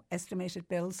bills or no estimated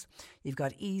bills, you've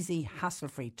got easy,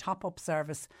 hassle-free top-up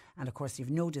service, and of course you've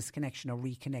no disconnection or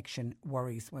reconnection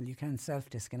worries. Well, you can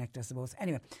self-disconnect, I suppose.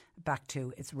 Anyway, back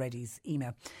to It's Ready's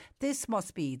email. This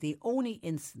must be the only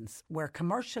instance where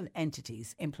commercial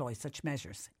entities employ such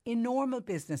measures. In normal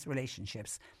business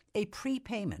relationships, a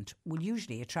prepayment will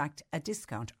usually attract a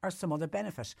discount or some other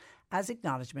benefit as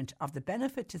acknowledgement of the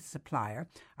benefit to the supplier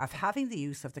of having the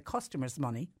use of the customer's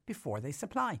money before they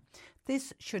supply.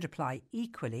 This should apply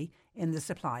equally in the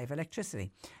supply of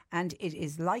electricity, and it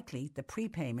is likely the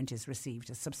prepayment is received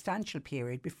a substantial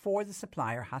period before the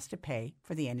supplier has to pay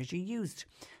for the energy used.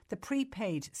 The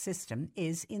prepaid system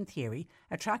is, in theory,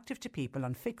 attractive to people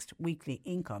on fixed weekly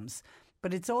incomes,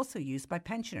 but it's also used by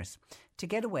pensioners to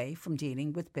get away from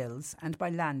dealing with bills and by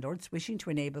landlords wishing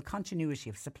to enable continuity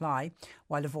of supply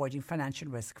while avoiding financial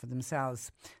risk for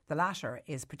themselves. The latter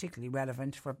is particularly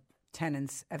relevant for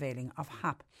tenants availing of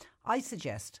HAP. I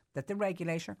suggest that the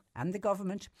regulator and the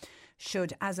government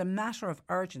should, as a matter of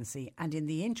urgency and in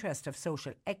the interest of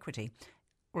social equity,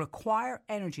 require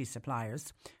energy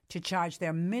suppliers to charge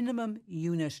their minimum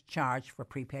unit charge for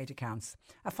prepaid accounts.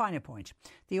 A final point,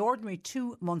 the ordinary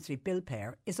 2 monthly bill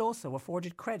payer is also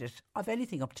afforded credit of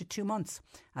anything up to 2 months,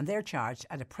 and they're charged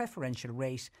at a preferential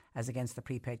rate as against the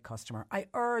prepaid customer. I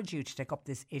urge you to take up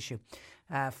this issue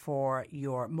for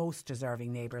your most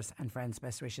deserving neighbours and friends.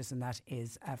 Best wishes, and that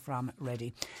is from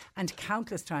Reddy. And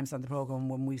countless times on the programme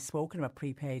when we've spoken about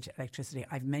prepaid electricity,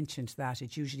 I've mentioned that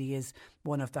it usually is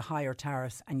one of the higher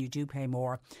tariffs and you do pay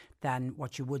more than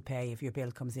what you would pay if your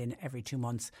bill comes in every 2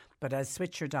 months. But as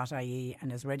switcher.ie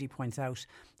and as Reddy points out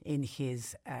in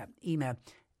his email,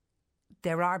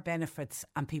 there are benefits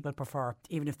and people prefer,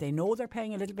 even if they know they're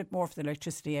paying a little bit more for the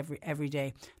electricity every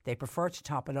day, they prefer to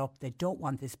top it up. They don't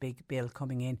want this big bill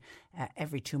coming in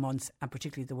every 2 months, and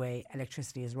particularly the way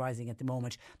electricity is rising at the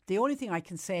moment. The only thing I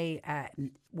can say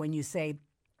when you say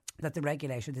that the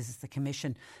regulator, this is the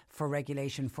Commission for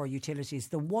Regulation for Utilities,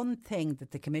 the one thing that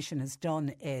the Commission has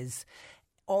done is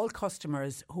all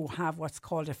customers who have what's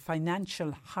called a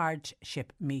financial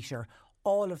hardship meter,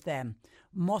 all of them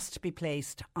must be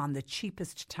placed on the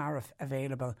cheapest tariff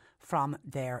available from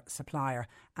their supplier,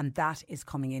 and that is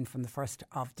coming in from the 1st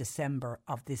of December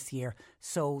of this year.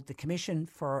 So the Commission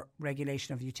for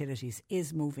Regulation of Utilities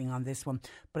is moving on this one,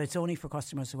 but it's only for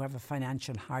customers who have a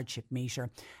financial hardship meter.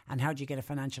 And how do you get a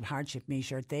financial hardship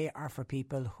meter? They are for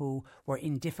people who were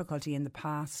in difficulty in the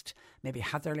past, maybe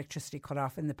had their electricity cut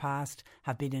off in the past,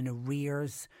 have been in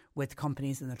arrears with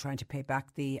companies and they're trying to pay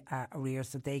back the arrears,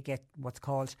 so they get what's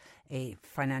called a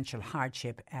financial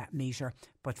hardship meter.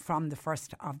 But from the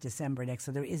 1st of December next,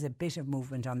 so there is a bit of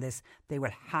movement on this, they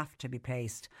will have to be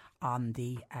placed on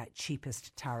the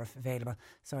cheapest tariff available.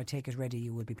 So I take it, Reddy,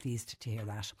 you will be pleased to hear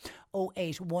that.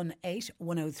 0818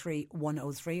 103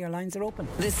 103, your lines are open.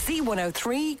 The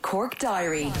C103 Cork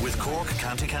Diary. With Cork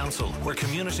County Council, where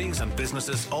communities and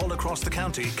businesses all across the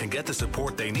county can get the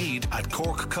support they need at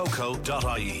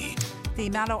corkcoco.ie. The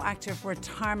Mallow Active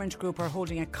Retirement Group are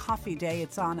holding a coffee day.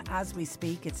 It's on as we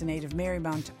speak. It's in aid of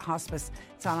Marymount Hospice.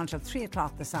 It's on until 3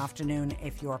 o'clock this afternoon.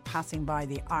 If you're passing by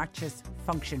the Arches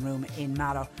Function Room in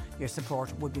Mallow, your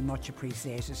support would be much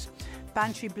appreciated.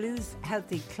 Bantry Blues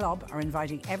Healthy Club are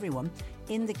inviting everyone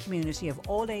in the community of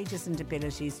all ages and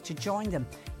abilities to join them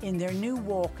in their new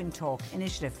Walk and Talk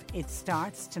initiative. It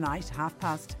starts tonight,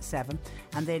 7:30,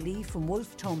 and they leave from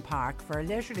Wolfetone Park for a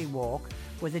leisurely walk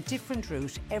with a different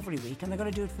route every week, and they're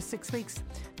going to do it for 6 weeks.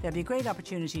 There'll be a great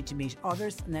opportunity to meet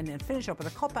others, and then they'll finish up with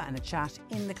a cuppa and a chat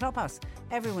in the clubhouse.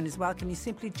 Everyone is welcome. You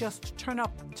simply just turn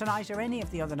up tonight or any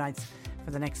of the other nights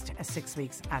for the next 6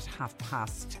 weeks at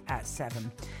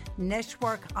 7:30.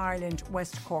 Network Ireland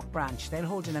West Cork branch, they'll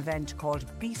hold an event called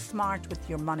Be Smart With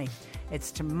Your Money.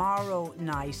 It's tomorrow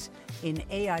night in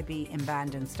AIB in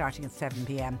Bandon, starting at 7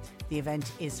 p.m. The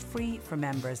event is free for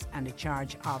members and a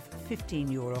charge of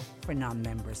 €15 for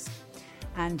non-members.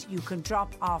 And you can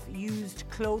drop off used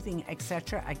clothing,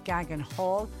 etc. at Gagan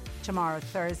Hall tomorrow,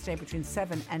 Thursday, between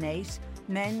 7 and 8.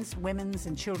 Men's, women's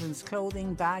and children's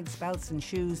clothing, bags, belts and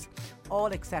shoes, all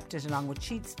accepted, along with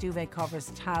sheets, duvet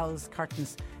covers, towels,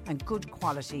 curtains and good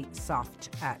quality soft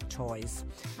toys.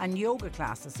 And yoga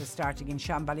classes are starting in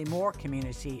Shanballymore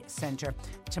Community Centre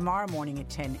tomorrow morning at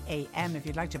 10 a.m. If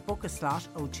you'd like to book a slot,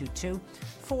 022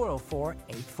 404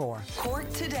 84. Cork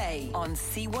Today on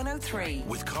C103.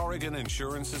 With Corrigan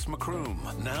Insurance's Macroom,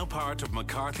 now part of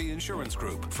McCarthy Insurance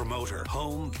Group. For motor,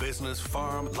 home, business,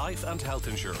 farm, life and health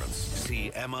insurance.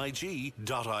 See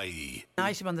MIG.ie. An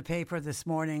item on the paper this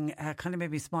morning kind of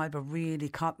made me smile, but really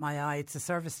caught my eye. It's a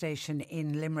service station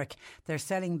in Limerick. They're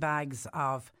selling bags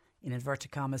of, in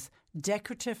inverted commas,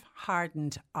 decorative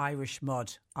hardened Irish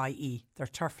mud, i.e. they're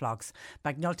turf logs.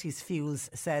 McNulty's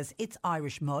Fuels says its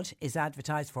Irish mud is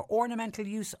advertised for ornamental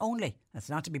use only. It's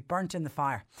not to be burnt in the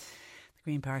fire. The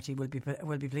Green Party will be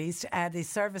pleased. The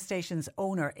service station's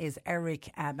owner is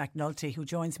Eric McNulty, who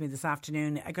joins me this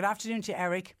afternoon. Good afternoon to you,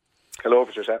 Eric. Hello,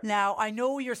 Patricia. Now, I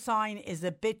know your sign is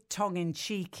a bit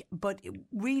tongue-in-cheek, but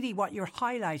really what you're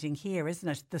highlighting here, isn't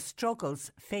it? The struggles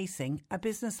facing a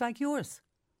business like yours.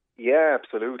 Yeah,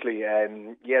 absolutely.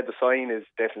 The sign is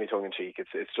definitely tongue-in-cheek.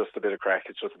 It's just a bit of crack.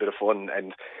 It's just a bit of fun.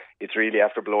 And it's really,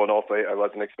 after blowing up, I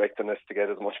wasn't expecting this to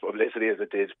get as much publicity as it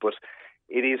did. But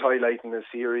it is highlighting a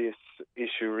serious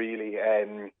issue, really.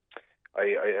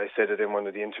 I said it in one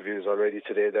of the interviews already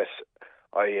today that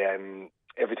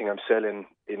everything I'm selling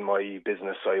in my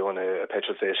business, I own a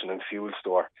petrol station and fuel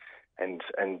store, and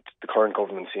the current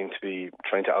government seem to be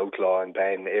trying to outlaw and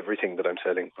ban everything that I'm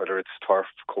selling, whether it's turf,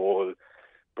 coal,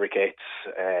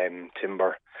 briquettes,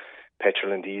 timber,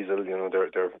 petrol and diesel. You know,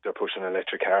 they're pushing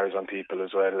electric cars on people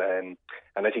as well, and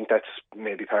I think that's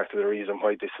maybe part of the reason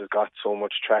why this has got so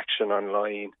much traction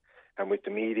online and with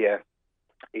the media,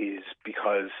 is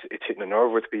because it's hitting a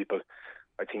nerve with people.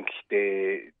 I think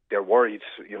they're worried,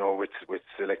 you know, with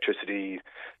electricity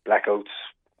blackouts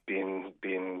being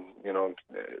you know,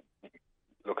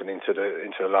 looking into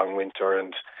a long winter,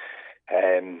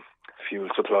 and fuel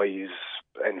supplies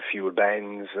and fuel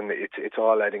bans, and it's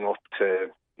all adding up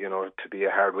to, you know, to be a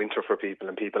hard winter for people,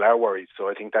 and people are worried. So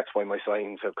I think that's why my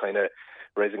signs have kind of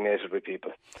resonated with people.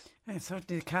 It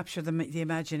certainly capture the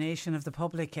imagination of the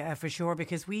public for sure,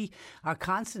 because we are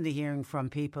constantly hearing from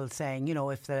people saying, you know,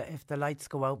 if the lights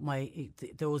go out,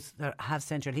 those that have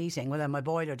central heating, well then my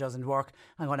boiler doesn't work,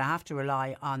 I'm going to have to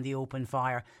rely on the open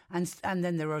fire. And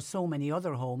then there are so many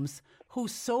other homes who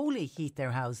solely heat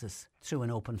their houses through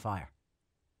an open fire.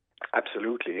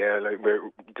 Absolutely, yeah. Like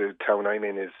the town I'm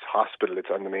in is Hospital. It's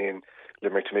on the main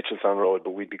Limerick to Mitchelstown road,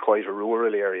 but we'd be quite a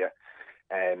rural area.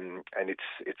 And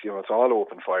it's you know, it's all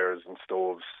open fires and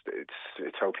stoves.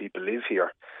 It's how people live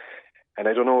here, and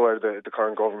I don't know, are the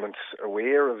current government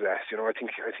aware of that? You know, I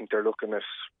think they're looking at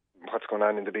what's going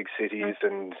on in the big cities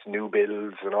and new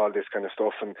builds and all this kind of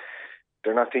stuff, and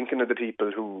they're not thinking of the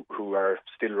people who are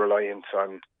still reliant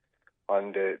on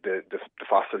the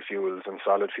fossil fuels and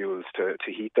solid fuels to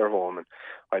heat their home. And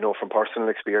I know from personal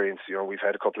experience, you know, we've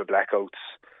had a couple of blackouts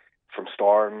from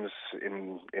storms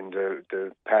in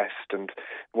the past, and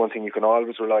one thing you can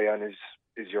always rely on is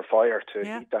your fire to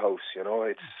heat the house. You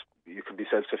know, you can be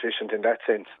self-sufficient in that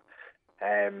sense.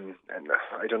 And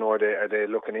I don't know, are they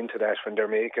looking into that when they're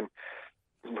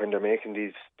making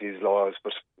these laws?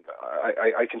 But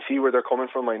I can see where they're coming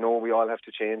from. I know we all have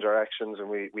to change our actions, and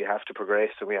we have to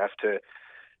progress, and we have to,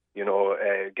 you know,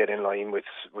 get in line with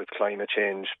climate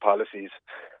change policies.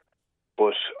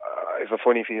 But I have a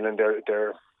funny feeling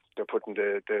they're putting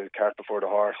the cart before the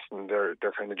horse, and they're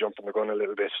kind of jumping the gun a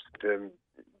little bit.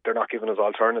 They're not giving us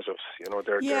alternatives, you know.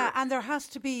 And there has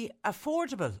to be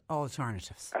affordable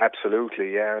alternatives.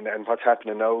 Absolutely, yeah. And what's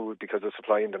happening now, because of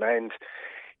supply and demand,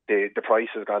 the price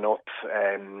has gone up.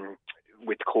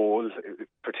 With coal,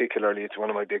 particularly, it's one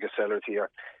of my biggest sellers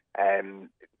here.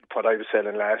 what I was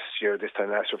selling this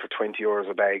time last year for €20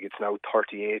 a bag, it's now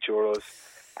 €38.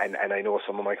 And I know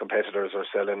some of my competitors are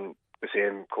selling the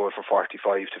same coal for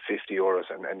 €45 to €50,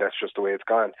 and that's just the way it's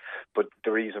gone. But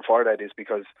the reason for that is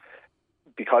because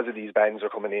of these bans are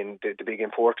coming in, the big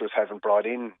importers haven't brought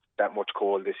in that much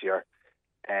coal this year,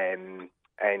 and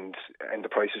the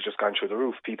price has just gone through the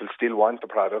roof. People still want the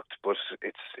product, but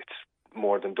it's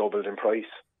more than doubled in price.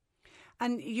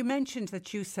 And you mentioned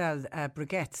that you sell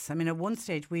briquettes. I mean, at one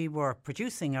stage we were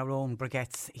producing our own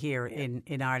briquettes here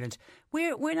in Ireland.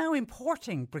 We're now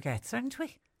importing briquettes, aren't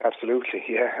we? Absolutely,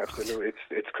 yeah, absolutely.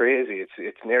 It's crazy.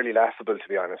 It's nearly laughable, to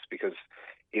be honest, because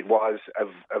it was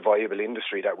a viable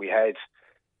industry that we had.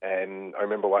 I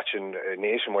remember watching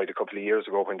Nationwide a couple of years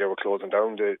ago when they were closing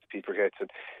down the peat briquettes, and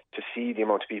to see the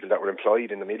amount of people that were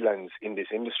employed in the Midlands in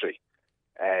this industry.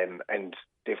 And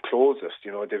they've closed it,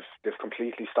 they've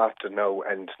completely stopped it now,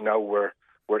 and now we're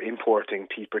importing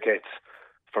peat briquettes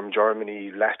from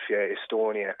Germany, Latvia,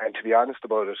 Estonia, and to be honest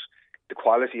about it, the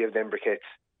quality of them briquettes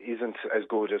isn't as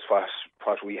good as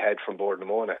what we had from Bord na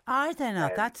Móna. Are they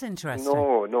not? That's interesting.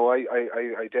 No,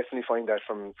 I definitely find that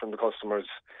from the customers.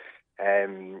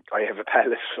 I have a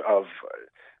pallet of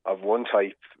one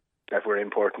type that we're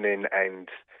importing in, and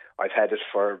I've had it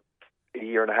for a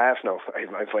year and a half now.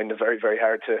 I find it very, very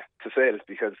hard to sell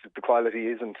because the quality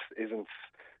isn't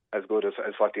as good as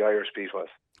what the Irish peat was.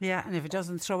 Yeah, and if it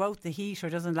doesn't throw out the heat or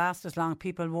doesn't last as long,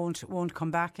 people won't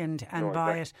come back and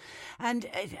buy it. And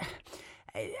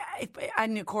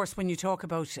of course, when you talk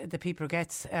about the peat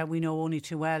briquettes, we know only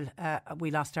too well.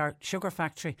 We lost our sugar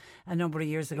factory a number of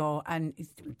years ago, and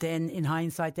then in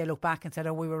hindsight, they look back and said,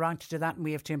 "Oh, we were wrong to do that, and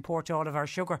we have to import all of our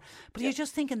sugar." But you're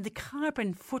just thinking the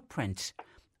carbon footprint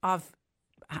of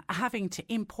having to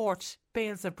import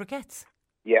bales of briquettes.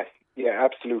 Yeah,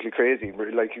 absolutely crazy.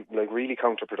 Like really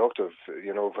counterproductive.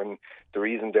 When the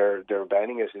reason they're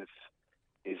banning it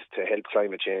is to help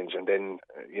climate change, and then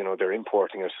they're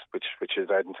importing it, which is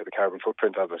adding to the carbon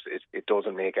footprint of it. It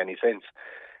doesn't make any sense.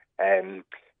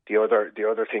 The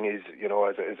other thing is,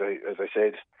 as I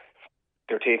said,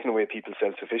 they're taking away people's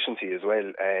self-sufficiency as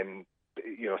well.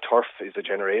 Turf is a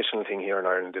generational thing here in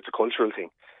Ireland. It's a cultural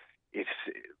thing. It's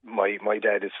my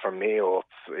dad is from Mayo up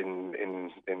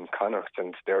in Connacht,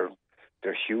 and they're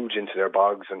huge into their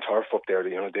bogs and turf up there.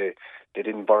 They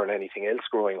didn't burn anything else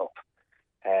growing up.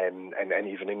 And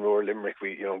even in rural Limerick,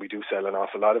 we do sell an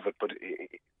awful lot of it, but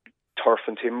turf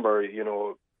and timber,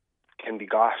 can be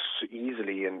got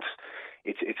easily, and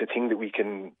it's a thing that we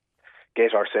can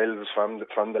get ourselves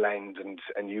from the land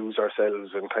and use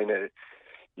ourselves and kind of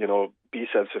be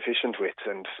self-sufficient with,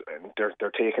 and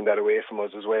they're taking that away from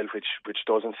us as well, which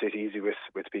doesn't sit easy with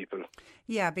people.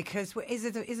 Yeah, because is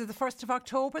it the 1st of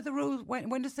October, the rule?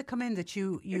 When does it come in that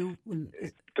you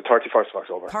the 31st of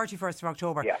October. 31st of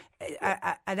October. Yeah.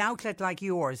 An outlet like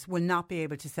yours will not be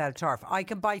able to sell turf. I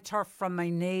can buy turf from my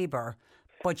neighbour,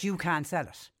 but you can't sell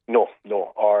it. No,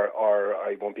 or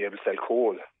I won't be able to sell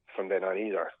coal from then on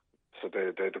either. So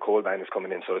the coal ban is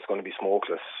coming in, so it's going to be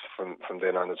smokeless from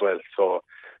then on as well. So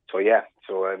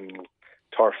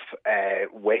turf,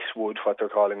 wet wood, what they're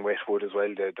calling wet wood as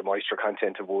well. The moisture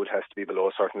content of wood has to be below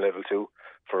a certain level too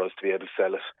for us to be able to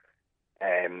sell it.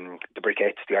 The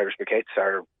briquettes, the Irish briquettes,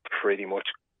 are pretty much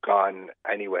gone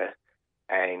anyway,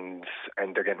 and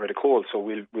they're getting rid of coal. So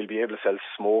we'll be able to sell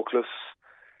smokeless,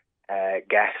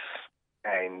 gas,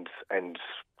 and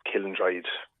kiln dried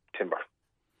timber.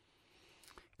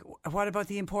 What about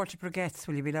the imported briquettes?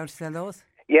 Will you be allowed to sell those?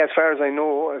 Yeah, as far as I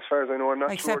know, I'm not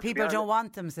sure. Except people don't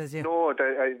want them, says you. No,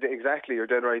 exactly. You're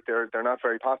dead right. They're not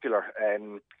very popular.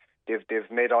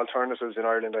 They've made alternatives in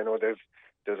Ireland. I know there's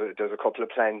a couple of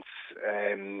plants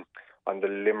on the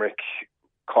Limerick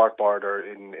Cork border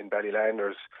in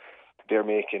Ballylanders. They're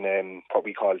making what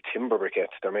we call timber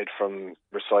briquettes. They're made from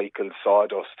recycled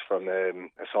sawdust from a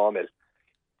sawmill.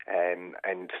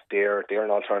 And they're an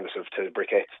alternative to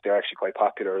briquettes. They're actually quite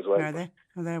popular as well. Are they?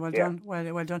 Well done.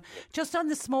 Well done. Just on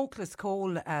the smokeless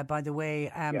coal, by the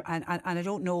way, and I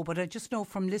don't know, but I just know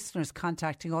from listeners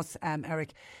contacting us,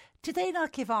 Eric, do they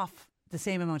not give off the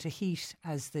same amount of heat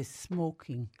as the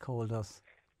smoking coal does?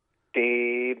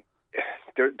 It's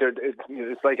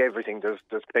like everything. There's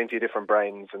plenty of different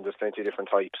brands, and there's plenty of different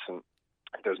types, and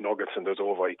there's nuggets and there's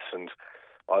ovites and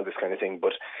all this kind of thing.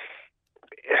 But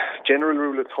general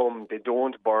rule of thumb, they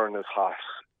don't burn as hot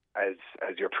as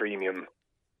your premium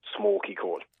smoky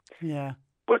coal. Yeah.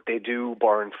 But they do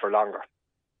burn for longer.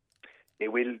 They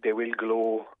will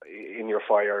glow in your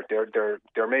fire.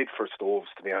 They're made for stoves,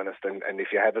 to be honest, and if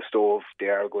you have a stove, they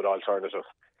are a good alternative.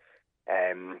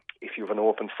 If you have an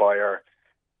open fire,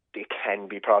 they can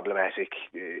be problematic.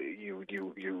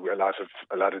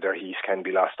 A lot of their heat can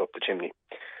be lost up the chimney.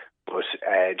 But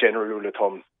general rule of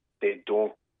thumb, they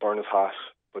don't burn as hot,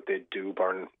 but they do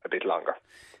burn a bit longer.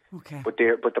 Okay. But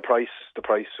the price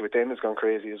with them has gone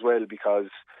crazy as well, because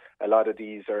a lot of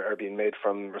these are being made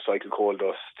from recycled coal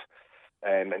dust,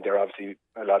 and they're obviously,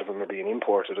 a lot of them are being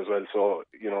imported as well. So,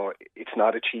 it's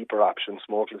not a cheaper option.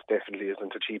 Smokeless definitely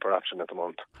isn't a cheaper option at the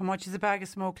moment. How much is a bag of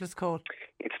smokeless coal?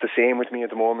 It's the same with me at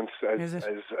the moment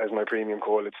as my premium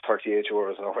coal. It's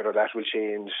 €38. Now, whether that will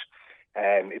change,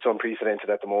 it's unprecedented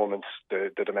at the moment,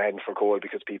 the demand for coal,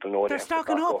 because people know they're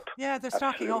stocking up. Yeah, they're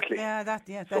stocking up. Yeah, that's...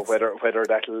 So whether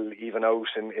that'll even out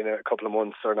in a couple of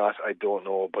months or not, I don't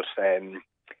know. But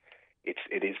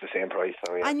it is the same price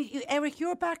now. Yeah. And Eric,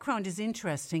 your background is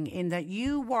interesting in that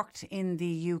you worked in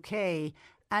the UK,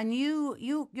 and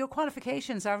your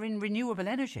qualifications are in renewable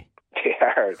energy.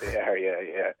 They are,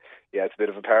 yeah. It's a bit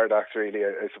of a paradox, really,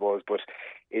 I suppose, but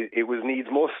it was needs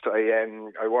must.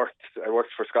 I worked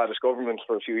for Scottish Government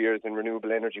for a few years in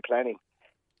renewable energy planning,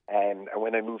 and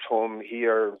when I moved home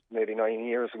here maybe 9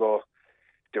 years ago,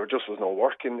 there just was no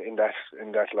work in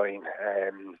that line,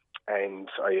 and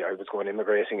I was going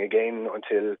immigrating again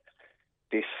until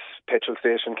this petrol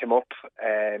station came up,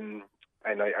 and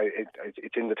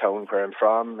it's in the town where I'm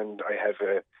from, and I have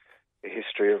a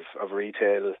history of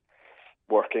retail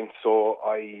working, so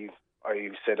I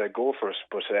said I'd go for it,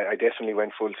 but I definitely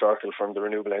went full circle from the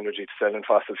renewable energy to selling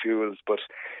fossil fuels. But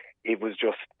it was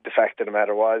just the fact of the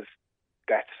matter was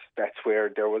that's where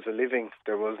there was a living.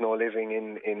 There was no living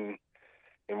in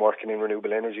working in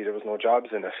renewable energy. There was no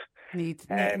jobs in it.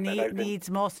 Needs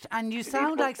must. And you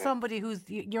sound like somebody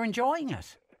you're enjoying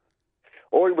it.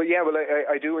 Oh, well, yeah. Well,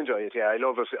 I do enjoy it. Yeah, I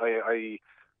love it.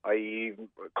 I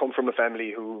come from a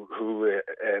family who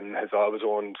has always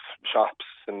owned shops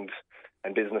and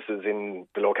businesses in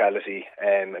the locality,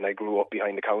 and I grew up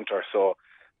behind the counter, so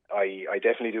I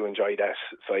definitely do enjoy that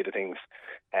side of things.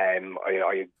 I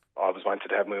always wanted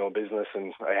to have my own business,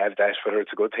 and I have that. Whether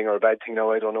it's a good thing or a bad thing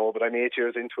now, I don't know, but I'm 8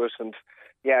 years into it, and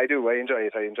yeah, I do. I enjoy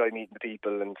it. I enjoy meeting the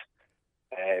people, and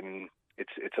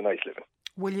it's a nice living.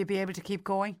 Will you be able to keep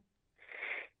going?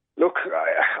 Look,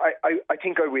 I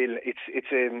think I will.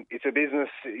 It's a business,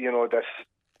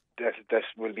 that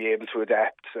will be able to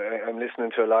adapt. I'm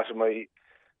listening to a lot of my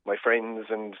friends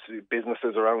and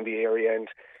businesses around the area, and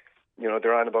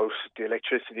they're on about the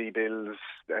electricity bills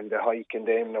and the hike in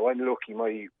them. Now, I'm lucky;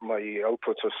 my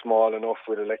outputs are small enough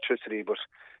with electricity, but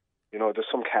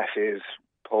there's some cafes,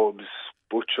 pubs,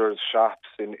 butchers, shops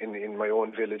in my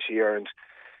own village here, and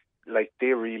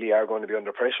they really are going to be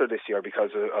under pressure this year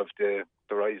because of the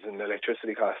rise in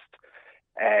electricity costs.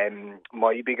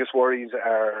 My biggest worries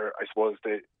are, I suppose,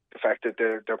 the fact that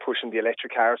they're pushing the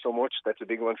electric car so much. That's a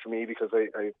big one for me, because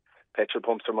petrol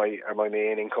pumps are my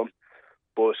main income.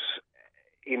 But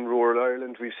in rural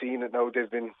Ireland, we've seen it now. They've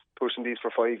been pushing these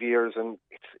for 5 years, and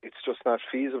it's just not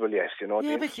feasible yet.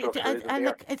 Yeah, but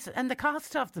the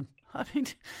cost of them. I mean,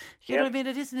 you know what I mean.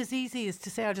 It isn't as easy as to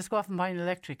say I'll just go off and buy an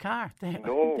electric car. They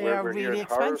are really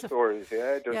expensive. Stories,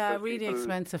 there's really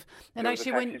expensive. And there was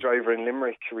a taxi driver in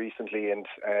Limerick recently, and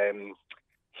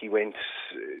he went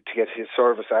to get his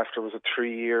service after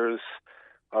 3 years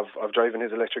of driving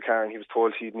his electric car, and he was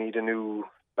told he'd need a new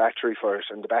battery for it,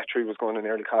 and the battery was going to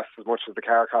nearly cost as much as the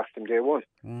car cost him day one.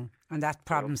 And that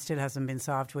problem still hasn't been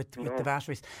solved with the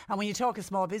batteries. And when you talk of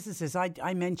small businesses,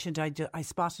 I mentioned I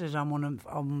spotted it on one of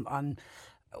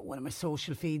my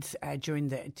social feeds during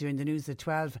the news at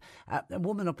 12. A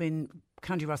woman up in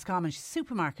County Roscommon, she's a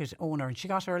supermarket owner, and she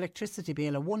got her electricity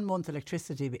bill, a 1 month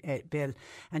electricity bill,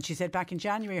 and she said back in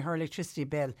January her electricity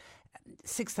bill,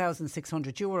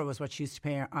 €6,600 was what she used to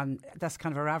pay, and that's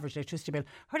kind of her average electricity bill.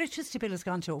 Her electricity bill has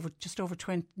gone to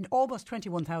almost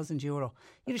 €21,000.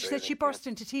 She said she burst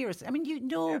into tears. I mean,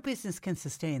 no business can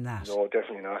sustain that. No,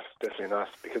 definitely not,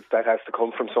 because that has to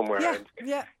come from somewhere.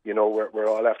 Yeah. We're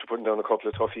all after putting down a couple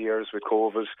of tough years with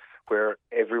COVID, where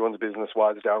everyone's business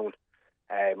was down.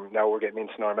 Now we're getting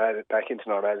back into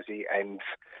normality, and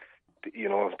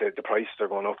the prices are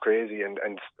going up crazy, and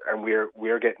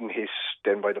we're getting hit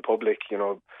then by the public.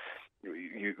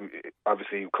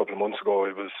 Obviously a couple of months ago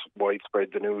it was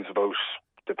widespread, the news about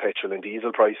the petrol and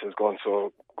diesel prices going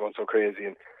so crazy,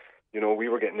 and we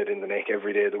were getting it in the neck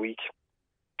every day of the week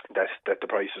that the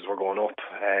prices were going up.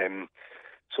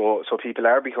 So people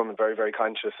are becoming very, very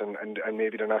conscious, and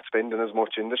maybe they're not spending as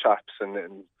much in the shops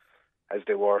and as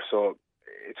they were. So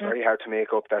it's very hard to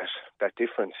make up that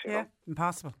difference. Yeah,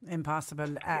 Impossible.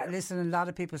 Listen, a lot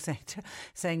of people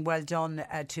saying well done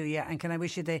to you, and can I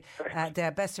wish you the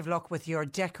best of luck with your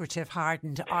decorative,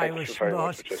 hardened Irish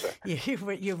mud.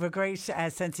 You've a great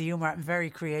sense of humour and very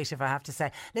creative, I have to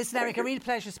say. Listen, Eric, a real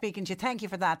pleasure speaking to you. Thank you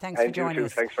for that. Thanks for joining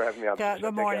us. Thanks for having me on.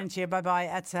 Good morning to you. Bye-bye.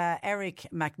 That's Eric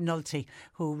McNulty,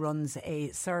 who runs a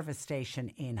service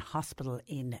station in hospital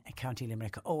in County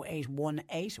Limerick.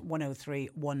 0818 103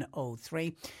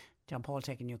 103. John Paul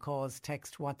taking your calls.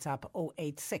 Text WhatsApp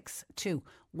 0862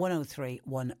 103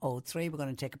 103. We're going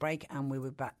to take a break and we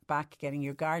will be back getting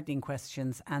your gardening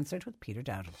questions answered with Peter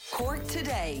Dowdall. Cork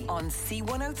Today on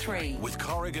C103. With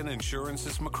Corrigan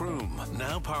Insurance's Macroom,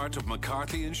 now part of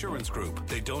McCarthy Insurance Group.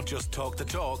 They don't just talk the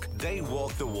talk, they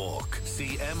walk the walk.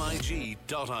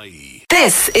 CMIG.ie.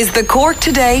 This is the Cork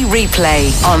Today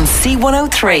replay on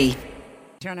C103.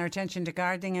 Turn our attention to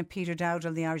gardening, and Peter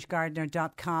Dowdall,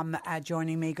 theirishgardener.com,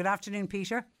 joining me. Good afternoon,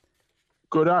 Peter.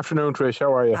 Good afternoon, Trish.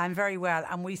 How are you? I'm very well.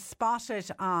 And we spotted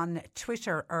on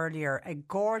Twitter earlier a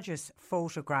gorgeous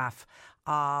photograph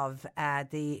of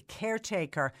the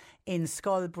caretaker in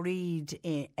Skullbreed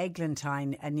in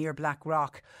Eglantine near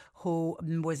Blackrock, who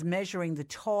was measuring the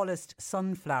tallest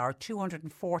sunflower,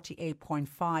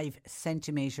 248.5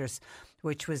 centimetres,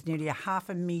 which was nearly a half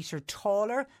a metre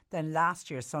taller than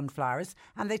last year's sunflowers.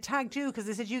 And they tagged you because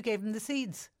they said you gave them the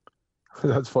seeds.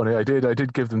 That's funny. I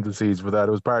did give them the seeds for that.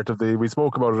 It was part of we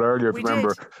spoke about it earlier, if you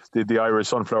remember, the Irish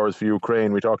Sunflowers for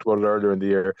Ukraine. We talked about it earlier in the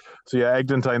year. So yeah,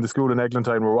 Eglantine, the school in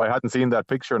Eglantine, where I hadn't seen that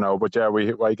picture now, but yeah,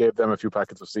 I gave them a few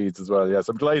packets of seeds as well. Yes,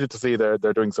 I'm delighted to see they're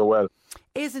doing so well.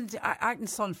 Aren't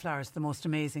sunflowers the most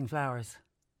amazing flowers?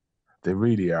 They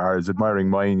really are. I was admiring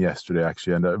mine yesterday,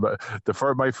 actually. And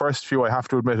my first few, I have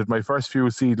to admit it, my first few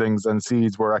seedlings and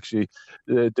seeds were actually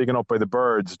dug up by the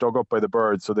birds,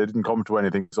 so they didn't come to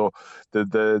anything. So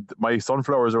my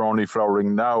sunflowers are only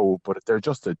flowering now, but they're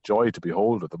just a joy to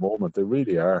behold at the moment. They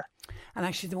really are. And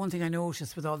actually, the one thing I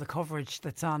noticed with all the coverage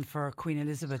that's on for Queen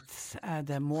Elizabeth,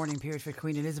 the mourning period for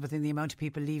Queen Elizabeth, and the amount of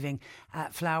people leaving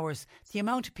flowers, the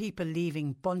amount of people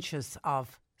leaving bunches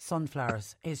of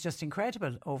sunflowers is just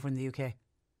incredible over in the UK.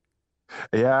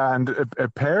 Yeah, and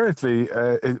apparently,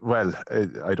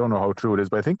 I don't know how true it is,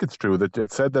 but I think it's true that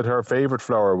it said that her favourite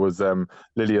flower was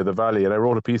Lily of the Valley, and I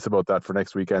wrote a piece about that for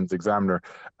next weekend's Examiner.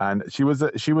 And she was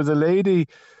a lady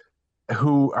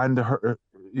who, and her,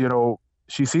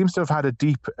 she seems to have had a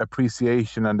deep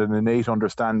appreciation and an innate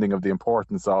understanding of the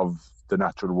importance of the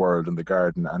natural world and the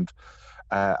garden, and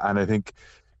I think,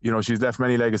 she's left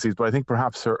many legacies, but I think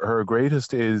perhaps her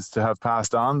greatest is to have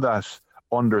passed on that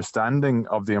understanding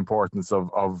of the importance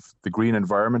of the green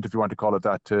environment, if you want to call it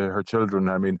that, to her children.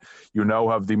 I mean, you now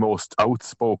have the most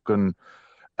outspoken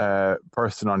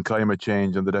person on climate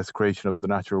change and the desecration of the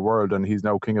natural world, and he's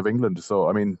now King of England. So,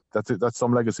 I mean, that's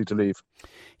some legacy to leave.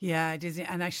 Yeah, it is.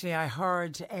 And actually, I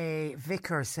heard a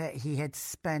vicar say he had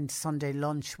spent Sunday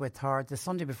lunch with her the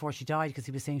Sunday before she died, because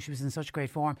he was saying she was in such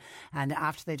great form. And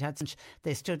after they'd had lunch,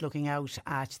 they stood looking out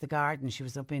at the garden. She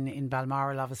was up in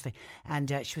Balmoral, obviously, and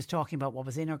she was talking about what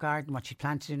was in her garden, what she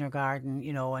planted in her garden,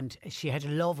 and she had a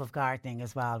love of gardening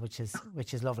as well, which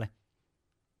is lovely.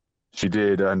 She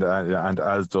did, and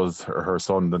as does her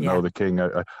son, and now the King.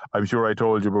 I'm sure I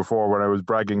told you before when I was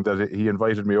bragging that he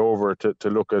invited me over to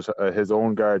look at his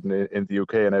own garden in the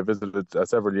UK, and I visited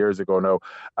several years ago now.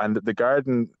 And the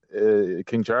garden,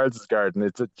 King Charles's garden,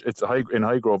 it's in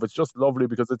Highgrove. It's just lovely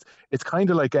because it's kind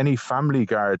of like any family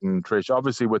garden, Trish.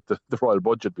 Obviously with the royal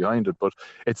budget behind it, but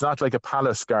it's not like a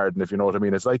palace garden, if you know what I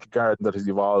mean. It's like a garden that has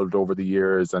evolved over the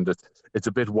years, and it's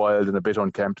a bit wild and a bit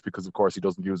unkempt because, of course, he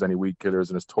doesn't use any weed killers,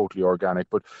 and it's totally organic.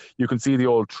 But you can see the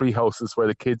old tree houses where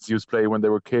the kids used to play when they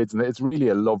were kids, and it's really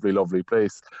a lovely, lovely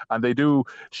place. And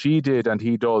she did, and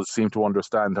he does seem to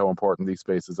understand how important these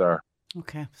spaces are.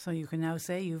 Okay, so you can now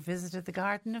say you visited the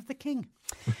garden of the King.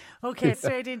 Okay,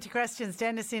 straight into questions.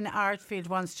 Dennis in Ardfield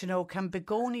wants to know, can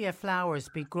begonia flowers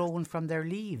be grown from their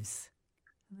leaves?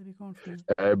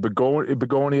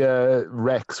 Begonia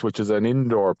rex, which is an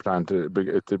indoor plant,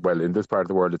 well, in this part of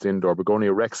the world it's indoor.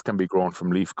 Begonia rex can be grown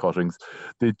from leaf cuttings.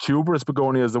 The tuberous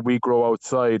begonias that we grow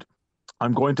outside,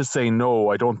 I'm going to say no,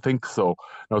 I don't think so.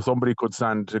 Now, somebody could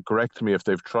stand to correct me if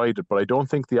they've tried it, but I don't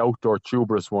think the outdoor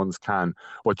tuberous ones can.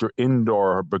 But your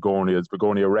indoor begonias,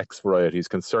 Begonia rex varieties,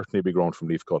 can certainly be grown from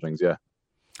leaf cuttings, yeah.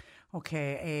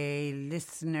 Okay, a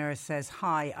listener says,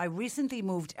 hi, I recently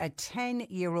moved a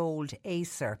 10-year-old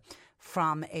Acer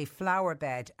from a flower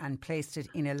bed and placed it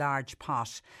in a large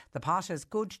pot. The pot has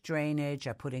good drainage.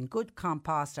 I put in good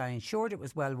compost. I ensured it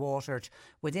was well watered.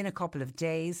 Within a couple of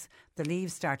days, the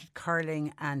leaves started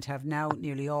curling and have now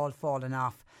nearly all fallen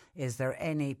off. Is there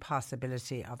any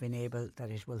possibility of being able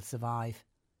that it will survive?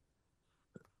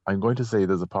 I'm going to say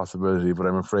there's a possibility, but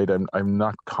I'm afraid I'm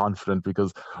not confident,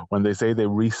 because when they say they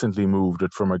recently moved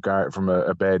it from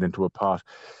a bed into a pot,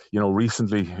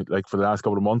 recently, like for the last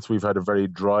couple of months, we've had a very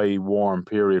dry, warm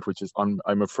period, which is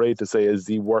I'm afraid to say is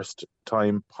the worst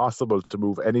time possible to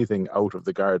move anything out of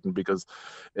the garden, because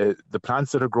the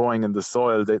plants that are growing in the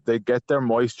soil, they get their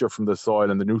moisture from the soil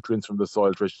and the nutrients from the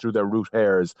soil through their root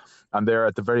hairs, and they're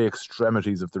at the very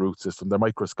extremities of the root system. They're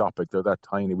microscopic. They're that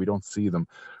tiny. We don't see them.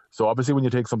 So obviously when you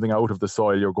take something out of the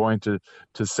soil, you're going to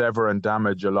sever and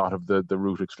damage a lot of the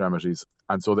root extremities.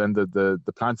 And so then the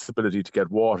plant's ability to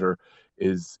get water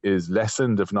is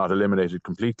lessened, if not eliminated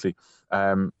completely.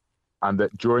 And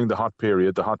that during the hot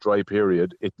period, the hot, dry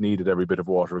period, it needed every bit of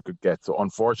water it could get. So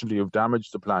unfortunately, you've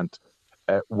damaged the plant.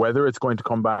 Whether it's going to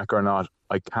come back or not,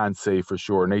 I can't say for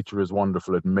sure. Nature is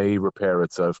wonderful. It may repair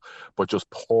itself, but just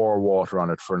pour water on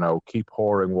it for now. Keep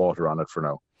pouring water on it for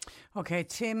now. Okay,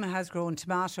 Tim has grown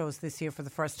tomatoes this year for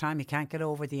the first time. He can't get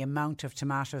over the amount of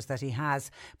tomatoes that he has,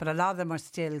 but a lot of them are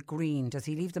still green. Does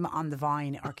he leave them on the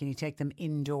vine, or can he take them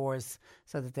indoors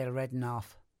so that they'll redden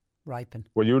off, ripen?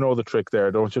 Well, you know the trick there,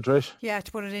 don't you, Trish? Yeah,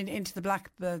 to put it into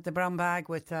the brown bag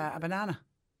with a banana.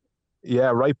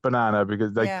 Yeah, ripe banana,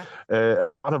 because a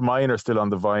lot of mine are still on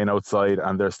the vine outside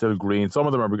and they're still green. Some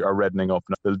of them are reddening up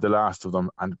now, the last of them,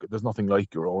 and there's nothing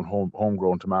like your own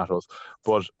homegrown tomatoes.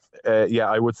 But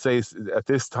I would say at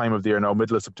this time of the year now,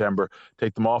 middle of September,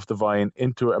 take them off the vine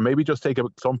maybe just take a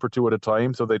clump or two at a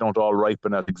time so they don't all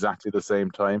ripen at exactly the same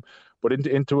time. But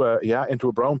into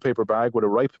a brown paper bag with a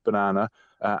ripe banana,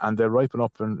 and they'll ripen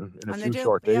up in a few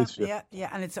short days. Yeah,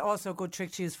 and it's also a good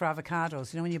trick to use for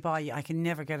avocados. When you buy, I can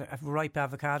never get a ripe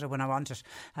avocado when I want it.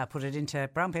 Put it into a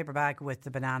brown paper bag with the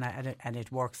banana, and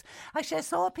it works. Actually, I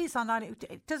saw a piece online.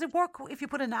 Does it work if you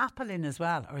put an apple in as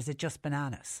well, or is it just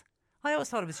bananas? I always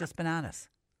thought it was just bananas.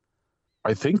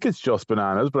 I think it's just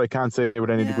bananas, but I can't say with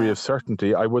any degree of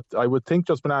certainty. I would think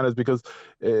just bananas, because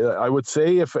I would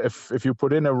say if you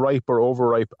put in a ripe or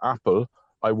overripe apple,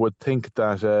 I would think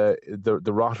that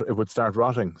it would start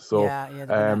rotting. So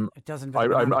it doesn't.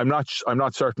 I'm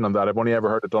not certain on that. I've only ever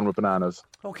heard it done with bananas.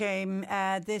 Okay,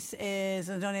 this is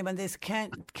I don't know when this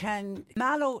can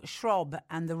mallow shrub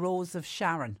and the Rose of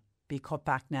Sharon be cut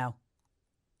back now?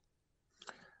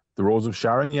 The Rose of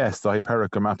Sharon, yes. The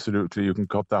Hypericum, absolutely. You can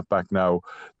cut that back now.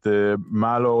 The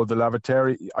mallow, the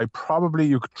Lavatera,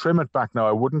 you could trim it back now.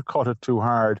 I wouldn't cut it too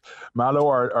hard. Mallow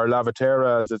or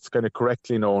Lavatera, as it's kind of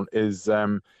correctly known,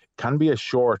 can be a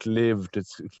short-lived.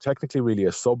 It's technically really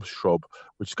a sub-shrub,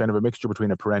 which is kind of a mixture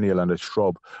between a perennial and a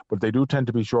shrub. But they do tend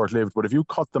to be short-lived. But if you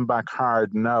cut them back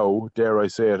hard now, dare I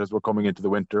say it, as we're coming into the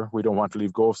winter, we don't want to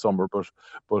leave go of summer,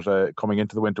 but coming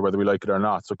into the winter, whether we like it or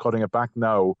not. So cutting it back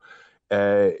now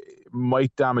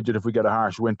might damage it if we get a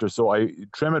harsh winter. So I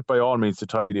trim it by all means to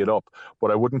tidy it up,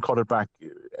 but I wouldn't cut it back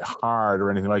hard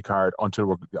or anything like hard until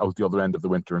we're out the other end of the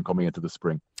winter and coming into the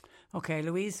spring. Okay,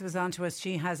 Louise was on to us.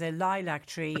 She has a lilac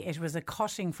tree. It was a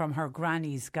cutting from her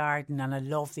granny's garden, and I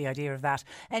love the idea of that.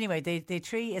 Anyway, the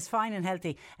tree is fine and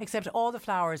healthy, except all the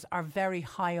flowers are very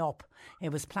high up.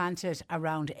 It was planted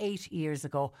around 8 years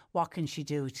ago. What can she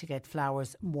do to get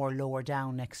flowers more lower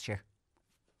down next year?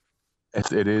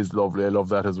 It is lovely. I love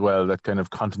that as well, that kind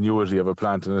of continuity of a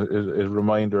plant, and a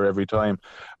reminder every time.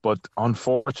 But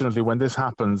unfortunately, when this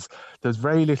happens, there's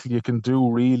very little you can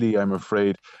do, really, I'm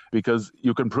afraid, because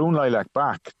you can prune lilac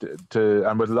back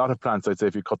and with a lot of plants, I'd say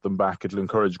if you cut them back, it'll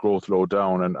encourage growth low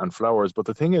down and flowers. But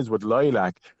the thing is, with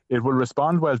lilac, it will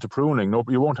respond well to pruning. No,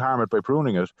 you won't harm it by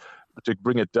pruning it to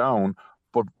bring it down.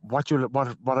 But what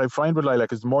I find with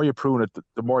lilac is the more you prune it,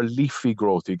 the more leafy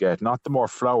growth you get. Not the more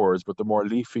flowers, but the more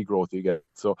leafy growth you get.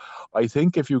 So I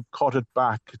think if you cut it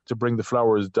back to bring the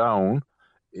flowers down,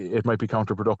 it might be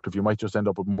counterproductive. You might just end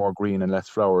up with more green and less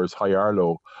flowers, high or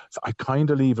low. So I kind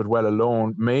of leave it well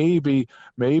alone. Maybe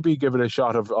give it a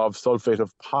shot of sulfate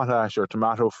of potash or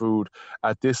tomato food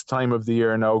at this time of the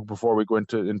year now before we go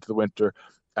into the winter.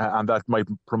 And that might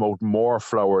promote more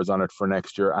flowers on it for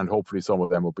next year, and hopefully some of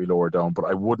them will be lower down, but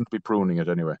I wouldn't be pruning it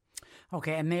anyway.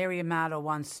 Okay, and Mary Mallow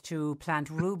wants to plant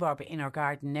rhubarb in her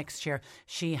garden next year.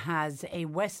 She has a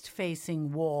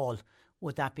west-facing wall.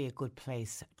 Would that be a good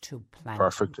place to plant?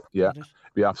 Perfect, yeah.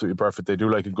 Be absolutely perfect. They do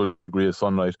like a good degree of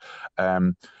sunlight.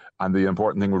 And the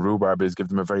important thing with rhubarb is give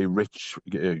them a very rich,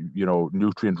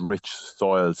 nutrient-rich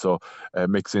soil. So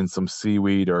mix in some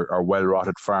seaweed or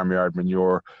well-rotted farmyard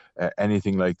manure,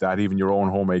 anything like that, even your own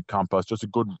homemade compost. Just a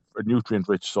good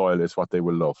nutrient-rich soil is what they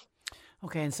will love.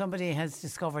 Okay, and somebody has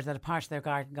discovered that a part of their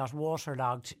garden got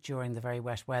waterlogged during the very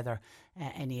wet weather.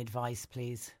 Any advice,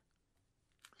 please?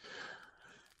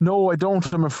 No, I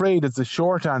don't. I'm afraid it's a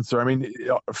short answer. I mean,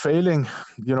 failing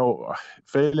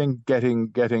getting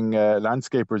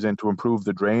landscapers in to improve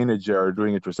the drainage or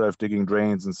doing it yourself, digging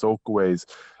drains and soakaways.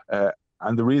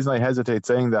 And the reason I hesitate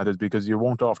saying that is because you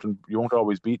won't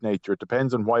always beat nature. It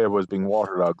depends on why it was being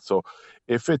waterlogged. So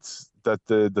if it's that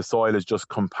the soil is just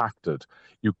compacted,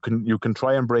 you can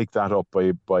try and break that up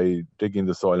by digging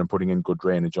the soil and putting in good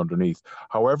drainage underneath.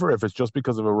 However, if it's just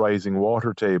because of a rising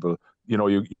water table,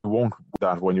 you won't do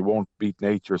that when you won't beat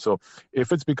nature. So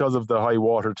if it's because of the high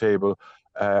water table,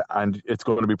 and it's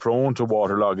going to be prone to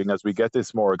waterlogging as we get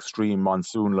this more extreme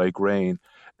monsoon-like rain,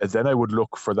 then I would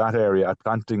look for that area at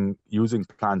using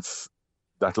plants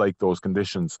that like those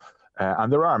conditions.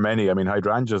 And there are many. I mean,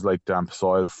 hydrangeas like damp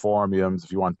soil, phormiums.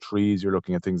 If you want trees, you're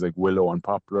looking at things like willow and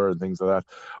poplar and things like that.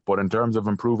 But in terms of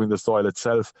improving the soil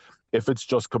itself, if it's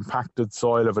just compacted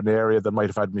soil of an area that might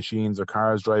have had machines or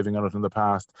cars driving on it in the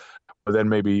past, then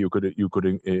maybe you could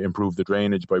improve the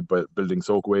drainage by building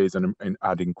soakaways and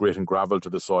adding grit and gravel to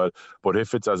the soil. But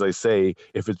if it's, as I say,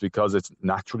 if it's because it's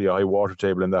naturally a high water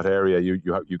table in that area, you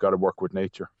got to work with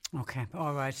nature. Okay,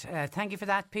 all right. Thank you for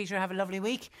that, Peter. Have a lovely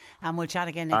week, and we'll chat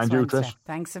again next Wednesday. Trish.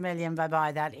 Thanks a million.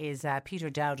 Bye-bye. That is Peter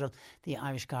Dowdall,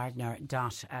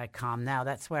 theirishgardener.com. Now,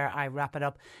 that's where I wrap it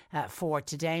up for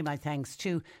today. My thanks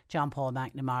to John Paul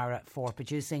McNamara for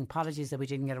producing. Apologies that we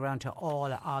didn't get around to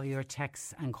all of your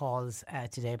texts and calls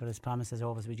today, but as promised, as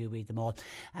always, we do read them all.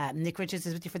 Nick Richards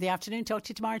is with you for the afternoon. Talk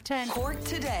to you tomorrow at 10. Cork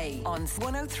Today on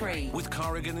 103. With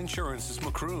Corrigan Insurance's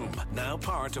Macroom, now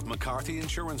part of McCarthy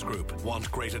Insurance Group.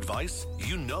 Want great advice?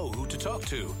 You know who to talk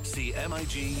to. See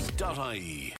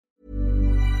MIG.ie.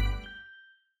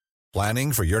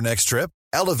 Planning for your next trip?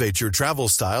 Elevate your travel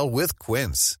style with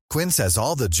Quince. Quince has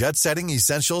all the jet-setting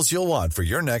essentials you'll want for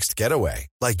your next getaway,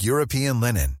 like European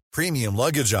linen, premium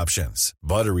luggage options,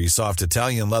 buttery soft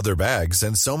Italian leather bags,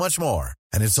 and so much more.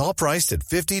 And it's all priced at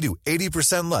 50 to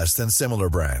 80% less than similar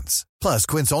brands. Plus,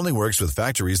 Quince only works with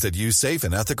factories that use safe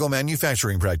and ethical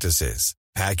manufacturing practices.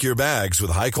 Pack your bags with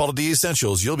high-quality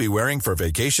essentials you'll be wearing for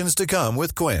vacations to come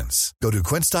with Quince. Go to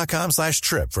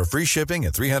quince.com/trip for free shipping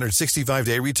and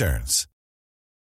 365-day returns.